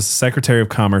Brown was Secretary of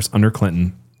Commerce under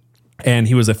Clinton, and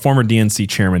he was a former DNC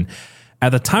chairman. At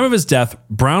the time of his death,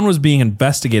 Brown was being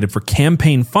investigated for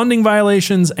campaign funding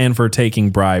violations and for taking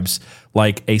bribes,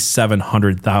 like a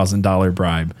 $700,000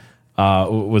 bribe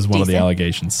was one of the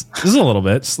allegations. This is a little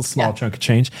bit, just a small chunk of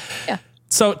change. Yeah.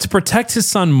 So to protect his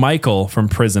son Michael from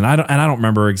prison, I don't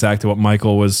remember exactly what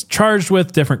Michael was charged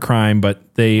with, different crime,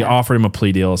 but they offered him a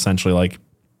plea deal, essentially like,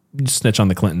 you snitch on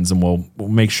the Clintons and we'll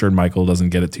make sure Michael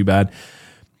doesn't get it too bad.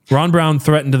 Ron Brown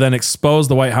threatened to then expose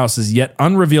the White House's yet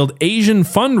unrevealed Asian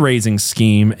fundraising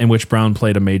scheme in which Brown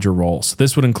played a major role. So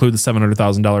this would include the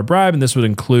 $700,000 bribe, and this would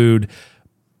include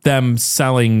them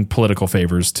selling political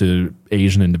favors to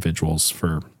Asian individuals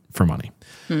for money.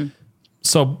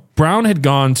 So Brown had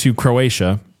gone to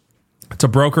Croatia to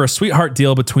broker a sweetheart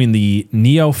deal between the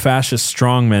neo-fascist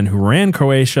strongmen who ran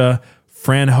Croatia,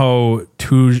 Franjo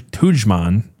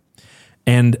Tudjman,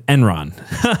 and Enron.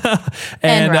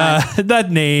 And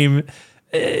that name,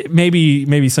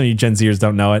 maybe some of you Gen Zers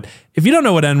don't know it. If you don't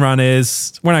know what Enron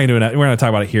is, we're not going to do it. We're going to talk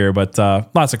about it here, but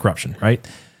lots of corruption, right?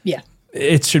 Yeah.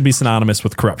 It should be synonymous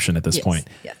with corruption at this point.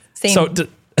 Yeah. Same. So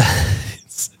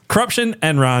corruption,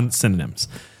 Enron, synonyms.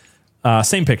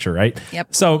 Same picture, right?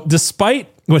 Yep. So despite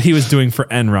what he was doing for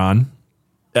Enron,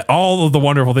 all of the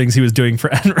wonderful things he was doing for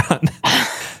Enron,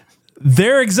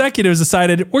 their executives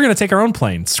decided, we're going to take our own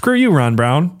plane. Screw you, Ron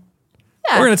Brown.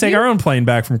 Yeah, we're going to take our own plane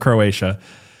back from Croatia.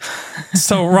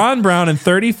 So Ron Brown and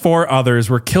 34 others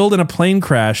were killed in a plane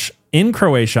crash in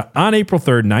Croatia on April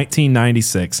 3rd,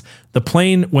 1996.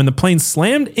 When the plane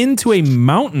slammed into a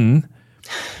mountain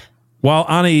while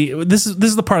on this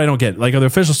is the part I don't get. Like the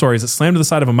official story is it slammed to the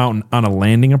side of a mountain on a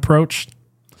landing approach.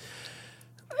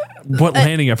 What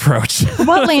landing approach?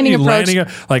 What landing approach?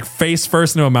 Like face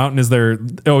first into a mountain is there?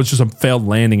 Oh, it's just a failed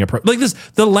landing approach. Like this,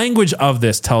 the language of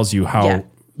this tells you how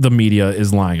the media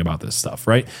is lying about this stuff,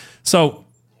 right? So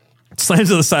slams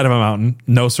to the side of a mountain,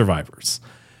 no survivors.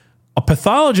 A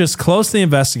pathologist close to the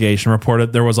investigation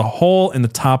reported there was a hole in the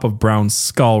top of Brown's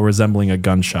skull resembling a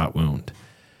gunshot wound.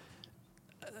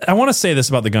 I want to say this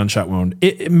about the gunshot wound.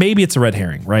 Maybe it's a red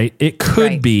herring, right? It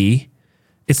could be.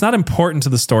 It's not important to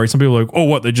the story. Some people are like, oh,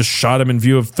 what? They just shot him in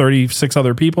view of 36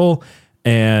 other people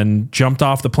and jumped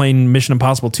off the plane Mission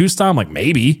Impossible 2 style? I'm like,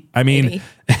 maybe. I mean,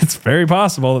 it's very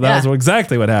possible that was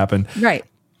exactly what happened. Right.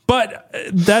 But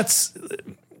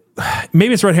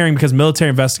maybe it's red herring because military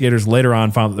investigators later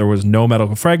on found that there was no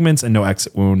medical fragments and no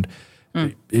exit wound.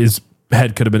 His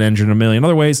head could have been injured in a million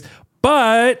other ways.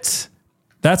 But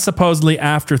that's supposedly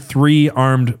after 3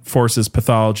 armed forces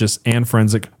pathologists and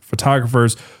forensic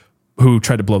photographers who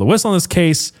tried to blow the whistle on this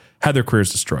case had their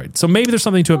careers destroyed. So maybe there's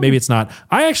something to it. Maybe it's not.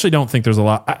 I actually don't think there's a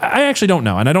lot. I actually don't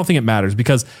know. And I don't think it matters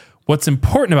because what's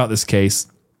important about this case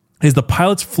is the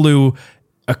pilots flew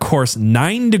a course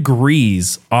 9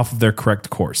 degrees off of their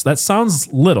correct course. That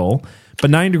sounds little,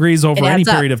 but 9 degrees over any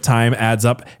period of time adds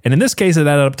up. And in this case, it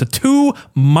added up to 2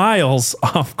 miles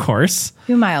off course.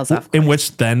 2 miles off course. In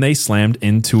which then they slammed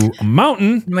into a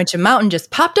mountain. In which a mountain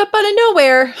just popped up out of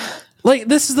nowhere. Like,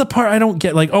 this is the part I don't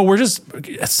get. Like, we're just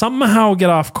somehow get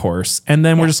off course. And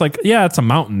then we're just like, yeah, it's a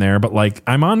mountain there. But like,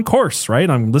 I'm on course, right?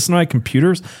 I'm listening to my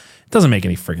computers. It doesn't make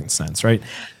any freaking sense, right?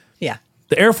 Yeah.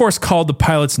 The Air Force called the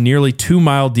pilot's nearly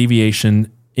 2-mile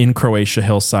deviation in Croatia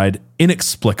hillside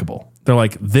inexplicable. They're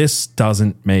like, this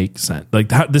doesn't make sense.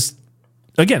 Like, how does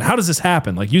this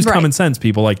happen? Like, use common sense,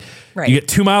 people. Like, you get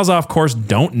 2 miles off course,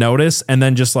 don't notice, and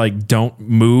then just like don't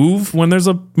move when there's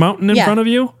a mountain in front of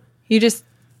you. You just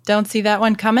don't see that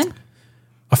one coming?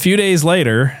 A few days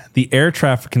later, the air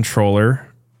traffic controller,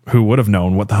 who would have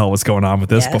known what the hell was going on with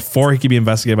this before he could be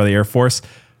investigated by the Air Force,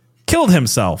 killed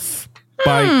himself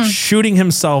by shooting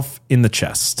himself in the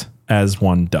chest, as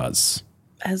one does.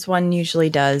 As one usually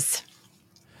does,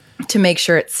 to make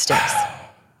sure it sticks.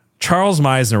 Charles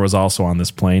Meisner was also on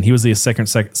this plane. He was the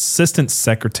Assistant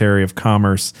Secretary of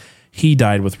Commerce. He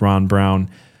died with Ron Brown.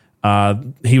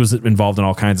 He was involved in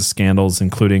all kinds of scandals,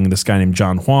 including this guy named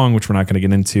John Huang, which we're not going to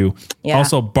get into. Yeah.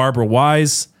 Also, Barbara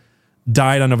Wise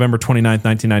died on November 29th,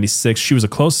 1996. She was a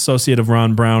close associate of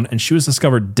Ron Brown, and she was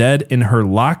discovered dead in her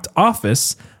locked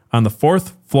office on the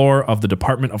 4th floor of the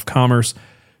Department of Commerce.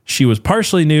 She was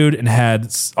partially nude and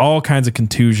had all kinds of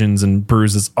contusions and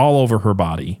bruises all over her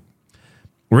body.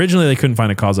 Originally, they couldn't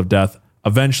find a cause of death.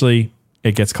 Eventually,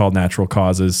 it gets called natural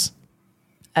causes.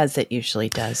 As it usually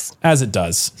does. As it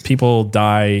does. People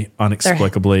die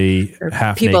inexplicably,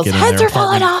 half naked in their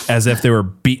apartment, as if they were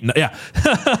beaten. Yeah.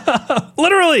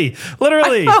 Literally.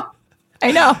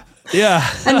 I know. Yeah.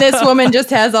 And this woman just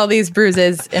has all these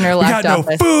bruises in her locked office.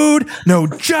 We got no food, no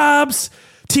jobs.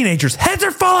 Teenagers' heads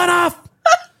are falling off.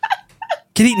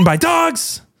 Get eaten by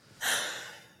dogs.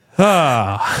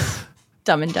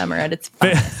 Dumb and Dumber at its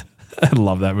finest. I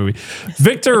love that movie.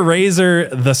 Victor Razor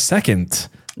II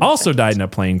also died in a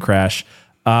plane crash.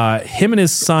 Him and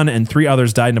his son and 3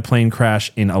 others died in a plane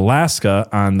crash in Alaska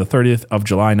on the 30th of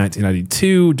July,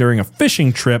 1992 during a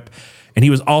fishing trip. And he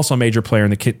was also a major player in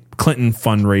the Clinton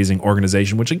fundraising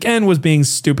organization, which again was being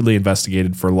stupidly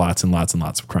investigated for lots and lots and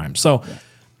lots of crimes. So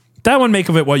that one, make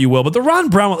of it what you will. But the Ron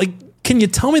Brown one, like, can you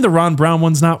tell me the Ron Brown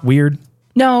one's not weird?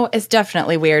 No, it's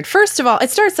definitely weird. First of all, it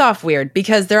starts off weird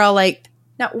because they're all like,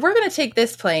 now we're going to take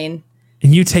this plane.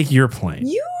 And you take your plane.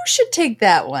 You should take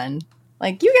that one.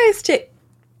 Like, you guys take,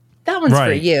 that one's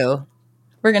for you.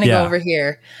 We're going to go over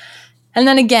here. And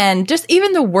then again, just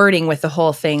even the wording with the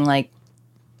whole thing, like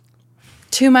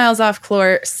 2 miles off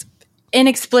course,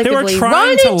 inexplicably they were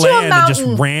trying to land and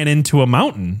just ran into a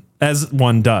mountain, as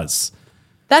one does.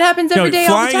 That happens every day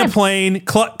all the time. Flying a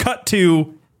plane, cut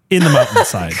to in the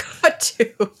mountainside. Cut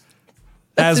to.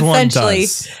 As one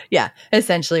does. Yeah,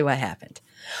 essentially what happened.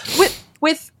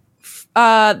 With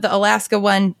the Alaska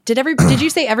one, did you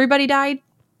say everybody died?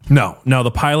 No,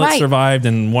 the pilot survived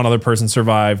and one other person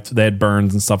survived. They had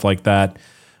burns and stuff like that.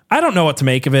 I don't know what to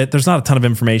make of it. There's not a ton of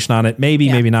information on it. Maybe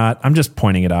not. I'm just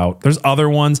pointing it out. There's other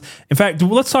ones. In fact,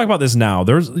 let's talk about this now.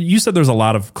 You said there's a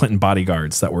lot of Clinton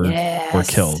bodyguards that were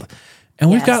killed. And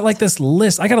we've got like this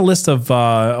list. I got a list of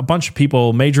a bunch of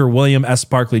people. Major William S.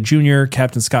 Barclay Jr.,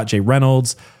 Captain Scott J.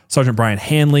 Reynolds, Sergeant Brian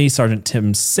Hanley, Sergeant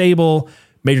Tim Sable,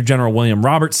 Major General William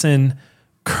Robertson,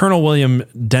 Colonel William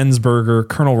Densberger,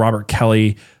 Colonel Robert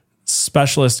Kelly,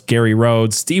 Specialist Gary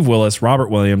Rhodes, Steve Willis, Robert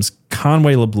Williams,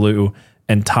 Conway LeBleu,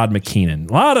 and Todd McKinnon.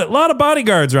 A lot of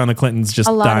bodyguards around the Clintons just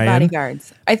dying. A lot of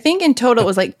bodyguards. I think in total it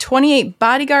was like 28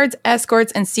 bodyguards,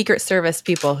 escorts, and Secret Service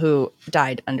people who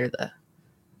died under the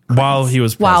while he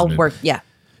was president.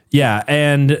 Yeah,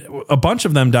 and a bunch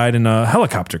of them died in a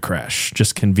helicopter crash,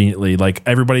 just conveniently. Like,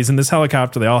 everybody's in this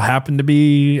helicopter. They all happen to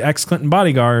be ex-Clinton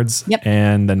bodyguards,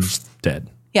 and then just dead.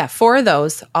 Yeah, 4 of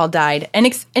those all died.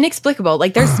 Inexplicable.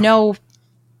 Like, there's no...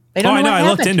 They don't know what happened. I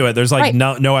looked into it. There's like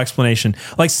no explanation.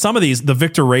 Like, some of these, the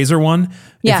Victor Razor one,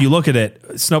 if you look at it,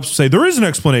 Snopes say there is an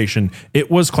explanation.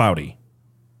 It was cloudy.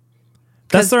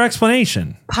 That's their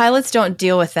explanation. Pilots don't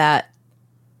deal with that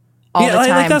all the time.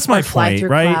 Like, that's my point,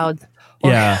 right? Clouds.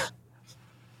 Yeah.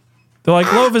 They're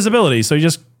like low visibility, so you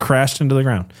just crashed into the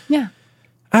ground. Yeah.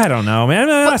 I don't know, man.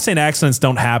 I'm not saying accidents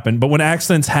don't happen, but when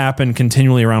accidents happen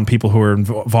continually around people who are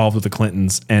involved with the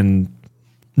Clintons and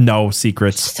know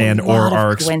secrets and or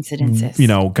are coincidences,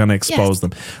 going to expose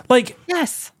them. Like,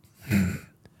 yes.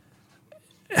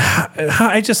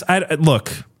 I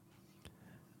look,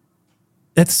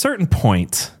 at a certain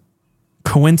point,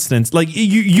 coincidence, like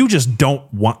you just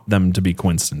don't want them to be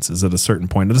coincidences at a certain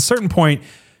point. At a certain point,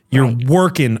 you're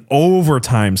working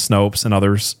overtime, Snopes and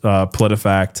others,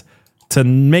 PolitiFact, to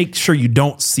make sure you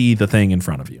don't see the thing in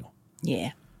front of you.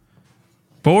 Yeah.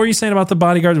 But what were you saying about the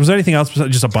bodyguards? Was there anything else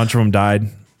besides just a bunch of them died?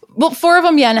 Well, 4 of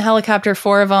them, in a helicopter,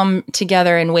 4 of them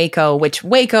together in Waco, which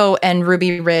Waco and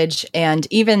Ruby Ridge and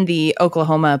even the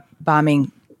Oklahoma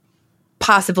bombing,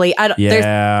 possibly.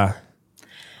 Yeah.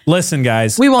 Listen,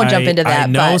 guys. We won't jump into that.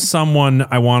 I know someone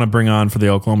I want to bring on for the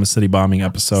Oklahoma City bombing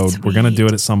episode. Sweet. We're going to do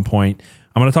it at some point.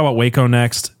 I'm going to talk about Waco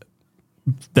next.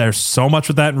 There's so much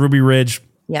with that in Ruby Ridge.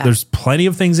 Yeah. There's plenty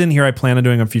of things in here I plan on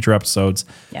doing on future episodes.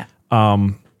 Yeah.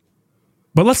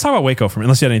 But let's talk about Waco for a minute,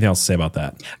 unless you had anything else to say about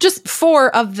that. Just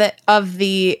 4 of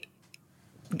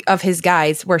his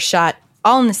guys were shot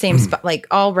all in the same spot, like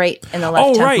all right in the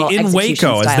left temple. Oh, right, in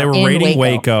Waco, as they were raiding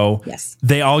Waco. Yes.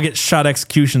 They all get shot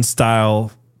execution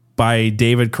style by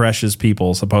David Koresh's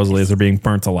people, supposedly, as they're being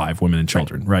burnt alive, women and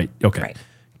children. Right. Okay. Right.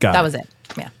 Got it. That was it.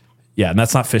 Yeah. Yeah, and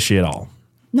that's not fishy at all.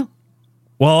 No.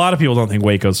 Well, a lot of people don't think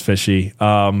Waco's fishy.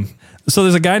 So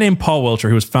there's a guy named Paul Wilcher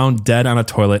who was found dead on a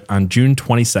toilet on June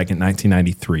 22nd,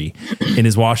 1993 in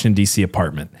his Washington, D.C.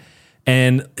 apartment.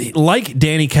 And like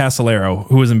Danny Casolaro,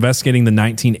 who was investigating the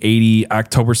 1980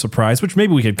 October surprise, which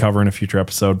maybe we could cover in a future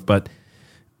episode, but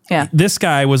this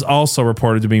guy was also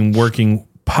reported to be working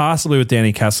possibly with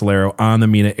Danny Casolaro on the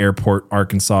Mena Airport,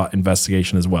 Arkansas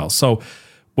investigation as well. So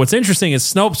what's interesting is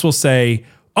Snopes will say,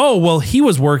 oh, well, he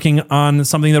was working on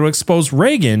something that would expose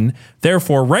Reagan,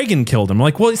 therefore Reagan killed him.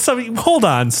 Like, well, hold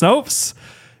on, Snopes.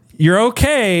 You're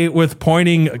okay with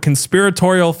pointing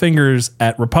conspiratorial fingers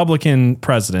at Republican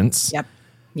presidents.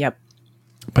 Yep.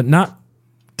 But not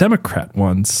Democrat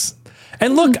ones.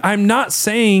 And look, I'm not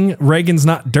saying Reagan's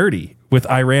not dirty with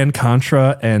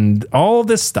Iran-Contra and all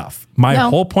this stuff. My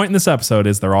whole point in this episode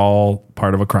is they're all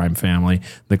part of a crime family,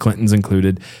 the Clintons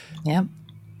included. Yep.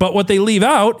 But what they leave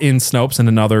out in Snopes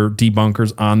and other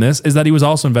debunkers on this is that he was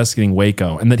also investigating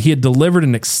Waco and that he had delivered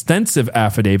an extensive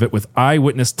affidavit with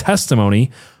eyewitness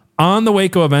testimony on the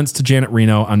Waco events to Janet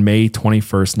Reno on May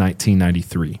 21st,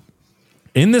 1993.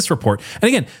 In this report, and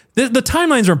again, the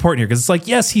timelines are important here because it's like,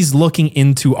 yes, he's looking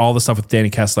into all the stuff with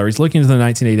Danny Casolaro. He's looking into the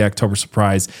 1980 October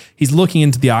surprise. He's looking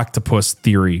into the octopus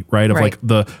theory, right? Of like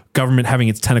the government having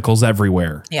its tentacles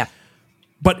everywhere. Yeah.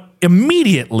 But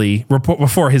immediately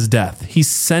before his death, he's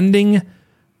sending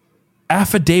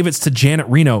affidavits to Janet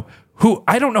Reno, who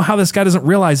I don't know how this guy doesn't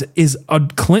realize is a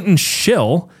Clinton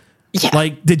shill. Yeah.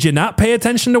 Like, did you not pay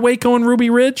attention to Waco and Ruby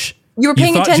Ridge? You were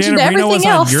paying attention to everything was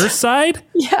else. On your side?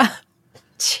 Yeah.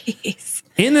 Jeez.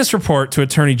 In this report to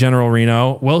Attorney General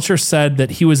Reno, Wilcher said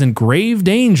that he was in grave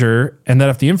danger and that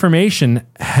if the information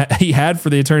he had for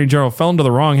the Attorney General fell into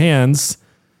the wrong hands,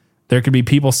 there could be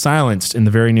people silenced in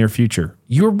the very near future.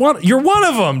 You're one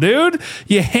of them, dude.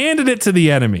 You handed it to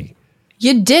the enemy.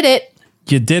 You did it.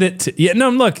 You did it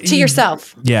to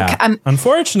yourself. Yeah.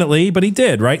 Unfortunately, but he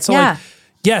did, right? So like,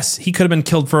 yes, he could have been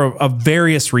killed for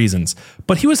various reasons,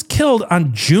 but he was killed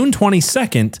on June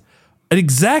 22nd,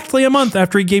 exactly a month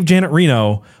after he gave Janet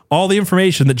Reno all the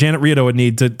information that Janet Reno would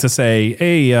need to say,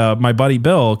 hey, my buddy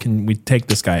Bill, can we take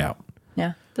this guy out?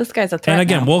 Yeah, this guy's a threat. And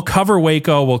again, we'll cover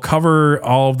Waco. We'll cover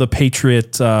all of the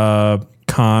Patriot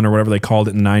Con or whatever they called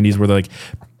it in the 90s, where they're like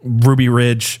Ruby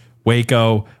Ridge,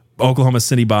 Waco, Oklahoma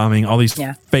City bombing, all these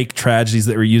fake tragedies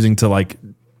that we're using to like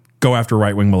go after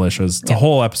right-wing militias. It's a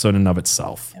whole episode in and of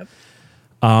itself. Yep.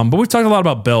 But we've talked a lot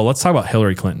about Bill. Let's talk about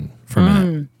Hillary Clinton for a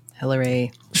minute.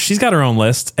 Hillary. She's got her own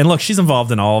list. And look, she's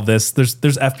involved in all of this. There's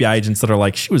FBI agents that are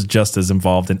like, she was just as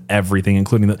involved in everything,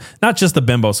 including not just the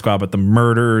bimbo squad, but the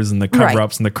murders and the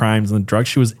cover-ups and the crimes and the drugs.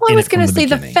 She was I was going to say,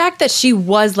 the fact that she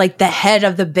was like the head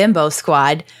of the bimbo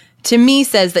squad, to me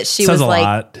says that she was like,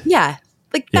 lot.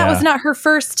 That was not her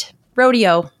first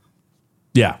rodeo.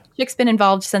 Yeah. Chick's been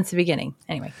involved since the beginning.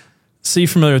 Anyway. So you're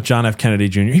familiar with John F. Kennedy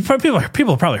Jr.? People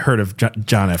have probably heard of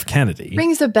John F. Kennedy.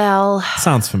 Rings a bell.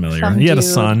 Sounds familiar. He had a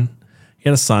son. He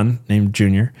had a son named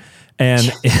Junior.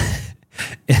 And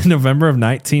in November of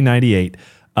 1998,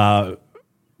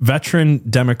 veteran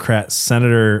Democrat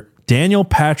Senator Daniel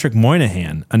Patrick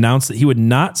Moynihan announced that he would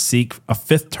not seek a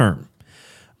fifth term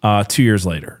 2 years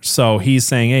later. So he's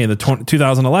saying, hey, the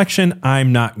 2000 election,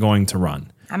 I'm not going to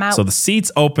run. I'm out. So the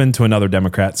seat's open to another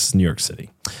Democrat. It's New York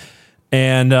City.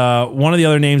 And one of the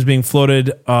other names being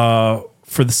floated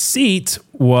for the seat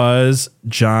was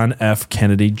John F.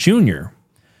 Kennedy Jr.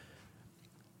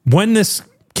 When this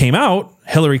came out,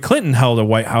 Hillary Clinton held a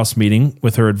White House meeting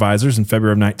with her advisors in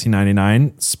February of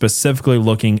 1999, specifically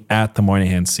looking at the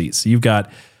Moynihan seat. So you've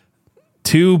got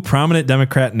two prominent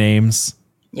Democrat names,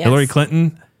 Hillary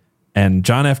Clinton and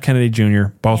John F. Kennedy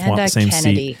Jr., both want the same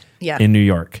seat in New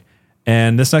York.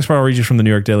 And this next part I'll read you from the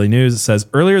New York Daily News. It says,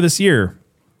 earlier this year,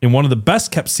 in one of the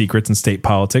best kept secrets in state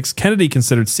politics, Kennedy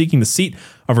considered seeking the seat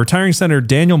of retiring Senator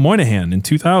Daniel Moynihan in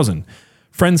 2000.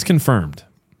 Friends confirmed.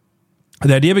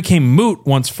 The idea became moot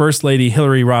once First Lady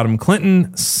Hillary Rodham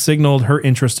Clinton signaled her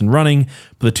interest in running,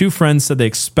 but the two friends said they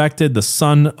expected the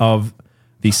son of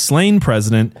the slain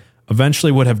president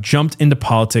eventually would have jumped into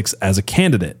politics as a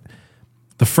candidate.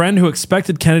 The friend who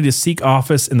expected Kennedy to seek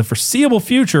office in the foreseeable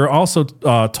future also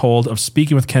told of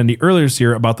speaking with Kennedy earlier this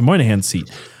year about the Moynihan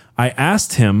seat. I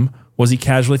asked him, was he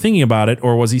casually thinking about it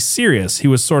or was he serious? He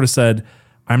was sort of said,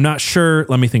 I'm not sure,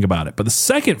 let me think about it. But the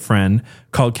second friend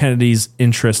called Kennedy's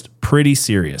interest pretty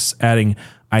serious, adding,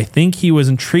 I think he was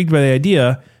intrigued by the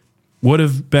idea. Would he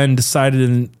have decided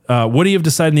in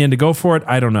the end to go for it?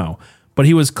 I don't know. But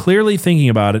he was clearly thinking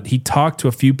about it. He talked to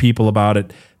a few people about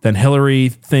it. Then Hillary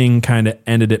thing kind of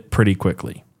ended it pretty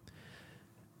quickly.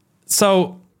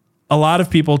 So a lot of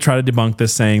people try to debunk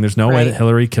this, saying there's no way that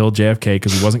Hillary killed JFK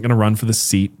because he wasn't going to run for the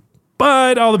seat.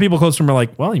 But all the people close to him are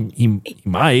like, well, he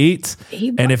might.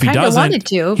 And if he doesn't,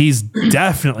 he's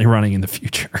definitely running in the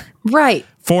future. Right.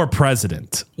 For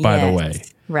president, by the way.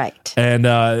 Right.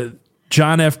 And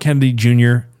John F. Kennedy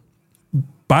Jr.,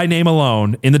 by name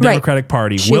alone, in the Democratic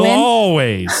Party, will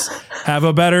always have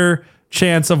a better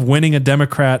chance of winning a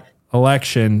Democrat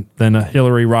election than a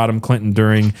Hillary Rodham Clinton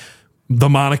during the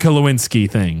Monica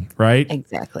Lewinsky thing, right?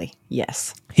 Exactly.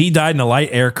 Yes. He died in a light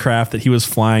aircraft that he was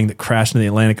flying that crashed into the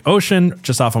Atlantic Ocean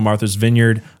just off of Martha's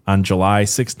Vineyard on July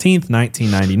 16th,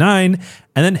 1999.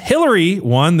 And then Hillary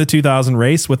won the 2000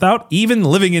 race without even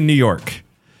living in New York.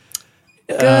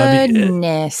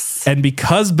 Goodness. And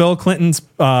because Bill Clinton's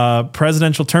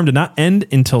presidential term did not end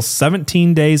until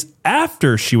 17 days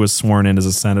after she was sworn in as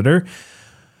a senator,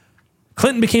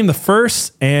 Clinton became the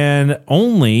first and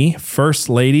only first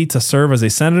lady to serve as a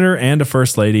senator and a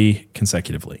first lady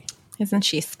consecutively. Isn't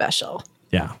she special?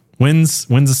 Yeah. Wins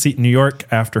a seat in New York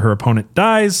after her opponent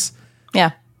dies.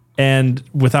 Yeah. And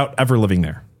without ever living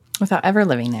there.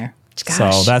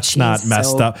 Gosh, so that's not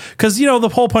messed up. Because, the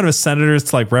whole point of a senator is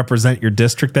to like represent your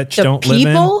district that you don't live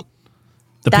in.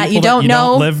 The that people you don't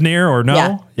know. Don't live near or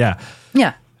know. Yeah.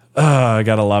 I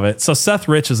gotta love it. So Seth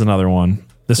Rich is another one.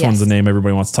 This one's the name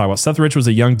everybody wants to talk about. Seth Rich was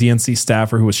a young DNC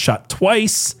staffer who was shot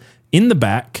twice in the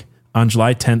back on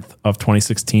July 10th of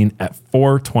 2016 at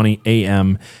 4:20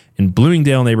 a.m. in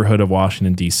Bloomingdale neighborhood of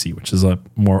Washington, D.C., which is a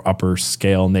more upper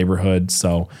scale neighborhood.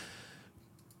 So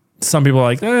some people are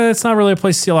like, it's not really a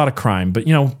place to see a lot of crime, but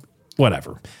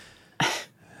whatever.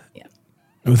 Yeah.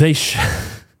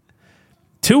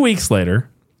 2 weeks later,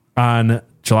 on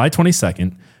July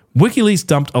 22nd, WikiLeaks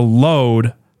dumped a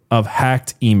load of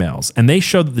hacked emails, and they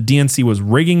showed that the DNC was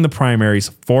rigging the primaries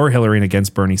for Hillary and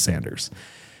against Bernie Sanders.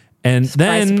 And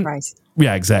surprise.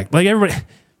 Yeah, exactly. Like everybody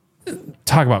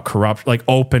talk about corrupt, like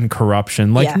open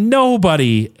corruption. Like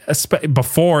nobody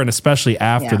before and especially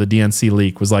after the DNC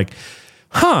leak was like,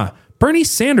 Bernie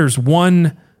Sanders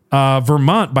won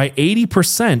Vermont by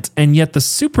 80%, and yet the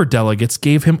superdelegates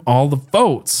gave him all the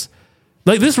votes.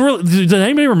 Like this really, did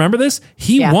anybody remember this?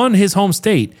 He won his home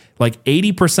state like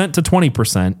 80% to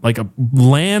 20%, like a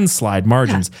landslide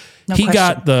margins. Yeah, he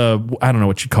got I don't know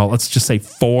what you call it. Let's just say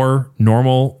 4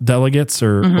 normal delegates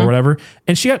or whatever.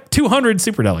 And she got 200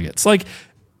 superdelegates. Like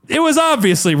it was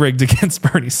obviously rigged against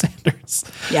Bernie Sanders.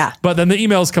 Yeah. But then the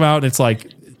emails come out and it's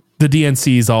like the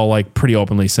DNC is all like pretty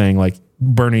openly saying like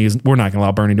we're not going to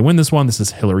allow Bernie to win this one. This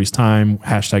is Hillary's time. #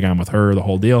 I'm with her, the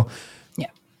whole deal.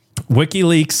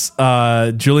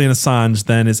 WikiLeaks, Julian Assange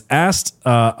then is asked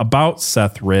about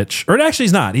Seth Rich, or actually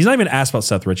he's not. He's not even asked about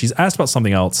Seth Rich. He's asked about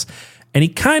something else. And he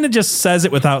kind of just says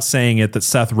it without saying it that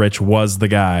Seth Rich was the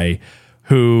guy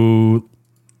who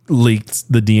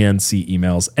leaked the DNC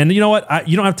emails. And you know what?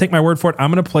 You don't have to take my word for it.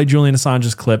 I'm going to play Julian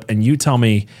Assange's clip and you tell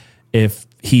me if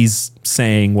he's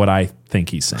saying what I think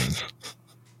he's saying.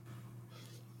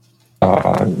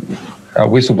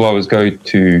 Whistleblowers go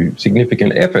to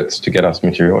significant efforts to get us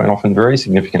material and often very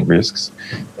significant risks.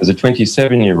 There's a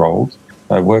 27-year-old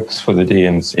works for the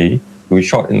DNC who was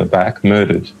shot in the back,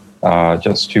 murdered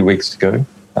just 2 weeks ago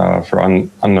for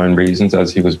unknown reasons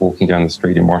as he was walking down the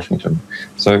street in Washington.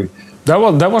 So that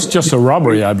was just a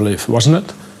robbery, I believe, wasn't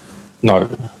it? No,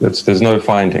 there's no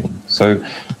finding. So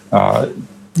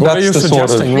what are you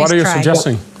suggesting? What are you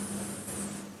suggesting?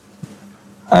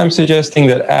 I'm suggesting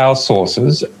that our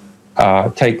sources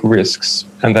take risks,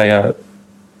 and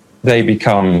they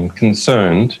become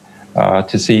concerned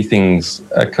to see things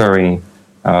occurring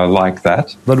like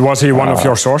that. But was he one of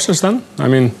your sources then? I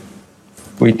mean,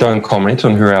 we don't comment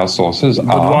on who our sources are.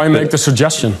 But why make the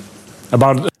suggestion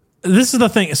about? This is the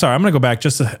thing. Sorry, I'm going to go back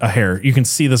just a hair. You can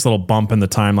see this little bump in the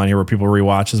timeline here where people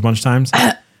rewatch this a bunch of times.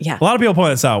 Yeah, a lot of people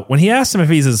point this out. When he asked him if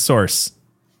he's his source,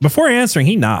 before answering,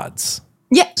 he nods.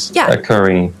 Yeah.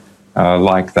 Occurring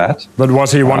like that. But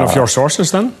was he one of your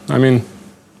sources then? I mean,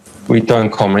 we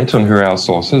don't comment on who our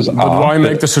sources are. But why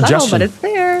make the suggestion but it's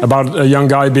there. About a young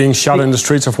guy being shot in the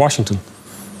streets of Washington?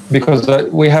 because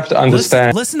we have to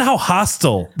understand. Listen how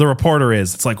hostile the reporter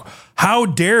is. It's like, how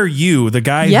dare you, the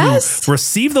guy who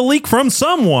received the leak from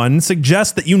someone,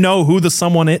 suggest that you know who the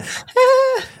someone is?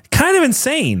 Kind of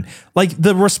insane. Like,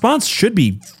 the response should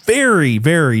be very,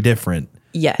 very different.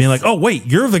 Yes. Being like, oh, wait,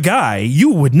 you're the guy.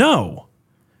 You would know.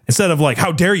 Instead of like,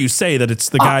 how dare you say that it's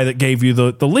the guy that gave you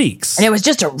the leaks? And it was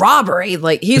just a robbery.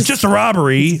 Like, it's just a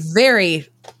robbery. Very.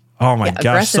 Oh my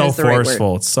gosh, so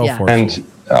forceful. It's so forceful. And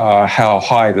how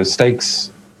high the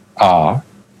stakes are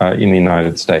in the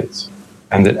United States.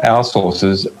 And that our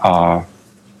sources are,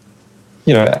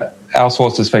 our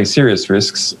sources face serious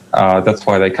risks. That's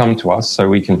why they come to us, so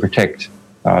we can protect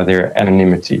their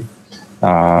anonymity.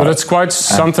 But it's quite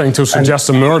something to suggest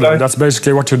a murder. That's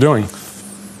basically what you're doing.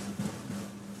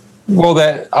 Well,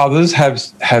 that others have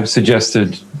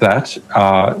suggested that.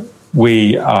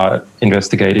 We are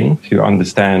investigating to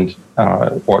understand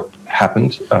what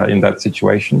happened in that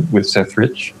situation with Seth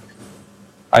Rich.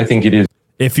 I think it is.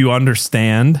 If you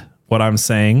understand what I'm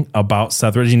saying about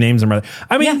Seth Rich, he names him rather.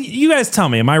 I mean, you guys tell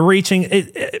me, am I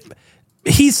reaching?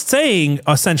 He's saying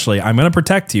essentially, I'm going to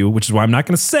protect you, which is why I'm not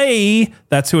going to say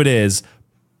that's who it is.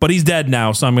 But he's dead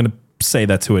now, so I'm going to say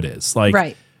that's who it is. Like,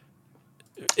 right.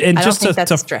 And I just don't think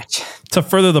that's a stretch. To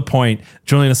further the point,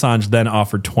 Julian Assange then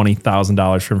offered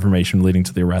 $20,000 for information leading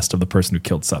to the arrest of the person who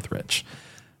killed Seth Rich.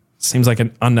 Seems like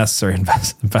an unnecessary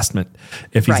investment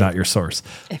if he's not your source.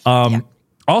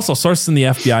 Also, sources in the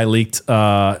FBI leaked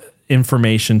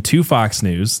information to Fox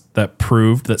News that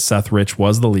proved that Seth Rich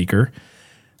was the leaker.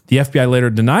 The FBI later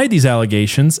denied these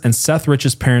allegations, and Seth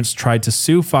Rich's parents tried to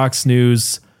sue Fox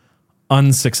News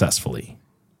unsuccessfully,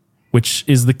 which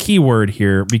is the key word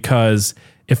here, because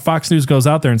if Fox News goes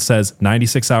out there and says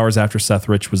 96 hours after Seth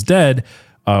Rich was dead,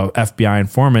 FBI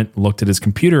informant looked at his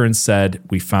computer and said,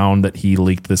 we found that he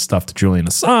leaked this stuff to Julian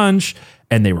Assange,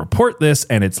 and they report this,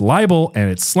 and it's libel, and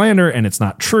it's slander, and it's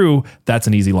not true, that's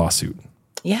an easy lawsuit.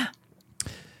 Yeah.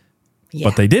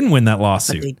 But they didn't win that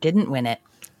lawsuit. But they didn't win it.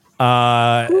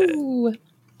 I think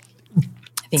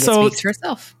it speaks for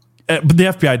itself. But the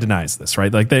FBI denies this,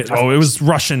 right? Like, it was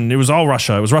Russian. It was all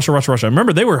Russia. It was Russia.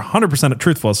 Remember, they were 100%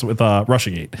 truthful with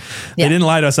Russiagate. They didn't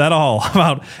lie to us at all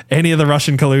about any of the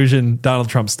Russian collusion, Donald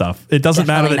Trump stuff. It doesn't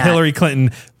matter that Hillary Clinton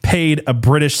paid a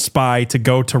British spy to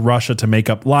go to Russia to make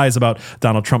up lies about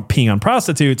Donald Trump peeing on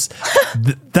prostitutes.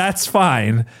 That's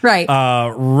fine. Right.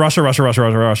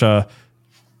 Russia.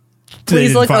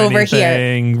 Please look over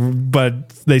here. But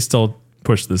they still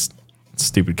push this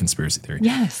stupid conspiracy theory.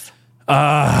 Yes.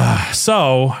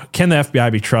 So can the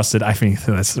FBI be trusted? I think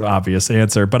that's an obvious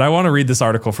answer, but I want to read this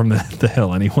article from the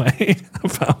Hill anyway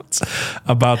about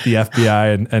the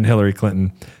FBI and Hillary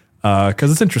Clinton,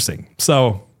 because it's interesting.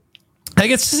 So I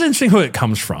guess it's just interesting who it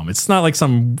comes from. It's not like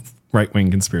some right-wing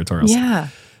conspiratorial. Yeah.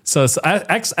 So it's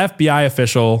ex-FBI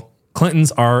official,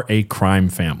 Clintons are a crime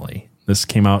family. This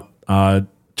came out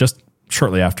just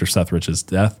shortly after Seth Rich's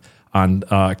death on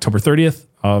October 30th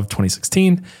of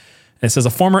 2016. It says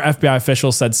a former FBI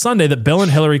official said Sunday that Bill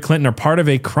and Hillary Clinton are part of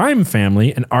a crime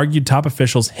family and argued top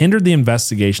officials hindered the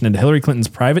investigation into Hillary Clinton's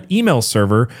private email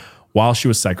server while she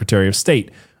was Secretary of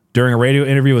State. During a radio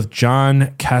interview with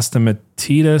John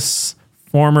Catsimatidis,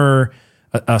 former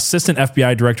Assistant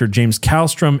FBI Director James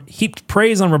Kallstrom heaped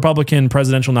praise on Republican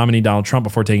presidential nominee Donald Trump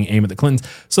before taking aim at the Clintons.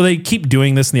 So they keep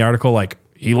doing this in the article, like,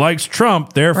 he likes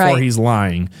Trump, therefore he's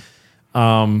lying.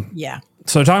 Yeah.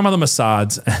 So they're talking about the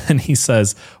Mossads, and he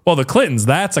says, well, the Clintons,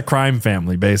 that's a crime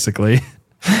family, basically.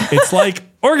 It's like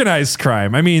organized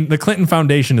crime. I mean, the Clinton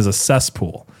Foundation is a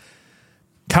cesspool.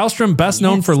 Kallstrom, best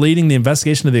known for leading the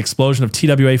investigation of the explosion of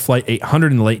TWA Flight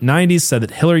 800 in the late 90s, said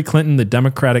that Hillary Clinton, the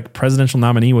Democratic presidential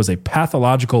nominee, was a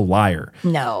pathological liar.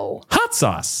 No. Hot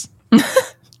sauce.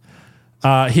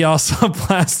 He also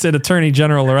blasted Attorney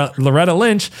General Loretta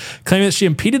Lynch, claiming that she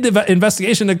impeded the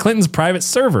investigation into Clinton's private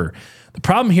server. The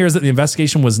problem here is that the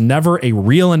investigation was never a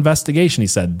real investigation, he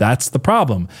said. That's the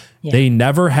problem. Yeah. They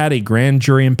never had a grand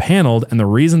jury impaneled, and the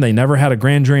reason they never had a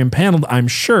grand jury impaneled, I'm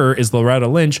sure, is Loretta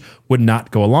Lynch would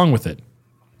not go along with it.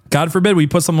 God forbid we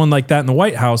put someone like that in the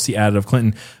White House, he added of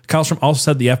Clinton. Kallstrom also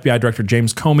said the FBI Director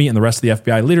James Comey and the rest of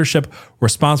the FBI leadership were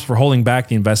responsible for holding back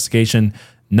the investigation,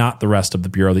 not the rest of the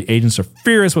Bureau. The agents are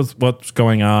furious with what's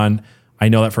going on. I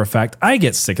know that for a fact. I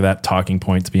get sick of that talking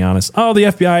point, to be honest. Oh, the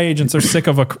FBI agents are sick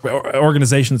of an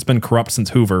organization that's been corrupt since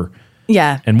Hoover.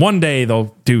 Yeah. And one day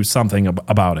they'll do something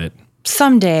about it.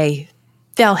 Someday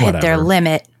they'll hit their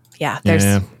limit. Yeah.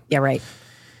 Yeah, right.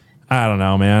 I don't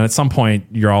know, man. At some point,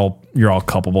 you're all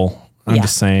culpable. I'm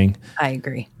just saying. I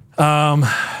agree. But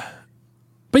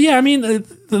yeah, I mean,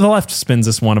 the left spins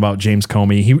this one about James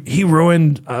Comey. He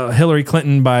ruined Hillary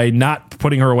Clinton by not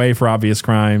putting her away for obvious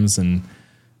crimes, and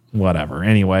whatever.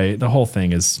 Anyway, the whole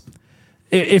thing is,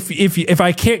 if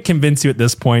I can't convince you at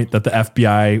this point that the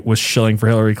FBI was shilling for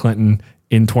Hillary Clinton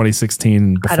in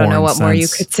 2016, before I don't know what more you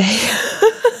could say.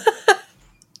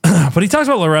 But he talks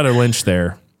about Loretta Lynch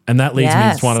there, and that leads me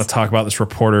to want to talk about this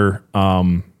reporter,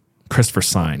 Christopher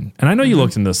Sine. And I know you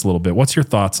looked into this a little bit. What's your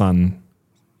thoughts on?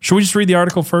 Should we just read the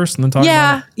article first and then talk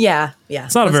about it? Yeah.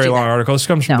 It's not a very long article. This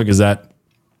comes from the Gazette.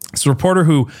 It's a reporter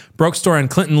who broke story on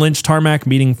Clinton Lynch tarmac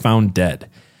meeting found dead.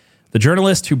 The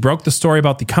journalist who broke the story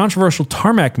about the controversial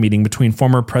tarmac meeting between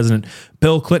former President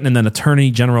Bill Clinton and then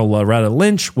Attorney General Loretta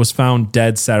Lynch was found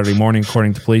dead Saturday morning,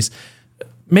 according to police.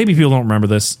 Maybe people don't remember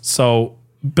this. So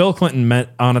Bill Clinton met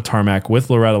on a tarmac with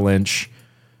Loretta Lynch.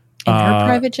 In her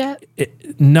private jet?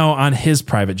 No, on his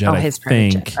private jet, I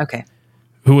think. Jet. Okay.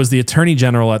 Who was the Attorney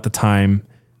General at the time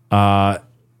for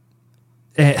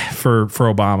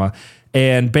Obama.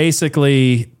 And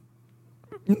basically,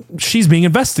 she's being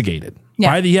investigated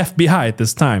by the FBI at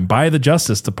this time, by the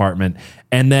Justice Department.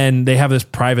 And then they have this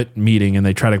private meeting and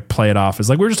they try to play it off as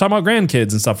like, we're just talking about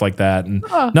grandkids and stuff like that. And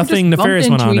nothing nefarious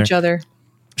went on there. Each other.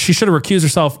 She should have recused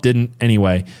herself, didn't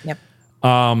anyway. Yep.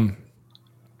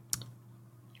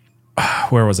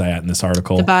 Where was I at in this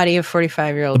article? The body of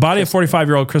 45-year-old. The body of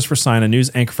 45-year-old Christopher Sine, a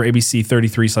news anchor for ABC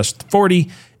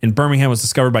 33/40 in Birmingham, was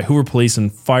discovered by Hoover police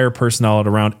and fire personnel at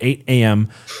around 8 a.m.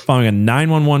 following a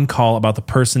 911 call about a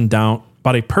person down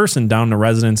in a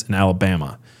residence in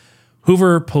Alabama.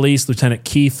 Hoover Police Lieutenant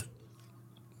Keith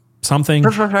something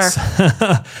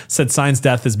said Sine's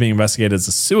death is being investigated as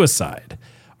a suicide.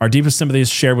 Our deepest sympathy is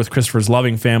shared with Christopher's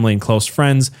loving family and close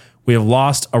friends. We have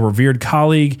lost a revered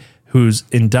colleague whose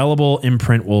indelible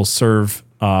imprint will serve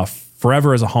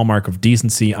forever as a hallmark of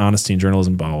decency, honesty, and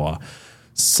journalism, blah, blah, blah.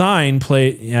 Sine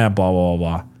played, blah, blah,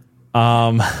 blah,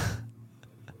 blah.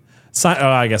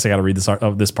 I guess I got to read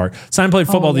this part. Sine played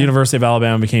football at the University of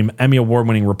Alabama, became Emmy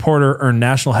Award-winning reporter, earned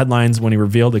national headlines when he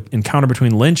revealed the encounter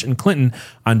between Lynch and Clinton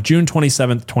on June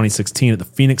 27th, 2016 at the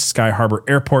Phoenix Sky Harbor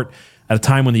Airport, at a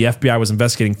time when the FBI was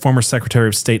investigating former Secretary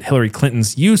of State Hillary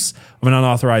Clinton's use of an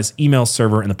unauthorized email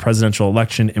server in the presidential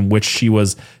election in which she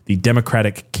was the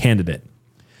Democratic candidate.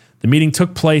 The meeting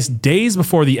took place days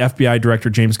before the FBI Director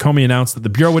James Comey announced that the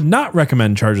Bureau would not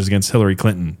recommend charges against Hillary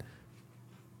Clinton.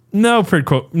 No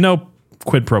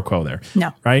quid pro quo there.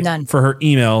 No, right? None. For her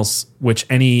emails, which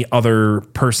any other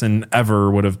person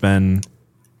ever would have been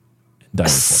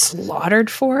indicted for. Slaughtered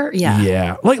for? Yeah.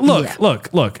 Yeah. Like,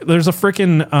 look. There's a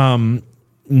freaking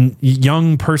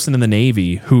young person in the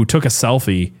Navy who took a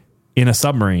selfie in a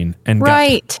submarine and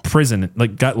got prison,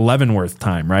 like got Leavenworth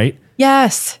time, right?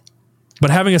 Yes. But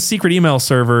having a secret email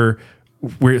server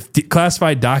with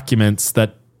classified documents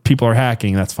that people are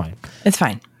hacking, that's fine. It's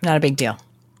fine. Not a big deal.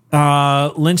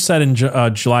 Lynch said in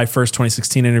July 1st,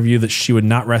 2016 interview that she would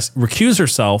not recuse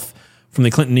herself from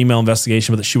the Clinton email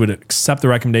investigation, but that she would accept the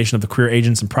recommendation of the career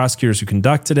agents and prosecutors who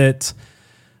conducted it.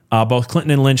 Both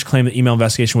Clinton and Lynch claim the email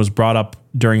investigation was brought up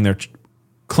during their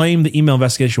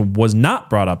was not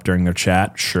brought up during their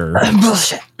chat. Sure.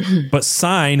 Bullshit. But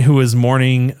Sine, who was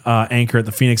morning anchor at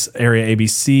the Phoenix area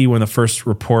ABC when he first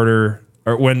reported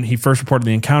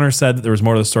the encounter, said that there was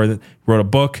more to the story, that he wrote a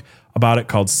book about it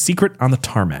called Secret on the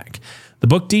Tarmac. The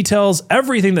book details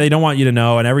everything that they don't want you to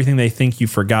know and everything they think you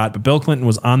forgot. But Bill Clinton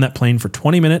was on that plane for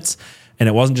 20 minutes, and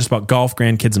it wasn't just about golf,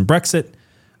 grandkids, and Brexit.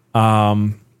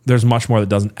 There's much more that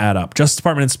doesn't add up. Justice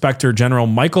Department Inspector General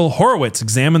Michael Horowitz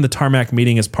examined the tarmac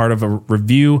meeting as part of a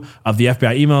review of the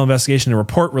FBI email investigation. A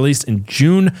report released in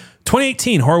June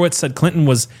 2018. Horowitz said Clinton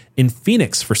was in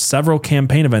Phoenix for several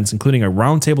campaign events, including a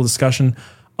roundtable discussion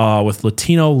with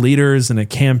Latino leaders and a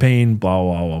campaign, blah,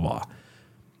 blah, blah, blah.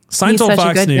 Sine told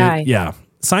Fox News,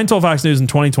 Sine told Fox News in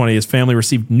 2020 his family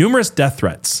received numerous death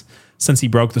threats since he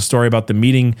broke the story about the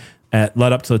meeting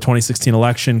led up to the 2016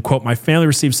 election. Quote, my family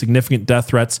received significant death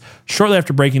threats shortly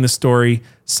after breaking the story,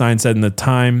 Sine said in the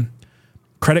time.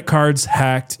 Credit cards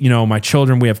hacked, my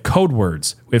children, we have code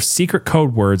words. We have secret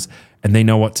code words, and they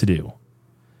know what to do.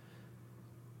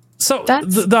 So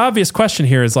the obvious question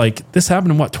here is like, this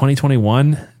happened in what,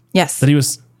 2021? Yes. That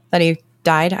he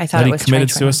died? I thought it was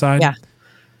committed suicide? Yeah.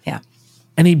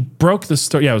 And he broke the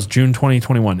story. Yeah, it was June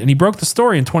 2021. And he broke the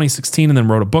story in 2016 and then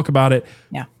wrote a book about it.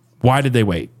 Yeah. Why did they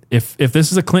wait? If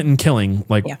this is a Clinton killing,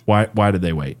 why did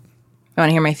they wait? You want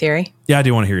to hear my theory? Yeah, I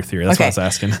do want to hear your theory. That's what I was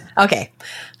asking. Okay.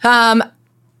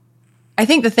 I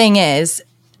think the thing is,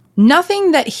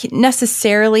 nothing that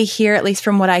necessarily here, at least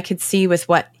from what I could see with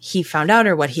what he found out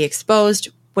or what he exposed,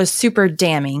 was super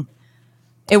damning.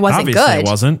 It wasn't good. Obviously it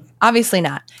wasn't. Obviously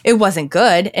not. It wasn't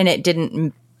good, and it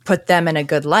didn't put them in a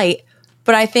good light.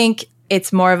 But I think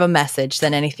it's more of a message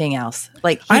than anything else.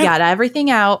 Like, he got everything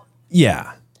out.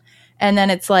 Yeah. And then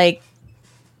it's like,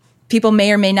 people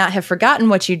may or may not have forgotten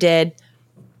what you did,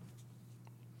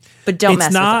 but don't mess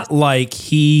with us. It's not like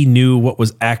he knew what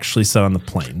was actually said on the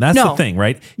plane. That's the thing,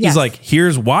 right? He's like,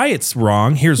 here's why it's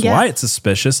wrong. Here's why it's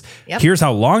suspicious. Here's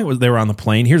how long they were on the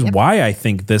plane. Here's why I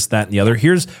think this, that, and the other.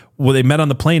 Here's where they met on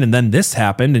the plane and then this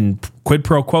happened, and quid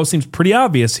pro quo seems pretty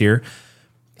obvious here.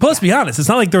 But let's be honest, it's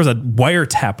not like there was a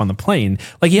wiretap on the plane.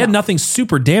 Like, he had nothing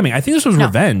super damning. I think this was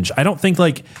revenge. I don't think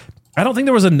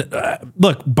there was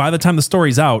look, by the time the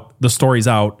story's out.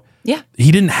 Yeah.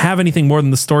 He didn't have anything more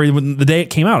than the story when the day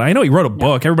it came out. I know he wrote a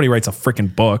book. Everybody writes a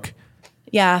freaking book.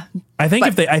 Yeah. I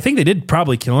think they did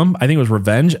probably kill him. I think it was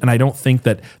revenge. And I don't think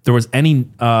that there was any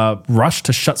rush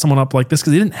to shut someone up like this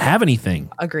because he didn't have anything.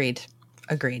 Agreed.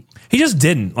 He just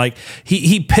didn't. Like,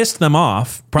 he pissed them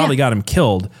off, probably got him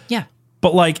killed. Yeah.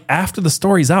 But like, after the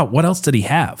story's out, what else did he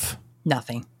have?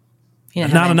 Nothing.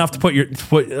 Not enough to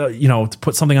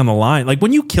put something on the line. Like,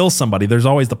 when you kill somebody, there's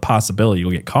always the possibility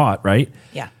you'll get caught, right?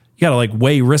 Yeah. You got to like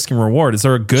weigh risk and reward. Is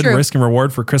there a good risk and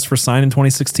reward for Christopher Stein in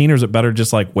 2016, or is it better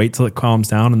just like wait till it calms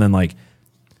down and then like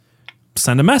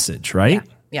send a message, right?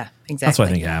 Yeah, exactly. That's what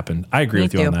I think happened. I agree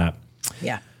with you on that.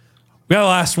 Yeah. We got the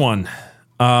last one.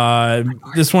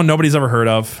 This one nobody's ever heard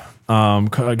of.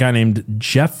 A guy named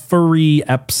Jeffrey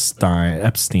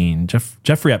Epstein.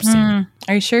 Jeffrey Epstein.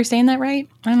 Are you sure you're saying that right?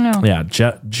 I don't know. Yeah,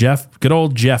 Jeff, good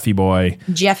old Jeffy boy.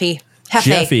 Jeffy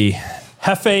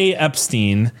Hefe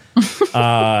Epstein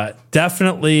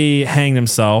definitely hanged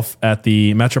himself at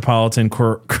the Metropolitan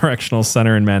Correctional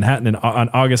Center in Manhattan in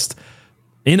August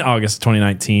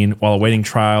 2019 while awaiting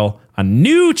trial on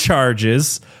new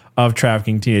charges of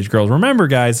trafficking teenage girls. Remember,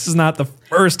 guys, this is not the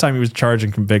first time he was charged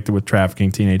and convicted with trafficking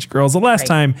teenage girls. The last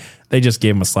time they just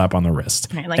gave him a slap on the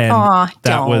wrist. Like,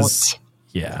 don't.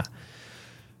 Yeah.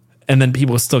 And then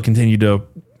people still continue to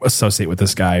associate with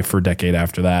this guy for a decade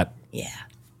after that. Yeah.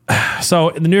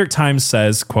 So the New York Times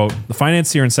says, quote, the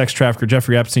financier and sex trafficker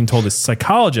Jeffrey Epstein told his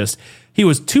psychologist he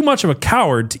was too much of a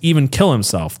coward to even kill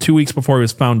himself 2 weeks before he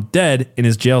was found dead in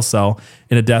his jail cell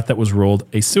in a death that was ruled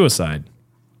a suicide.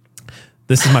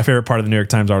 This is my favorite part of the New York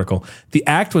Times article. The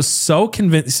act was so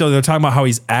convincing. So they're talking about how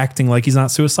he's acting like he's not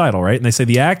suicidal, right? And they say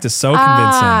the act is so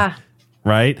convincing,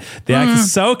 right? The act is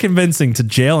so convincing to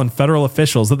jail and federal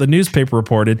officials that the newspaper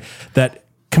reported that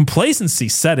complacency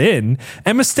set in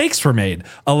and mistakes were made,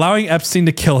 allowing Epstein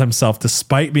to kill himself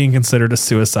despite being considered a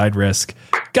suicide risk.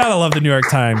 Gotta love the New York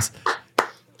Times.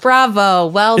 Bravo.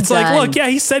 Well done. It's like, look, yeah,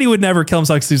 he said he would never kill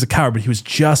himself because he was a coward, but he was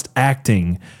just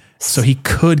acting so he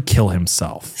could kill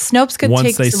himself. Snopes could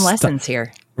take some lessons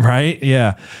here. Right?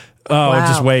 Yeah. Oh, wow.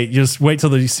 Just wait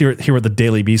till you hear what the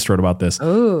Daily Beast wrote about this.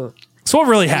 Ooh. So what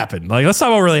really happened? Like, let's talk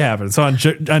about what really happened. So on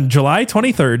July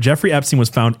 23rd, Jeffrey Epstein was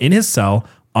found in his cell,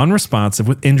 unresponsive,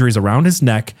 with injuries around his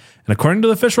neck. And according to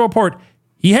the official report,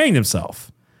 he hanged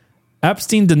himself.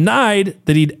 Epstein denied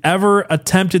that he'd ever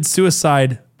attempted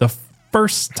suicide the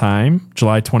first time,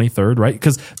 July 23rd, right?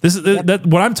 Because this is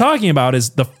what I'm talking about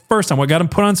is the first time. What got him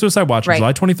put on suicide watch on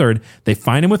July 23rd. They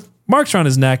find him with marks around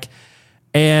his neck,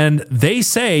 and they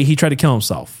say he tried to kill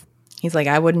himself. He's like,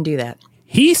 I wouldn't do that.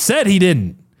 He said he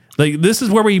didn't. Like, this is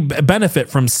where we benefit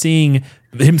from seeing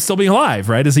him still being alive,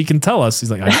 right? As he can tell us,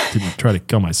 he's like, I didn't try to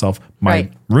kill myself.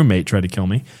 My roommate tried to kill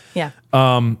me. Yeah.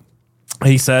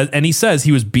 He says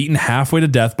he was beaten halfway to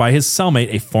death by his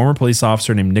cellmate, a former police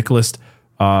officer named Nicholas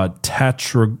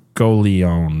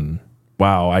Tatragoleone.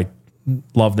 Wow, I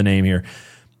love the name here.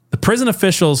 The prison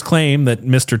officials claim that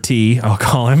Mr. T, I'll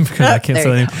call him because I can't say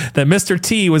the name, that Mr.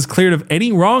 T was cleared of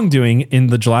any wrongdoing in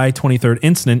the July 23rd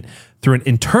incident through an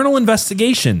internal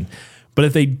investigation. But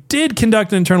if they did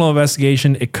conduct an internal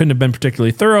investigation, it couldn't have been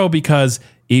particularly thorough because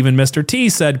even Mr. T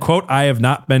said, quote, I have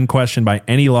not been questioned by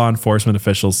any law enforcement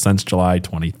officials since July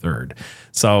 23rd.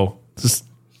 So this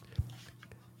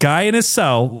guy in his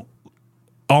cell,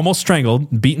 almost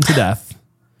strangled, beaten to death.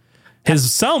 His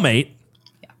cellmate,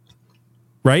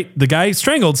 right? The guy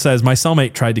strangled says, my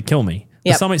cellmate tried to kill me.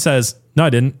 The cellmate says, no, I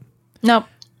didn't. Nope.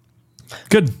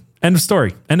 Good. End of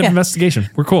story. End of investigation.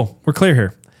 We're cool. We're clear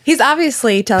here. He's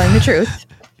obviously telling the truth.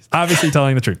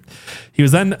 He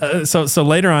was then, so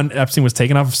later on, Epstein was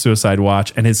taken off of suicide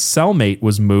watch and his cellmate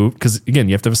was moved. Because again,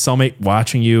 you have to have a cellmate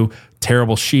watching you,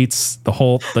 terrible sheets, the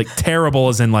whole, like terrible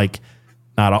as in like,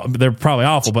 not all, they're probably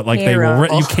awful, but like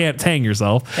you can't hang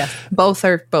yourself. Yes. Both.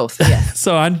 Yes.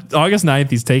 So on August 9th,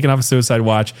 he's taken off of suicide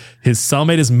watch. His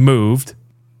cellmate is moved.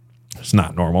 It's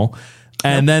not normal.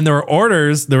 And then there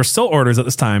were still orders at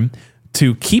this time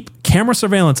to keep camera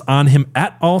surveillance on him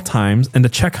at all times and to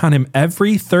check on him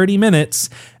every 30 minutes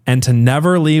and to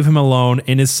never leave him alone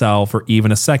in his cell for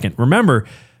even a second. Remember,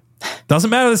 doesn't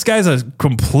matter. This guy's a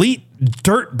complete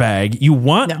dirtbag. You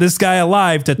want this guy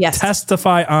alive to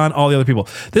testify on all the other people.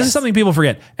 This is something people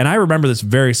forget. And I remember this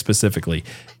very specifically,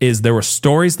 is there were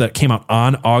stories that came out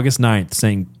on August 9th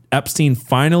saying Epstein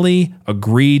finally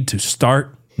agreed to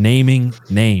start naming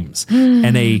names.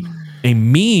 And a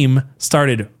meme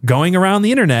started going around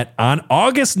the internet on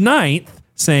August 9th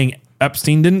saying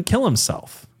Epstein didn't kill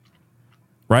himself.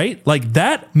 Right? Like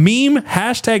that meme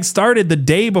hashtag started the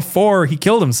day before he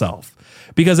killed himself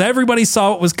because everybody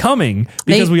saw what was coming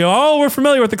because we all were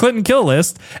familiar with the Clinton kill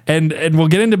list and we'll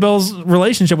get into Bill's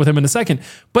relationship with him in a second.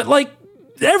 But like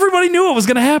everybody knew what was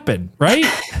going to happen, right?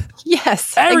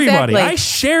 Yes. Everybody. Exactly. I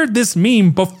shared this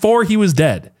meme before he was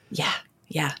dead. Yeah.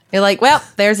 Yeah. You're like, well,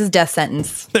 there's his death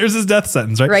sentence. There's his death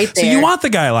sentence, right? Right there. So you want the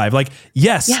guy alive. Like,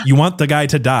 yes, you want the guy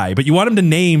to die, but you want him to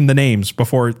name the names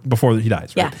before he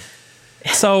dies, right?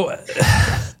 Yeah. So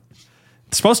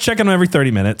supposed to check on him every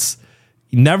 30 minutes.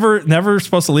 Never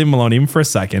supposed to leave him alone even for a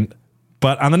second.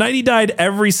 But on the night he died,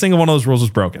 every single one of those rules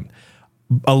was broken.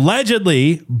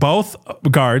 Allegedly, both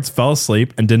guards fell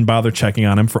asleep and didn't bother checking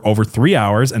on him for over 3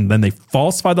 hours. And then they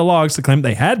falsified the logs to claim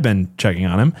they had been checking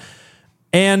on him.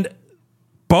 And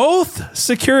both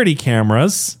security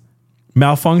cameras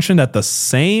malfunctioned at the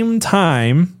same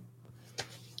time.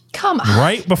 Come on.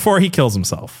 Right before he kills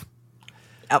himself.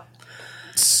 Oh.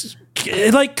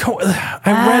 Like,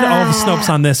 I read all the Snopes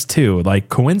on this too. Like,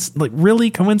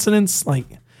 coincidence? Like,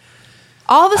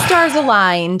 all the stars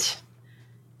aligned.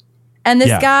 And this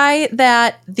guy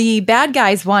that the bad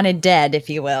guys wanted dead, if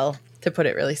you will, to put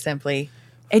it really simply,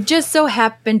 it just so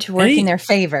happened to work in their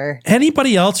favor.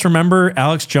 Anybody else remember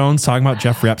Alex Jones talking about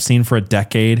Jeffrey Epstein for a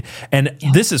decade? And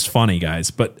this is funny,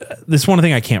 guys, but this is one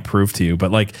thing I can't prove to you, but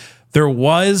like there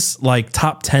was like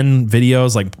top 10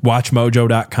 videos, like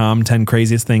watchmojo.com, 10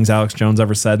 craziest things Alex Jones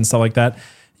ever said and stuff like that.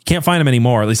 You can't find them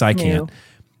anymore. At least I can't.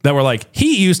 That were like,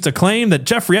 he used to claim that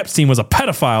Jeffrey Epstein was a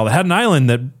pedophile that had an island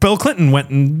that Bill Clinton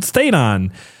went and stayed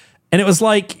on. And it was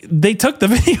like, they took the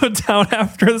video down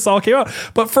after this all came out.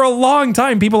 But for a long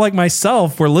time, people like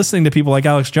myself were listening to people like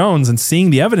Alex Jones and seeing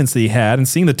the evidence that he had and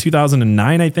seeing the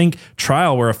 2009, I think,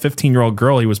 trial where a 15-year-old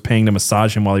girl, he was paying to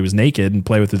massage him while he was naked and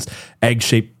play with his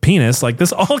egg-shaped penis. Like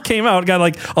this all came out, got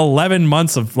like 11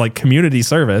 months of like community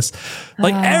service.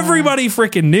 Like everybody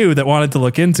freaking knew that wanted to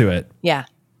look into it. Yeah.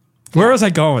 Where was I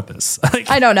going with this? Like,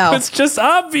 I don't know. It's just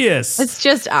obvious.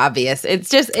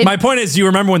 My point is, you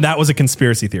remember when that was a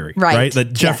conspiracy theory, right?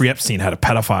 That Jeffrey Epstein had a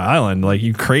pedophile island, like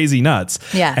you crazy nuts.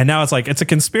 Yeah. And now it's like, it's a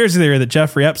conspiracy theory that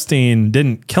Jeffrey Epstein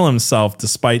didn't kill himself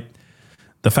despite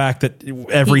the fact that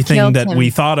everything that we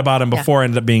thought about him before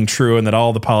ended up being true, and that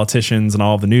all the politicians and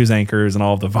all the news anchors and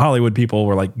all the Hollywood people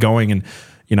were like going and,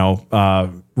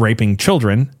 raping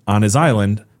children on his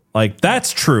island. Like,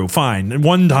 that's true. Fine.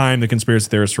 One time the conspiracy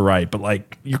theorists were right, but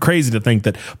like, you're crazy to think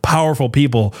that powerful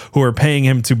people who are paying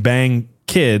him to bang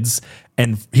kids,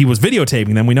 and he was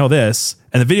videotaping them. We know this.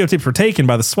 And the videotapes were taken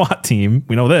by the SWAT team.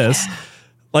 We know this.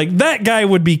 Like, that guy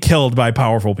would be killed by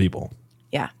powerful people.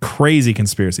 Yeah. Crazy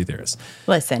conspiracy theorists.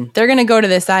 Listen, they're going to go to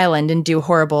this island and do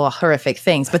horrible, horrific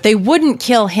things, but they wouldn't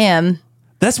kill him.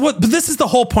 But this is the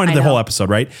whole point of the whole episode,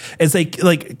 right? Is they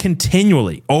like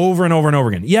continually over and over and over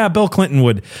again. Yeah, Bill Clinton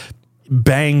would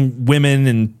bang women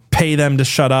and pay them to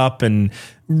shut up and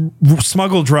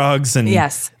smuggle drugs and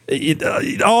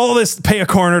all this, pay a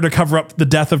coroner to cover up the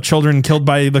death of children killed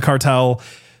by the cartel.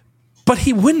 But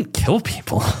he wouldn't kill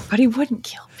people.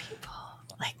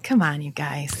 Like, come on, you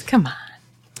guys. Come on.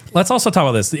 Let's also talk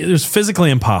about this. It was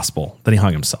physically impossible that he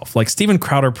hung himself. Like, Steven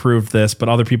Crowder proved this, but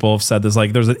other people have said this.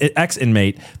 Like, there's an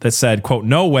ex-inmate that said, quote,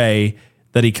 no way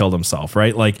that he killed himself,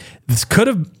 right? Like,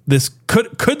 could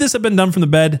this have been done from the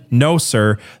bed? No,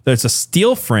 sir. There's a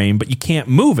steel frame, but you can't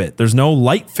move it. There's no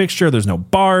light fixture. There's no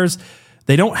bars.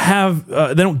 They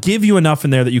don't give you enough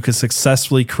in there that you could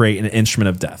successfully create an instrument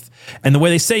of death. And the way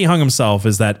they say he hung himself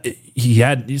is that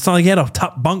it's not like he had a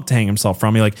top bunk to hang himself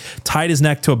from. He like tied his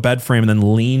neck to a bed frame and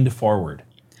then leaned forward.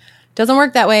 Doesn't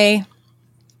work that way.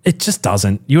 It just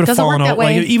doesn't. You would have fallen over.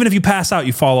 Like, even if you pass out,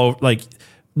 you fall over. Like,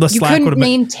 the slack would have been.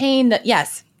 Maintain the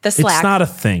slack. It's not a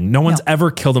thing. No one's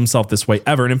ever killed himself this way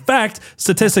ever. And in fact,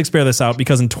 statistics bear this out,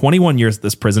 because in 21 years at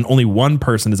this prison, only one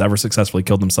person has ever successfully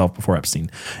killed himself before Epstein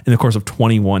in the course of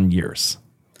 21 years.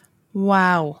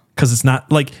 Wow. Because it's not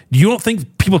like, you don't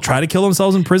think people try to kill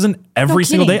themselves in prison every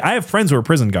single day? I have friends who are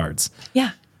prison guards.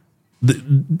 Yeah.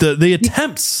 The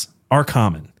attempts are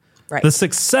common. Right. The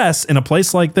success in a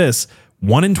place like this,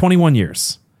 1 in 21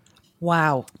 years.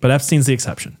 Wow. But Epstein's the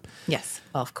exception. Yes.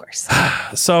 Well, of course.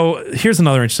 So here's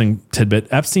another interesting tidbit.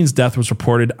 Epstein's death was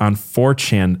reported on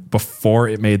 4chan before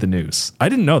it made the news. I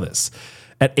didn't know this.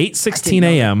 At 8:16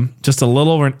 a.m., just a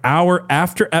little over an hour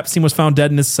after Epstein was found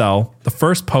dead in his cell, the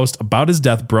first post about his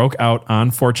death broke out on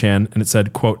 4chan, and it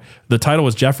said, quote, the title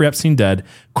was Jeffrey Epstein dead.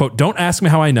 Quote, don't ask me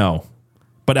how I know,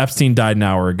 but Epstein died an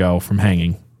hour ago from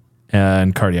hanging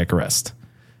and cardiac arrest.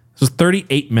 This was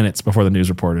 38 minutes before the news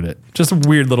reported it. Just a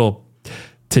weird little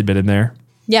tidbit in there.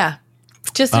 Yeah.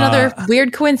 Just another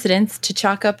weird coincidence to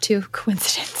chalk up to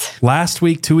coincidence. Last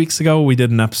week, 2 weeks ago, we did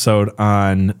an episode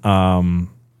on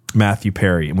Matthew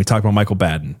Perry, and we talked about Michael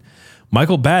Baden.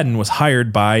 Michael Baden was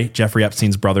hired by Jeffrey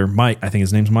Epstein's brother, Mike. I think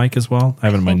his name's Mike as well. I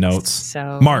have it in my notes.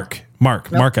 So. Mark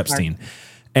Epstein.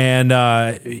 And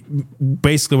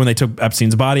basically, when they took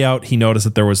Epstein's body out, he noticed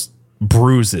that there was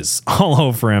bruises all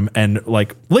over him and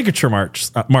like ligature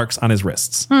marks on his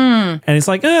wrists. And he's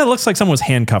like, it looks like someone was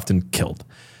handcuffed and killed.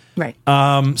 Right.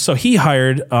 So he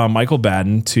hired Michael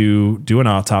Baden to do an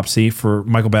autopsy.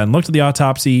 Michael Baden looked at the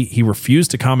autopsy. He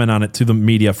refused to comment on it to the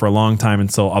media for a long time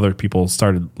until other people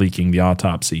started leaking the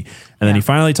autopsy. And then he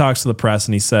finally talks to the press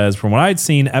and he says, from what I'd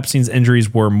seen, Epstein's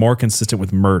injuries were more consistent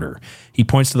with murder. He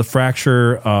points to the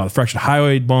fractured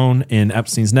hyoid bone in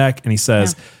Epstein's neck and he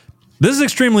says, this is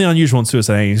extremely unusual in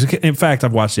suicide. In fact,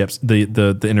 I've watched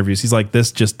the interviews. He's like,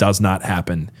 this just does not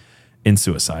happen in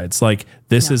suicides. Like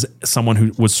this is someone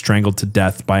who was strangled to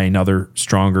death by another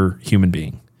stronger human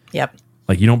being. Yep.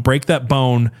 Like you don't break that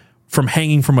bone from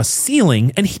hanging from a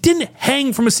ceiling, and he didn't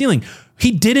hang from a ceiling. He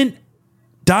didn't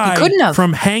die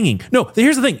from hanging. No,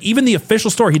 here's the thing. Even the official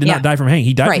story, he did not die from hanging.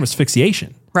 He died from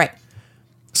asphyxiation. Right.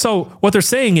 So what they're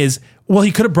saying is, well,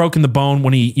 he could have broken the bone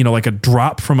when he, like a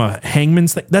drop from a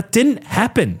hangman's thing. That didn't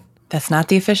happen. That's not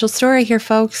the official story here,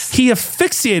 folks. He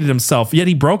asphyxiated himself, yet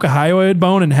he broke a hyoid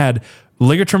bone and had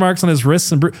ligature marks on his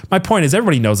wrists. My point is,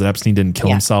 everybody knows that Epstein didn't kill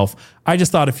himself. I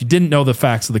just thought if you didn't know the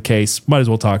facts of the case, might as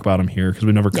well talk about him here because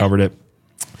we never covered it.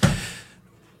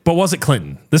 But was it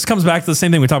Clinton? This comes back to the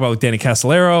same thing we talked about with Danny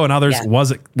Casolaro and others. Yeah.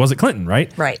 Was it Clinton,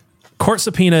 right? Right. Court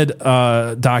subpoenaed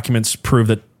documents prove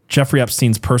that Jeffrey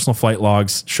Epstein's personal flight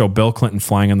logs show Bill Clinton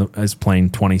flying on his plane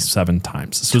 27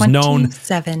 times. This was known.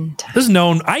 27 times. This is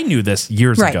known. I knew this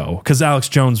years ago because Alex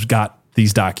Jones got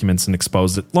these documents and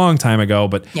exposed it a long time ago,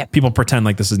 but people pretend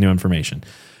like this is new information.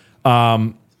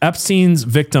 Epstein's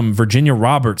victim, Virginia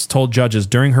Roberts, told judges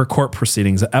during her court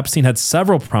proceedings that Epstein had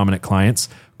several prominent clients.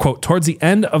 Quote, towards the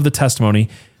end of the testimony,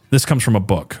 this comes from a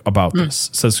book about this.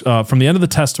 It says, from the end of the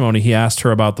testimony, he asked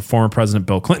her about the former president,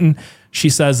 Bill Clinton. She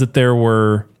says that there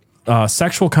were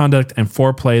sexual conduct and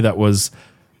foreplay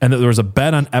and that there was a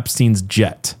bet on Epstein's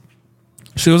jet.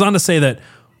 She goes on to say that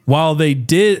while they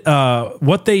did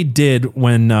what they did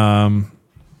when,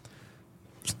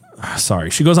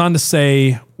 she goes on to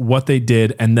say what they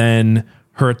did, and then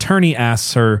her attorney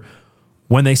asks her,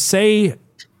 when they say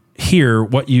here,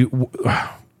 what do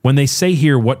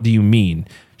you mean?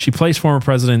 She placed former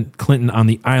President Clinton on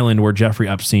the island where Jeffrey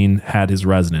Epstein had his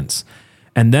residence.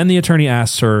 And then the attorney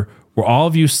asks her, were all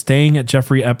of you staying at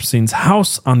Jeffrey Epstein's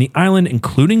house on the island,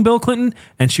 including Bill Clinton?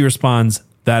 And she responds,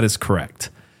 that is correct.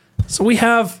 So we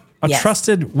have a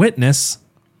trusted witness,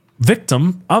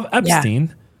 victim of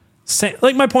Epstein.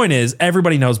 Like my point is,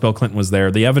 everybody knows Bill Clinton was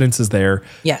there. The evidence is there.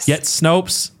 Yes. Yet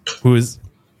Snopes,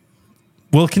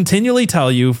 will continually tell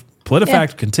you,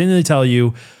 PolitiFact continually tell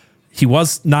you, he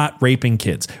was not raping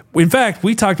kids. In fact,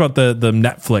 we talked about the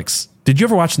Netflix. Did you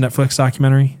ever watch the Netflix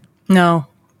documentary? No.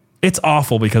 It's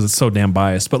awful because it's so damn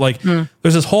biased. But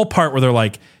there's this whole part where they're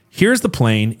like, here's the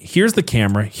plane, here's the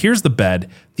camera, here's the bed.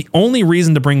 The only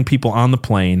reason to bring people on the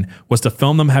plane was to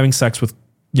film them having sex with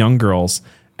young girls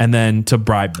and then to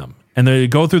bribe them. And they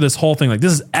go through this whole thing like,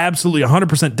 this is absolutely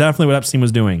 100% definitely what Epstein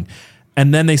was doing.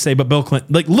 And then they say, but Bill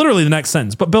Clinton, like literally the next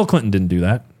sentence, but Bill Clinton didn't do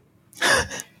that.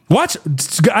 Watch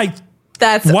the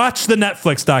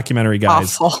Netflix documentary,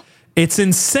 guys. Awful. It's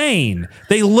insane.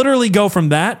 They literally go from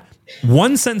that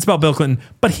one sentence about Bill Clinton,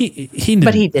 but he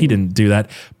didn't do that.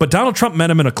 But Donald Trump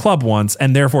met him in a club once,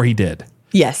 and therefore he did.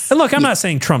 Yes. And look, I'm not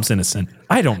saying Trump's innocent.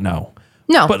 I don't know.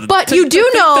 No, but you do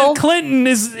know that Clinton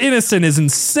is innocent is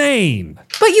insane.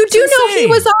 But you do know he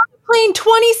was on the plane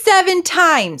 27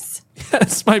 times.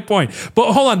 That's my point.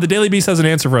 But hold on, the Daily Beast has an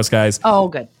answer for us, guys. Oh,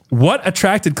 good. What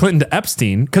attracted Clinton to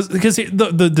Epstein? Because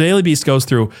the Daily Beast goes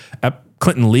through,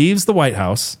 Clinton leaves the White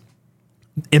House,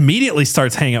 immediately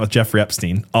starts hanging out with Jeffrey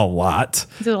Epstein a lot,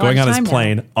 going on his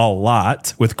plane a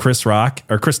lot with Chris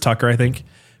Tucker, I think.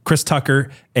 Chris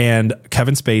Tucker and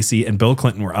Kevin Spacey and Bill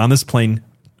Clinton were on this plane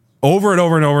over and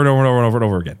over and over and over and over and over and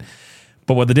over again.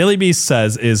 But what the Daily Beast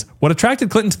says is what attracted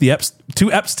Clinton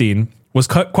to Epstein was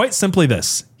quite simply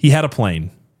this. He had a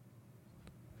plane.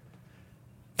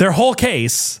 Their whole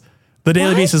case, the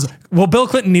Daily Beast says, well, Bill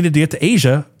Clinton needed to get to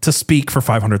Asia to speak for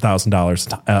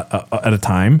 $500,000 at a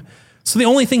time. So the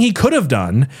only thing he could have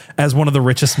done as one of the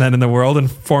richest men in the world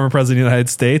and former president of the United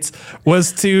States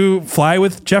was to fly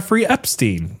with Jeffrey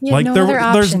Epstein. Like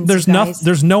there's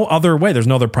no other way. There's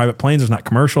no other private planes. There's not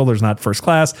commercial. There's not first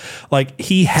class. Like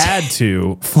he had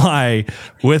to fly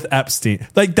with Epstein.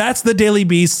 Like that's the Daily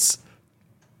Beast's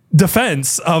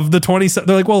defense of the 27.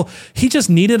 They're like, well, he just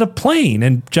needed a plane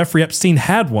and Jeffrey Epstein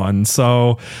had one.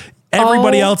 So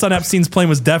everybody else on Epstein's plane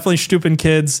was definitely stupid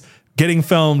kids getting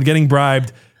filmed, getting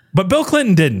bribed. But Bill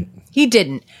Clinton didn't. He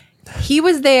didn't. He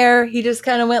was there. He just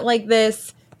kind of went like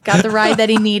this, got the ride that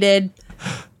he needed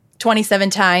 27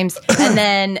 times, and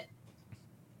then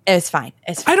it's fine.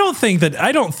 It's fine. I don't think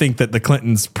that the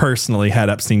Clintons personally had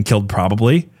Epstein killed.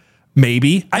 Probably,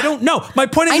 maybe. I don't know. My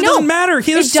point is, it doesn't matter.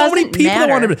 There's so many people that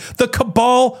wanted him. The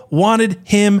cabal wanted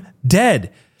him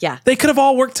dead. Yeah, they could have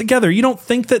all worked together. You don't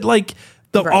think that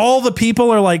all the people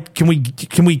are like, can we,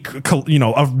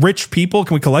 of rich people,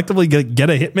 can we collectively get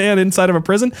a hitman inside of a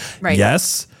prison? Right.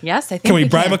 Yes. Yes, I think can we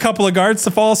bribe a couple of guards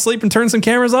to fall asleep and turn some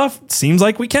cameras off? Seems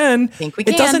like we can.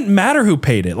 It doesn't matter who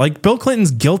paid it. Like Bill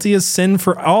Clinton's guilty as sin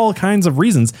for all kinds of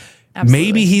reasons. Absolutely.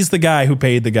 Maybe he's the guy who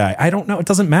paid the guy. I don't know. It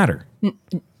doesn't matter.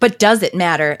 But does it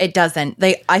matter? It doesn't.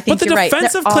 I think you're right. But the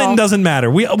defense of Clinton doesn't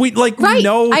matter. We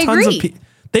know tons of people.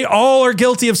 They all are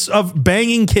guilty of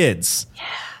banging kids. Yeah.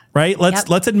 Right?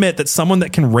 Let's admit that someone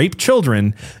that can rape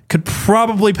children could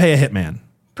probably pay a hitman.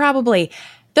 Probably.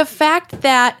 The fact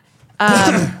that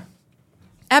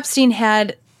Epstein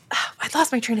had I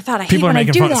lost my train of thought. People are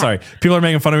making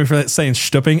fun of me for saying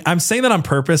stooping. I'm saying that on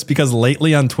purpose because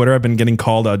lately on Twitter I've been getting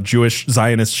called a Jewish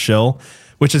Zionist shill,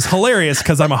 which is hilarious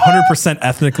because I'm 100%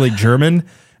 ethnically German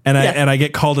and I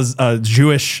get called as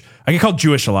Jewish. I get called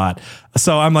Jewish a lot.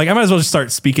 So I'm like, I might as well just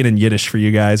start speaking in Yiddish for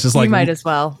you guys. Just like, you might as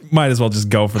well just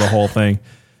go for the whole thing.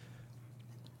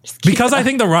 Because I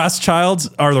think the Rothschilds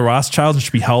are the Rothschilds and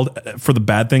should be held for the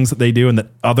bad things that they do and that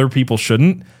other people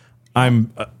shouldn't.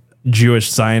 I'm a Jewish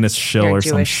Zionist shill or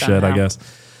some shit, somehow. I guess.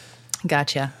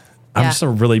 Gotcha. I'm just a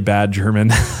really bad German.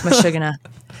 Mashugana.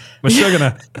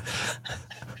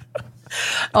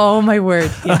 Oh my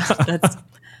word. Yeah,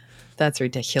 that's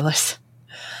ridiculous.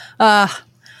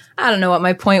 I don't know what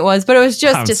my point was, but it was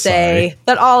just say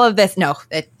that all of this, no,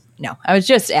 I was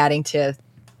just adding to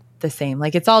the same.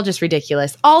 Like, it's all just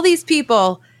ridiculous. All these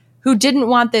people who didn't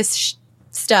want this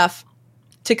stuff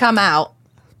to come out,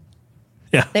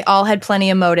 they all had plenty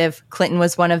of motive. Clinton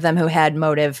was one of them who had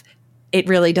motive. It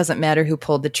really doesn't matter who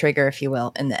pulled the trigger, if you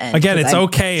will, in the end. Again, it's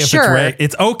okay if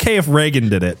it's okay if Reagan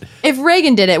did it. If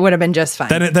Reagan did it, would have been just fine.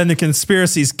 Then the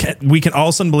conspiracies, we can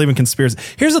also believe in conspiracy.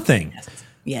 Here's the thing.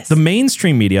 Yes. The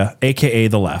mainstream media, aka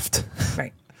the left,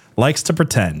 right, likes to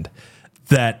pretend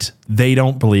that they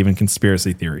don't believe in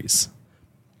conspiracy theories.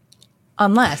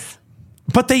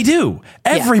 But they do.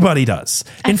 Everybody does.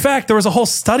 In fact, there was a whole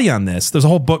study on this. There's a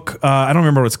whole book. I don't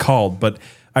remember what it's called, but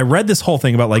I read this whole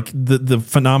thing about like the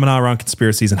phenomena around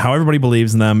conspiracies and how everybody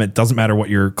believes in them. It doesn't matter what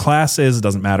your class is. It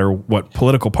doesn't matter what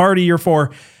political party you're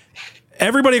for.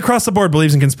 Everybody across the board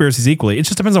believes in conspiracies equally. It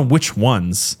just depends on which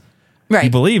ones you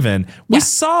believe in. We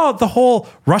saw the whole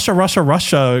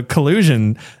Russia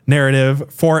collusion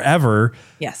narrative forever.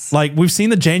 Yes. Like we've seen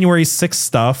the January 6th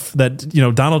stuff that,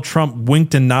 Donald Trump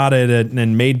winked and nodded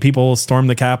and made people storm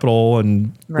the Capitol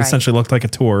and essentially looked like a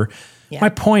tour. Yeah. My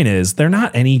point is they're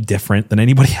not any different than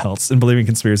anybody else in believing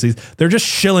conspiracies. They're just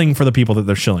shilling for the people that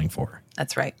they're shilling for.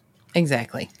 That's right.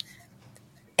 Exactly.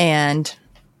 And,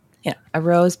 a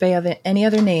rose may have any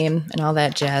other name and all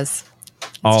that jazz.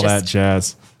 That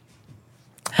jazz.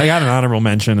 I got an honorable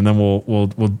mention, and then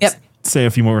we'll say a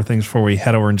few more things before we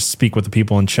head over and speak with the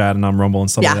people in chat and on Rumble and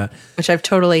stuff like that. Which I've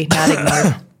totally not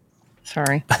ignored.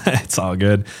 Sorry. It's all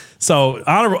good. So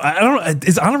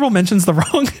is honorable mentions the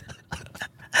wrong?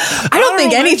 I don't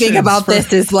think anything about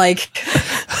this is like.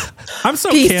 I'm so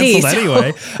PC,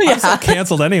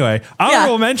 canceled anyway.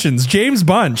 Honorable mentions: James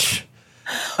Bunch.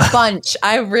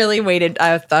 I really waited.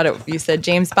 I thought you said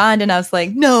James Bond, and I was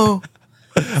like, no.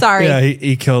 Sorry. Yeah,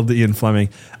 he killed Ian Fleming.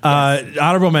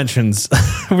 Honorable mentions.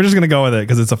 We're just going to go with it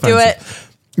because it's offensive. Do it.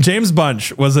 James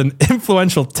Bunch was an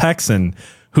influential Texan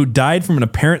who died from an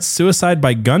apparent suicide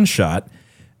by gunshot.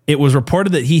 It was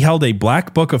reported that he held a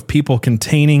black book of people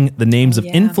containing the names of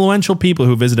influential people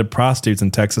who visited prostitutes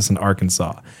in Texas and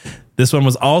Arkansas. This one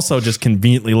was also just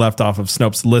conveniently left off of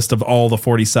Snopes' list of all the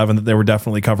 47 that they were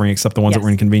definitely covering, except the ones that were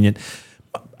inconvenient.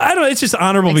 I don't know. It's just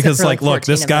honorable because, look,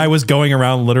 this guy was going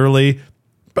around literally.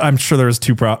 I'm sure there was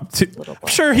I'm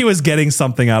sure he was getting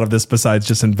something out of this besides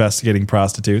just investigating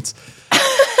prostitutes.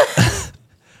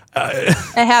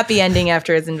 A happy ending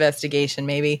after his investigation,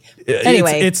 maybe.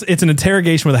 Anyway, it's an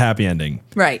interrogation with a happy ending,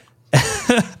 right?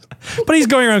 But he's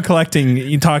going around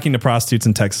talking to prostitutes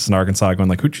in Texas and Arkansas, going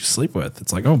like, "Who'd you sleep with?"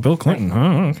 It's like, "Oh, Bill Clinton."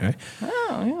 Oh, okay.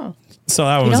 Oh, yeah. So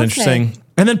that one was interesting.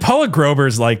 And then Paula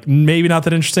Grover's like maybe not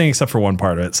that interesting except for one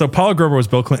part of it. So Paula Grover was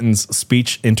Bill Clinton's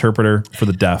speech interpreter for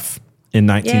the deaf in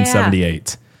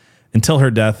 1978 until her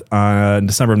death in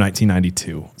December of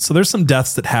 1992. So there's some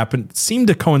deaths that seem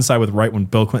to coincide with right when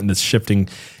Bill Clinton is shifting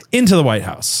into the White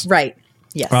House. Right.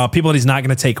 Yes. People that he's not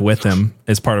going to take with him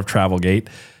as part of Travelgate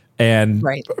and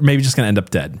maybe just going to end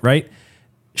up dead, right?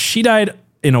 She died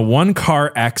in a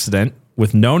one-car accident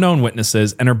with no known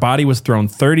witnesses, and her body was thrown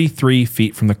 33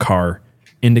 feet from the car,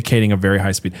 indicating a very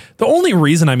high speed. The only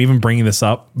reason I'm even bringing this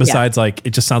up, besides like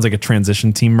it just sounds like a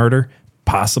transition team murder,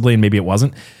 possibly, and maybe it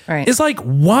wasn't, is like,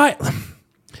 why?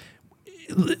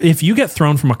 If you get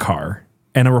thrown from a car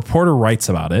and a reporter writes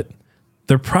about it,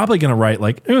 they're probably going to write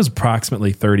like it was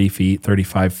approximately 30 feet,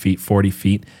 35 feet, 40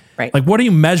 feet. Right. Like, what are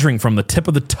you measuring from the tip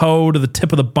of the toe to the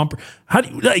tip of the bumper? How do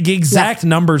you, like, exact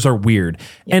numbers are weird.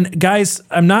 Yeah. And guys,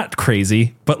 I'm not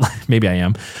crazy, but maybe I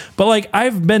am. But like,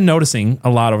 I've been noticing a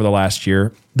lot over the last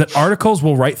year that articles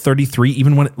will write 33,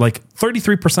 even when like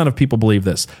 33% of people believe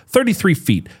this, 33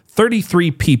 feet,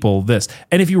 33 people, this.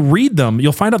 And if you read them,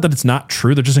 you'll find out that it's not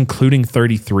true. They're just including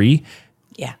 33.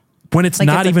 Yeah. When it's like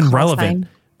not even relevant. Sign.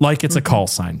 Like it's a call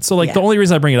sign. So like the only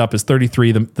reason I bring it up is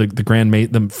 33, the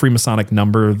Freemasonic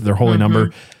number, their holy number,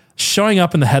 showing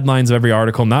up in the headlines of every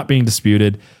article, not being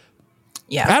disputed.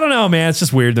 Yeah. I don't know, man. It's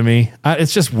just weird to me.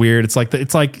 It's just weird. It's like,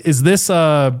 is this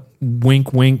a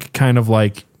wink, wink kind of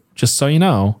like, just so you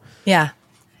know? Yeah.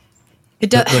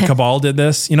 It does. The cabal did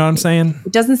this. You know what I'm saying?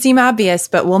 It doesn't seem obvious,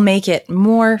 but we'll make it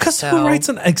more. Because who writes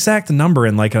an exact number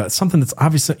in like something that's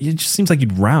obvious? It just seems like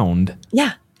you'd round.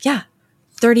 Yeah. Yeah.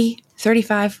 30.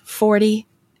 35, 40,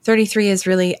 33 is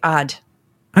really odd.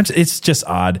 It's just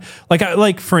odd.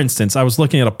 Like for instance, I was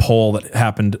looking at a poll that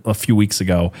happened a few weeks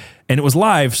ago, and it was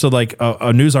live. So like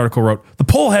a news article wrote, the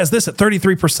poll has this at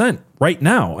 33% right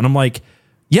now. And I'm like,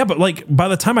 yeah, but like by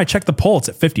the time I checked the poll, it's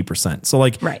at 50%. So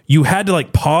like you had to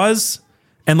like pause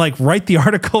and like write the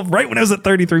article right when it was at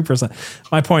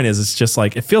 33%. My point is, it's just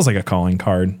like, it feels like a calling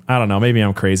card. I don't know. Maybe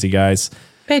I'm crazy, guys.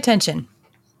 Pay attention.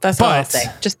 That's all I'll say.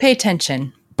 Just pay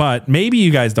attention. But maybe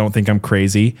you guys don't think I'm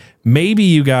crazy. Maybe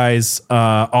you guys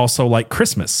also like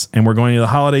Christmas and we're going to the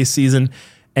holiday season.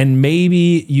 And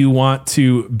maybe you want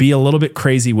to be a little bit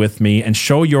crazy with me and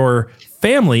show your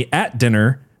family at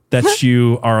dinner that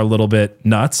you are a little bit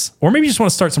nuts. Or maybe you just want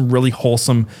to start some really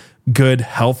wholesome, good,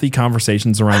 healthy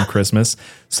conversations around Christmas.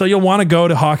 So you'll want to go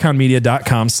to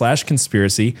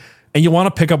hawkhoundmedia.com/conspiracy and you'll want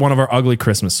to pick up one of our ugly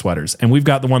Christmas sweaters. And we've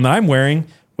got the one that I'm wearing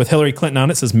with Hillary Clinton on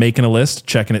it. It says making a list,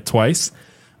 checking it twice.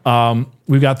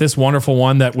 We've got this wonderful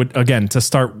one that would, again, to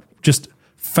start just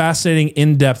fascinating,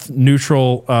 in-depth,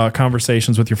 neutral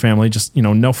conversations with your family. Just,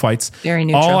 no fights. Very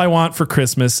neutral. All I want for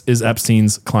Christmas is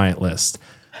Epstein's client list.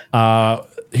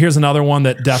 Here's another one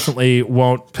that definitely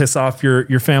won't piss off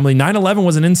your family. 9/11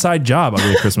 was an inside job.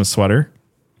 Ugly Christmas sweater.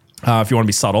 If you want to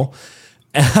be subtle.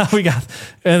 we've got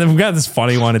this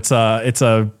funny one. It's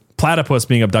a platypus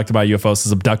being abducted by UFOs.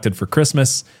 Is abducted for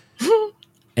Christmas.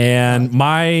 And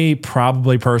my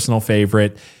probably personal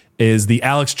favorite is the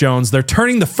Alex Jones. They're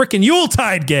turning the frickin'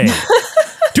 Yuletide gay. Do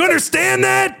you understand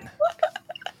that?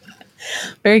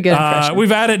 Very good.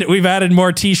 We've added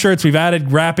more T-shirts. We've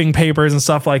added wrapping papers and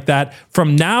stuff like that.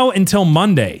 From now until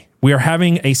Monday, we are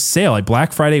having a sale, a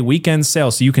Black Friday weekend sale.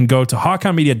 So you can go to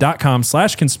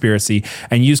hawkhoundmedia.com/conspiracy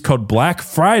and use code Black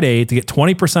Friday to get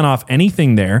 20% off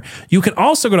anything there. You can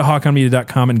also go to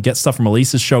hawkhoundmedia.com and get stuff from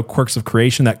Elise's show, Quirks of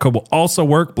Creation. That code will also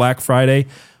work Black Friday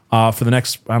for the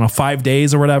next, 5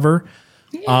 days or whatever.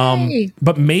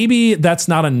 But maybe that's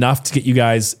not enough to get you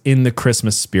guys in the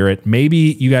Christmas spirit.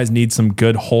 Maybe you guys need some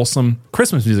good, wholesome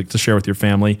Christmas music to share with your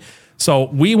family. So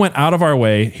we went out of our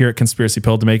way here at Conspiracy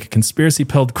Pilled to make a Conspiracy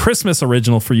Pilled Christmas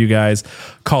original for you guys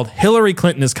called Hillary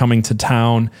Clinton is Coming to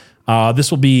Town.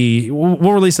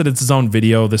 We'll release it as its own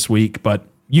video this week, but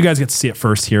you guys get to see it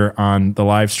first here on the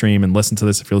live stream and listen to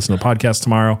this if you're listening to the podcast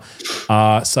tomorrow.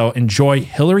 So enjoy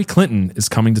Hillary Clinton is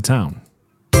Coming to Town.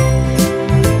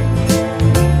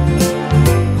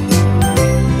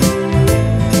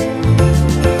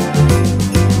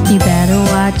 You better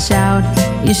watch out,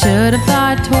 you should have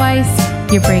thought twice.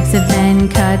 Your brakes have been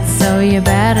cut, so you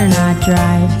better not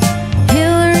drive.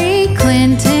 Hillary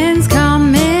Clinton's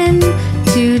coming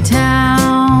to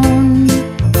town.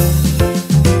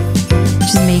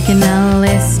 She's making a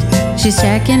list, she's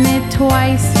checking it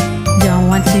twice. Don't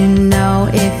want to know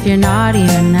if you're naughty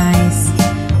or nice.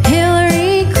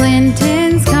 Hillary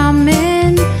Clinton's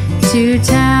coming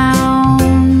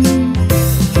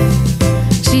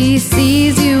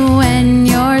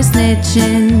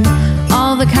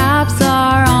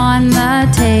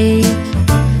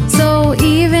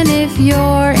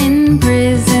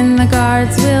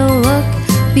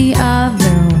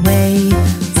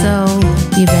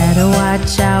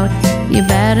You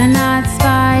better not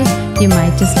spy. You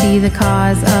might just be the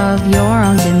cause of your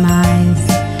own demise.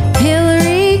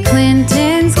 Hillary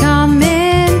Clinton's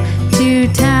coming to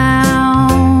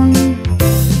town.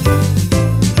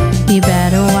 You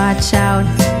better watch out.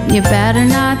 You better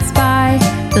not spy.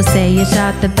 They'll say you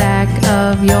shot the back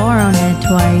of your own head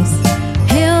twice.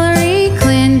 Hillary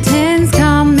Clinton's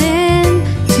coming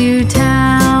to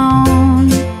town.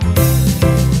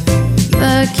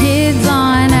 The kids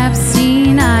on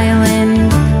Epstein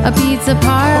Island, a pizza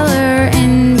parlor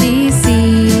in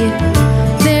D.C.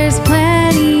 There's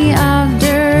plenty of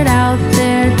dirt out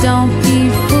there. Don't be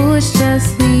foolish,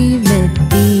 just leave it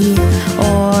be.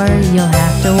 Or you'll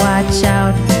have to watch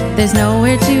out. There's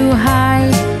nowhere to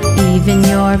hide. Even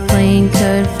your plane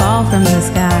could fall from the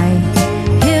sky.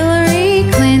 Hillary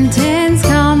Clinton's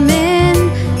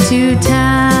coming to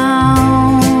town.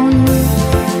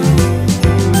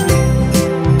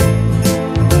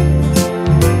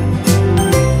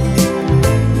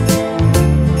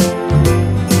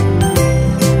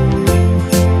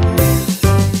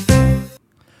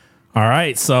 All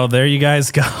right, so there you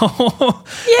guys go.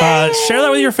 Share that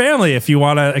with your family if you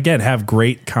want to, again, have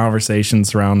great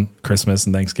conversations around Christmas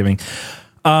and Thanksgiving.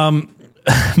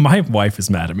 My wife is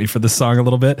mad at me for this song a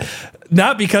little bit.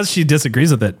 Not because she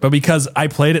disagrees with it, but because I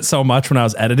played it so much when I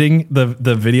was editing the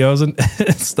videos and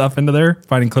stuff into there,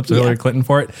 finding clips of Hillary Clinton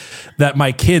for it, that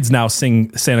my kids now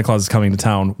sing Santa Claus is Coming to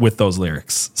Town with those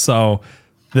lyrics. So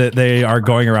that they are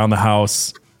going around the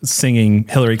house singing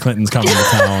Hillary Clinton's Coming to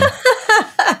Town.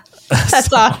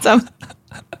 That's awesome.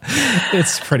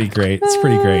 It's pretty great. It's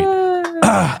pretty great.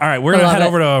 All right, we're going to head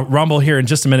over to Rumble here in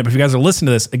just a minute. But if you guys are listening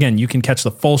to this, again, you can catch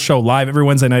the full show live every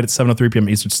Wednesday night at 7:03 p.m.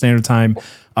 Eastern Standard Time.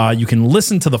 You can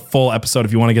listen to the full episode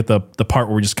if you want to get the part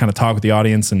where we just kind of talk with the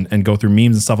audience and go through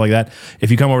memes and stuff like that. If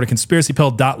you come over to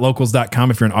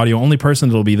conspiracypill.locals.com, if you're an audio-only person,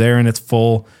 it'll be there in its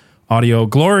full audio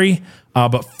glory.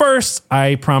 But first,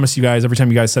 I promise you guys, every time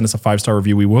you guys send us a 5-star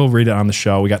review, we will read it on the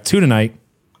show. We got 2 tonight.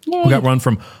 Yay. We got one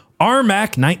from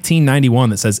RMAC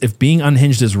 1991 that says, if being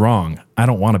unhinged is wrong, I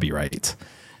don't want to be right.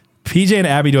 PJ and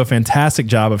Abby do a fantastic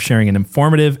job of sharing an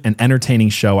informative and entertaining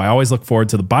show. I always look forward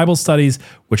to the Bible studies,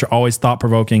 which are always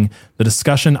thought-provoking. The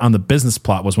discussion on the business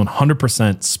plot was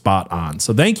 100% spot on.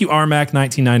 So thank you, RMAC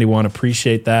 1991.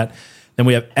 Appreciate that. Then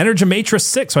we have Energimatrix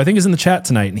 6, who I think is in the chat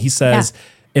tonight. And he says,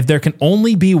 if there can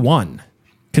only be one,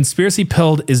 Conspiracy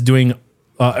Pilled is doing...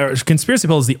 Conspiracy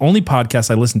Pill is the only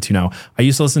podcast I listen to now. I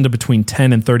used to listen to between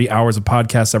 10 and 30 hours of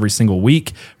podcasts every single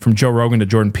week, from Joe Rogan to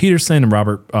Jordan Peterson and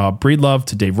Robert Breedlove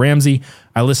to Dave Ramsey.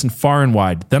 I listened far and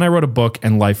wide. Then I wrote a book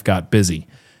and life got busy.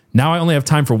 Now I only have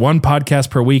time for one podcast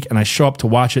per week, and I show up to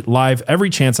watch it live every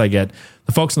chance I get.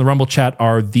 The folks in the Rumble chat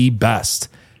are the best.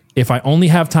 If I only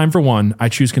have time for one, I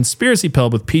choose Conspiracy Pill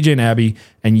with PJ and Abby,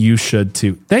 and you should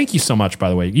too. Thank you so much,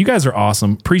 by the way. You guys are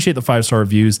awesome. Appreciate the 5-star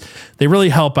reviews. They really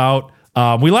help out.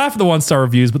 We laugh at the 1-star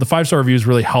reviews, but the 5-star reviews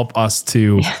really help us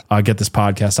to get this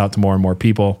podcast out to more and more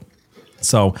people.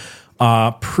 So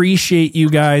appreciate you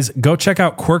guys. Go check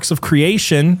out Quirks of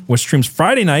Creation, which streams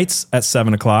Friday nights at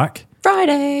 7 o'clock.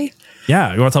 Friday.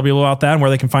 Yeah. You want to tell people about that and where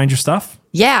they can find your stuff?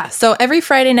 Yeah. So every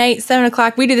Friday night, 7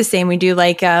 o'clock, we do the same. We do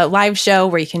like a live show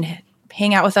where you can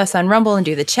hang out with us on Rumble and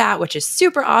do the chat, which is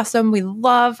super awesome. We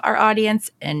love our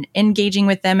audience and engaging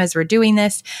with them as we're doing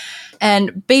this.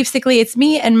 And basically, it's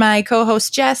me and my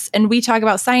co-host Jess, and we talk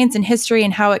about science and history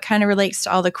and how it kind of relates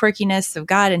to all the quirkiness of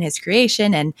God and his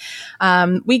creation. And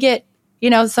we get,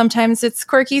 sometimes it's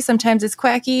quirky, sometimes it's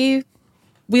quacky.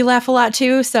 We laugh a lot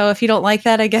too. So if you don't like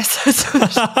that, I guess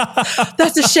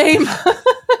that's a shame.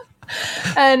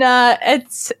 And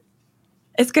it's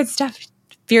good stuff.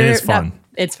 It is fun.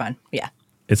 It's fun. Yeah.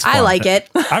 It's fun. I like it.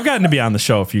 I've gotten to be on the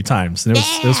show a few times, and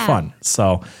it was fun.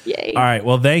 So, yay. All right.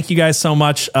 Well, thank you guys so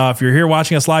much. If you're here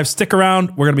watching us live, stick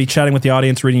around. We're going to be chatting with the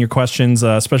audience, reading your questions,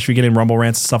 especially if you get in Rumble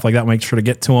rants and stuff like that. Make sure to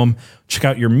get to them. Check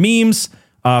out your memes.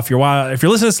 If you're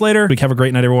listening to this later, have a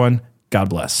great night, everyone. God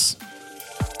bless.